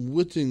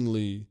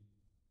unwittingly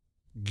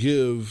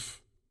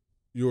give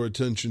your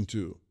attention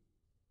to.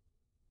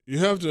 You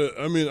have to,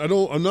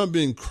 I'm not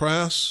being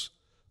crass,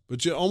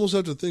 but you almost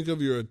have to think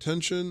of your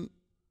attention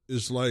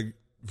as like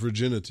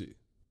virginity.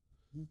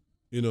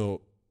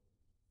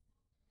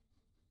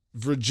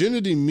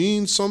 Virginity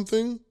means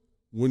something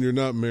when you're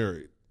not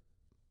married.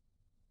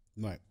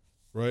 Right?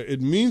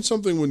 It means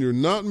something when you're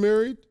not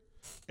married,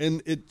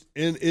 and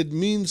it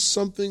means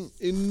something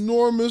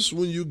enormous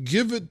when you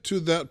give it to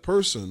that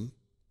person.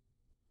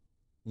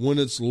 When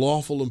it's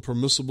lawful and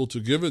permissible to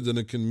give it, then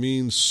it can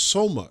mean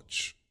so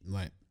much.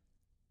 Right.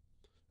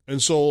 And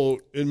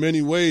so in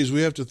many ways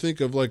we have to think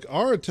of like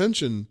our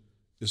attention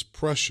is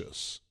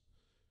precious.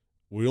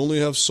 We only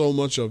have so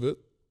much of it.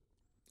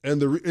 And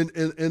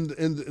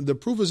the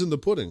proof is in the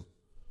pudding.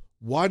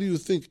 Why do you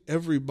think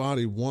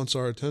everybody wants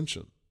our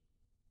attention?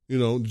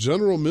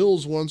 General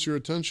Mills wants your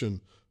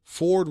attention.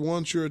 Ford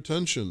wants your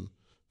attention.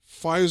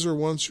 Pfizer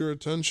wants your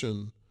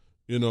attention.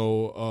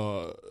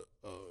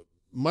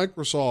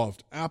 Microsoft,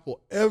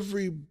 Apple,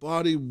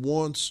 everybody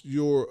wants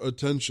your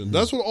attention. Mm-hmm.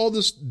 That's what all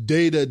this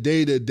data.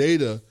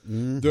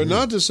 Mm-hmm. They're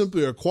not just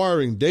simply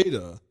acquiring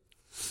data.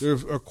 They're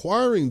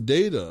acquiring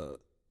data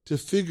to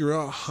figure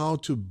out how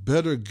to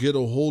better get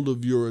a hold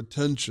of your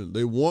attention.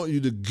 They want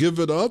you to give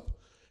it up,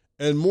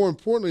 and more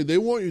importantly, they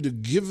want you to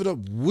give it up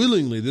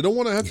willingly. They don't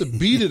want to have to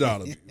beat it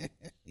out of you.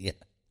 Yeah.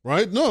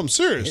 Right? No, I'm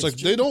serious. It's like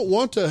true. They don't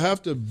want to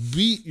have to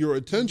beat your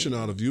attention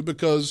out of you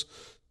because,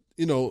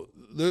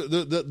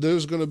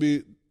 there's going to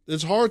be,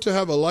 it's hard to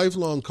have a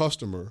lifelong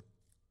customer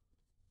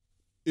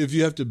if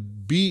you have to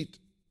beat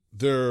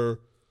their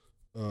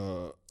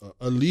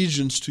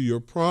allegiance to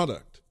your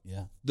product.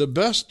 Yeah. The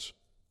best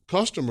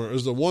customer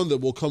is the one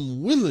that will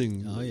come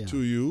willing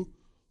to you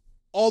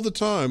all the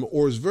time,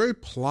 or is very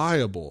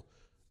pliable.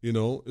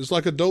 It's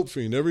like a dope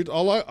fiend.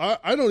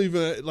 I don't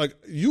even like,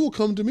 you will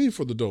come to me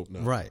for the dope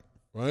now. Right.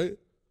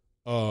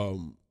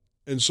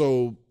 And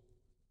so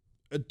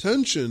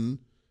attention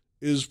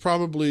is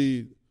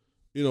probably,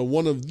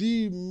 one of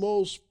the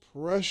most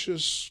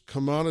precious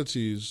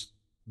commodities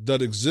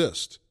that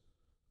exist.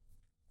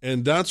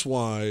 And that's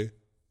why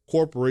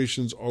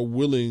corporations are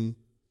willing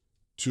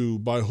to,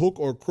 by hook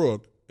or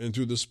crook, and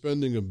through the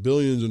spending of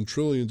billions and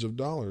trillions of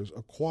dollars,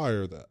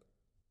 acquire that.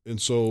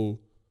 And so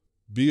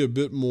be a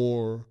bit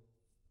more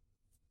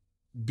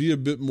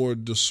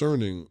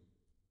discerning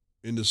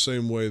in the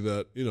same way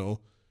that,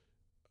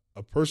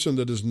 a person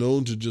that is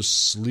known to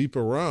just sleep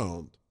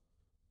around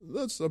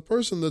That's a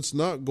person that's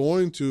not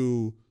going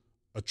to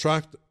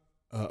attract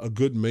a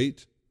good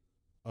mate.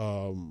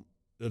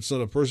 It's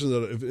not a person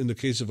that, if in the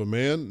case of a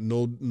man,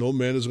 no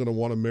man is going to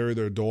want to marry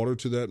their daughter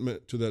to that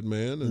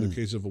man. In the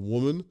case of a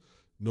woman,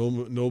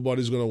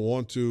 nobody's going to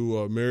want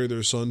to marry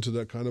their son to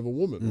that kind of a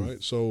woman,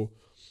 right? So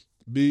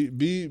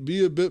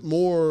be a bit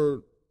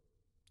more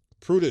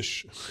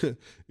prudish,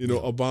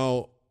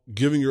 about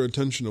giving your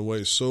attention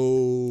away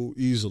so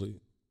easily.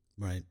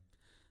 Right.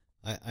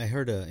 I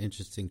heard an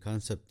interesting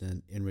concept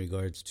in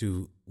regards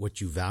to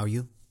what you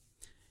value.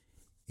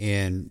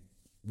 And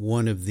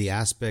one of the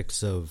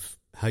aspects of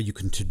how you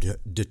can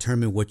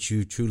determine what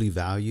you truly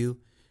value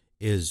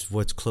is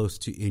what's close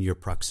to in your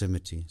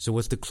proximity. So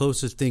what's the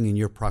closest thing in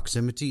your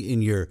proximity,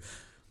 in your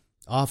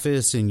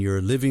office, in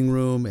your living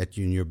room,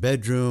 in your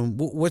bedroom?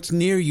 What's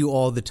near you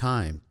all the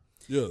time?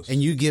 Yes.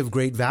 And you give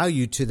great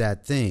value to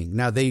that thing.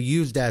 Now, they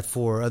use that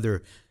for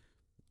other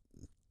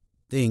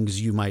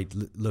things. You might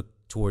look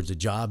towards a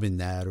job in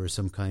that, or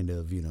some kind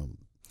of,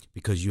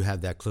 because you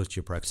have that close to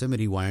your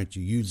proximity, why aren't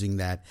you using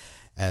that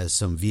as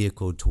some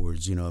vehicle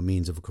towards, a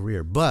means of a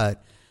career?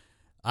 But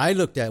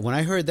when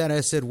I heard that, I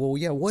said, well,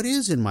 yeah, what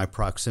is in my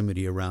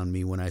proximity around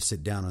me when I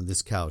sit down on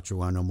this couch or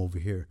when I'm over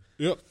here?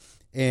 Yep.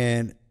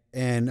 And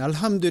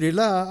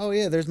alhamdulillah, oh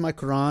yeah, there's my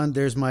Quran,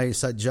 there's my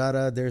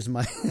sajjada, there's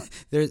my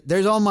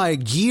there's all my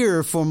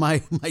gear for my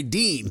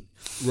deen.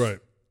 Right.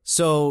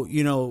 So,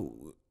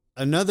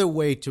 another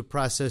way to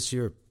process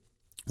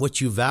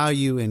what you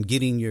value and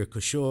getting your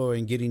kushur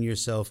and getting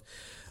yourself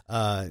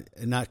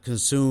not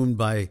consumed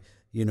by,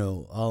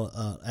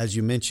 all, as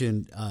you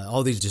mentioned,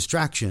 all these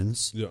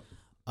distractions. Yeah.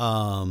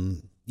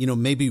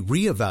 Maybe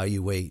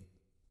reevaluate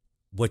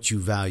what you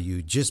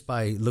value just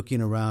by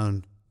looking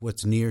around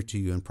what's near to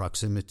you in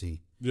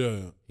proximity.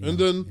 Yeah. And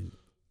then,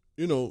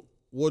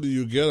 what do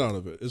you get out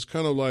of it? It's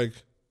kind of like,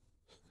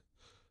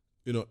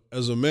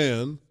 as a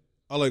man,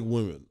 I like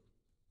women.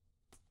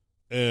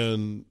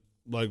 And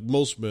like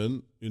most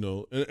men,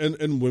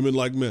 and women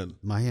like men.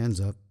 My hand's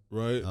up.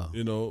 Right?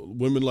 Oh.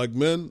 Women like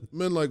men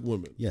like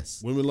women.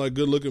 Yes. Women like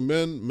good-looking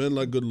men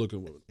like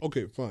good-looking women.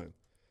 Okay, fine.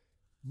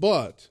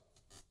 But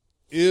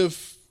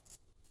if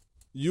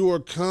you are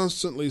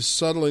constantly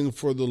settling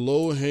for the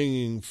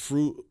low-hanging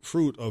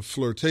fruit of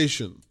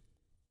flirtation,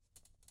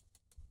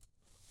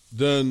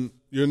 then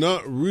you're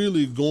not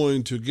really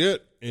going to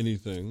get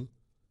anything.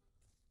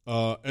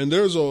 And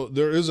there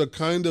is a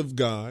kind of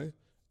guy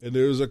and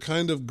there is a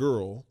kind of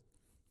girl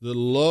that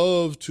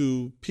love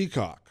to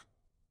peacock.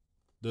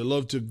 They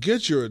love to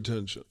get your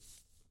attention,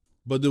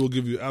 but they will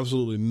give you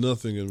absolutely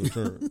nothing in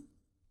return,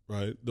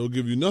 right? They'll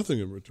give you nothing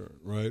in return,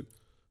 right?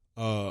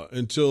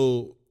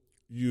 Until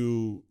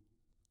you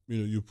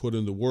put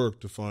in the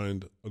work to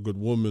find a good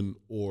woman,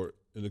 or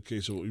in the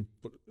case of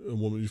a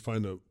woman, you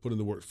put in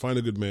the work, find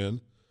a good man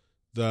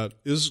that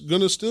is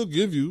going to still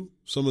give you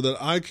some of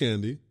that eye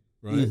candy,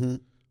 right? Mm-hmm.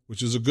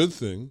 Which is a good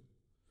thing.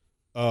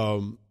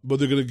 But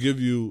they're going to give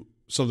you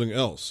something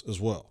else as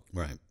well.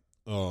 Right.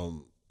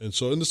 And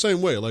so in the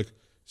same way, like,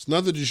 it's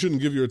not that you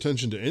shouldn't give your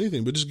attention to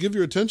anything, but just give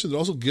your attention to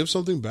also give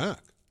something back.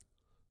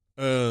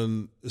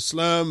 And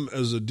Islam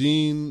as a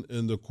deen,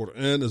 and the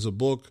Quran as a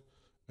book,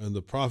 and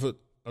the Prophet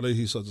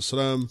alayhi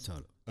salam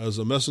as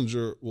a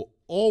messenger will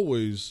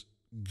always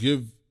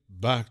give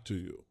back to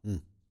you.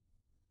 Mm.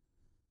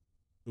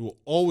 It will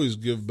always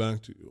give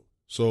back to you.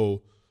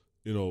 So,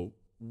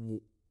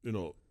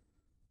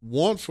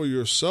 want for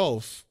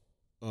yourself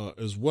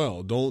as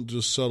well. Don't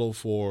just settle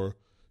for,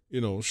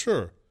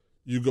 sure.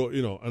 You go,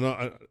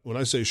 and when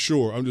I say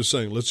sure, I'm just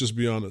saying, let's just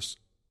be honest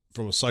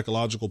from a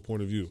psychological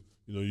point of view.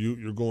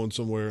 You're going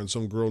somewhere and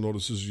some girl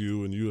notices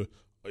you, and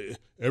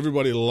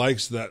everybody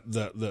likes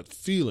that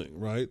feeling,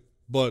 right?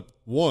 But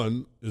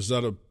one, is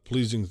that a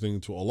pleasing thing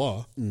to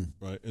Allah,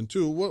 right? And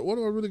two, what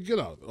do I really get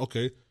out of it?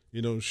 Okay,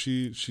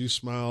 she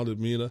smiled at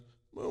me, and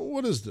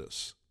what is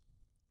this?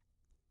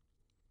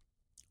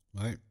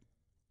 Right.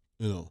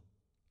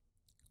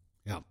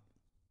 Yeah.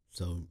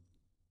 So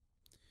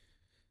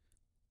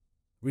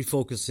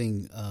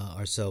refocusing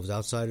ourselves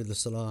outside of the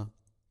salah,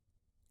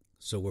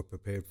 so we're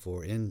prepared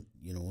for and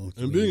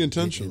being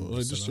intentional.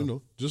 Like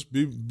just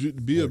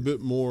be a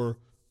bit more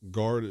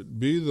guarded.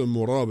 Be the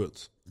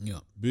murabit.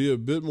 Yeah. Be a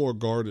bit more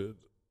guarded.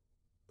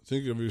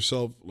 Think of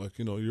yourself like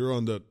you're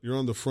on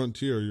the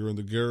frontier. You're in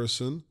the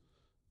garrison,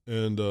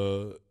 and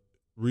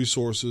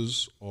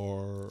resources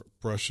are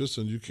precious,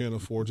 and you can't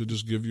afford to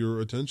just give your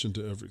attention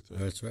to everything.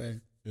 That's right.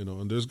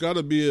 And there's got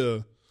to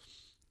be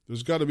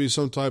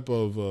some type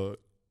of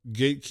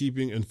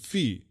gatekeeping and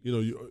fee.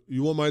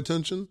 You want my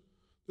attention?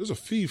 There's a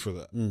fee for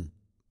that.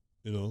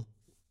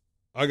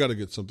 I got to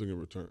get something in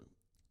return.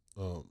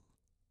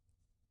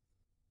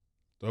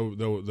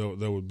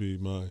 That would be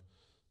my.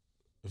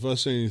 If I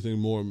say anything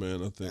more,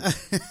 man, I think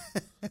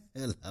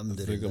I'm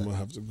gonna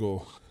have to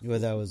go. Well,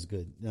 that was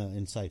good,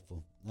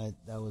 insightful.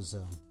 That was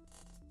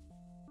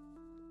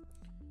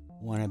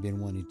one I've been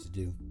wanting to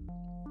do.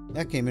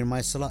 That came in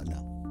my salat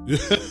now.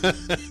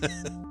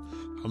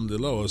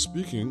 Alhamdulillah.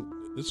 Speaking,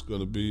 it's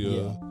gonna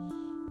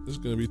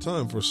be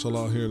time for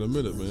salah here in a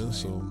minute, man.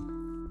 So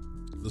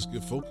let's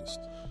get focused.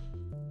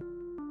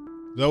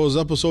 That was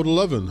episode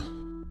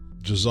 11.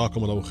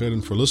 Jazakumullahu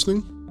khairan for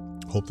listening.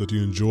 Hope that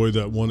you enjoyed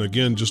that one.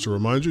 Again, just a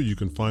reminder, you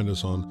can find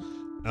us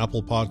on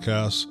Apple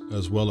Podcasts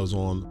as well as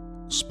on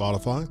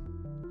Spotify.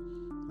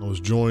 I was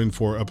joined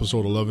for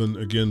episode 11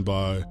 again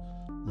by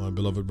my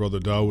beloved brother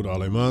Dawood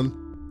Aleman.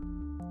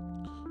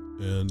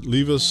 And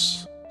leave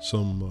us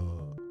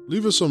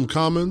some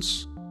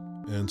comments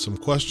and some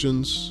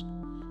questions,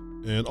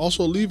 and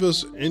also leave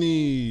us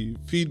any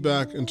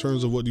feedback in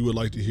terms of what you would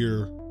like to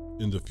hear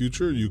in the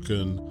future. You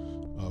can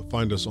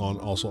find us on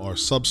also our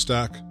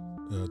Substack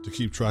to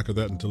keep track of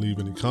that and to leave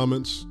any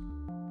comments.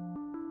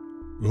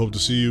 We hope to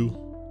see you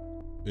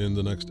in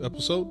the next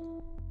episode.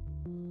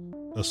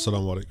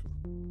 Assalamu alaikum.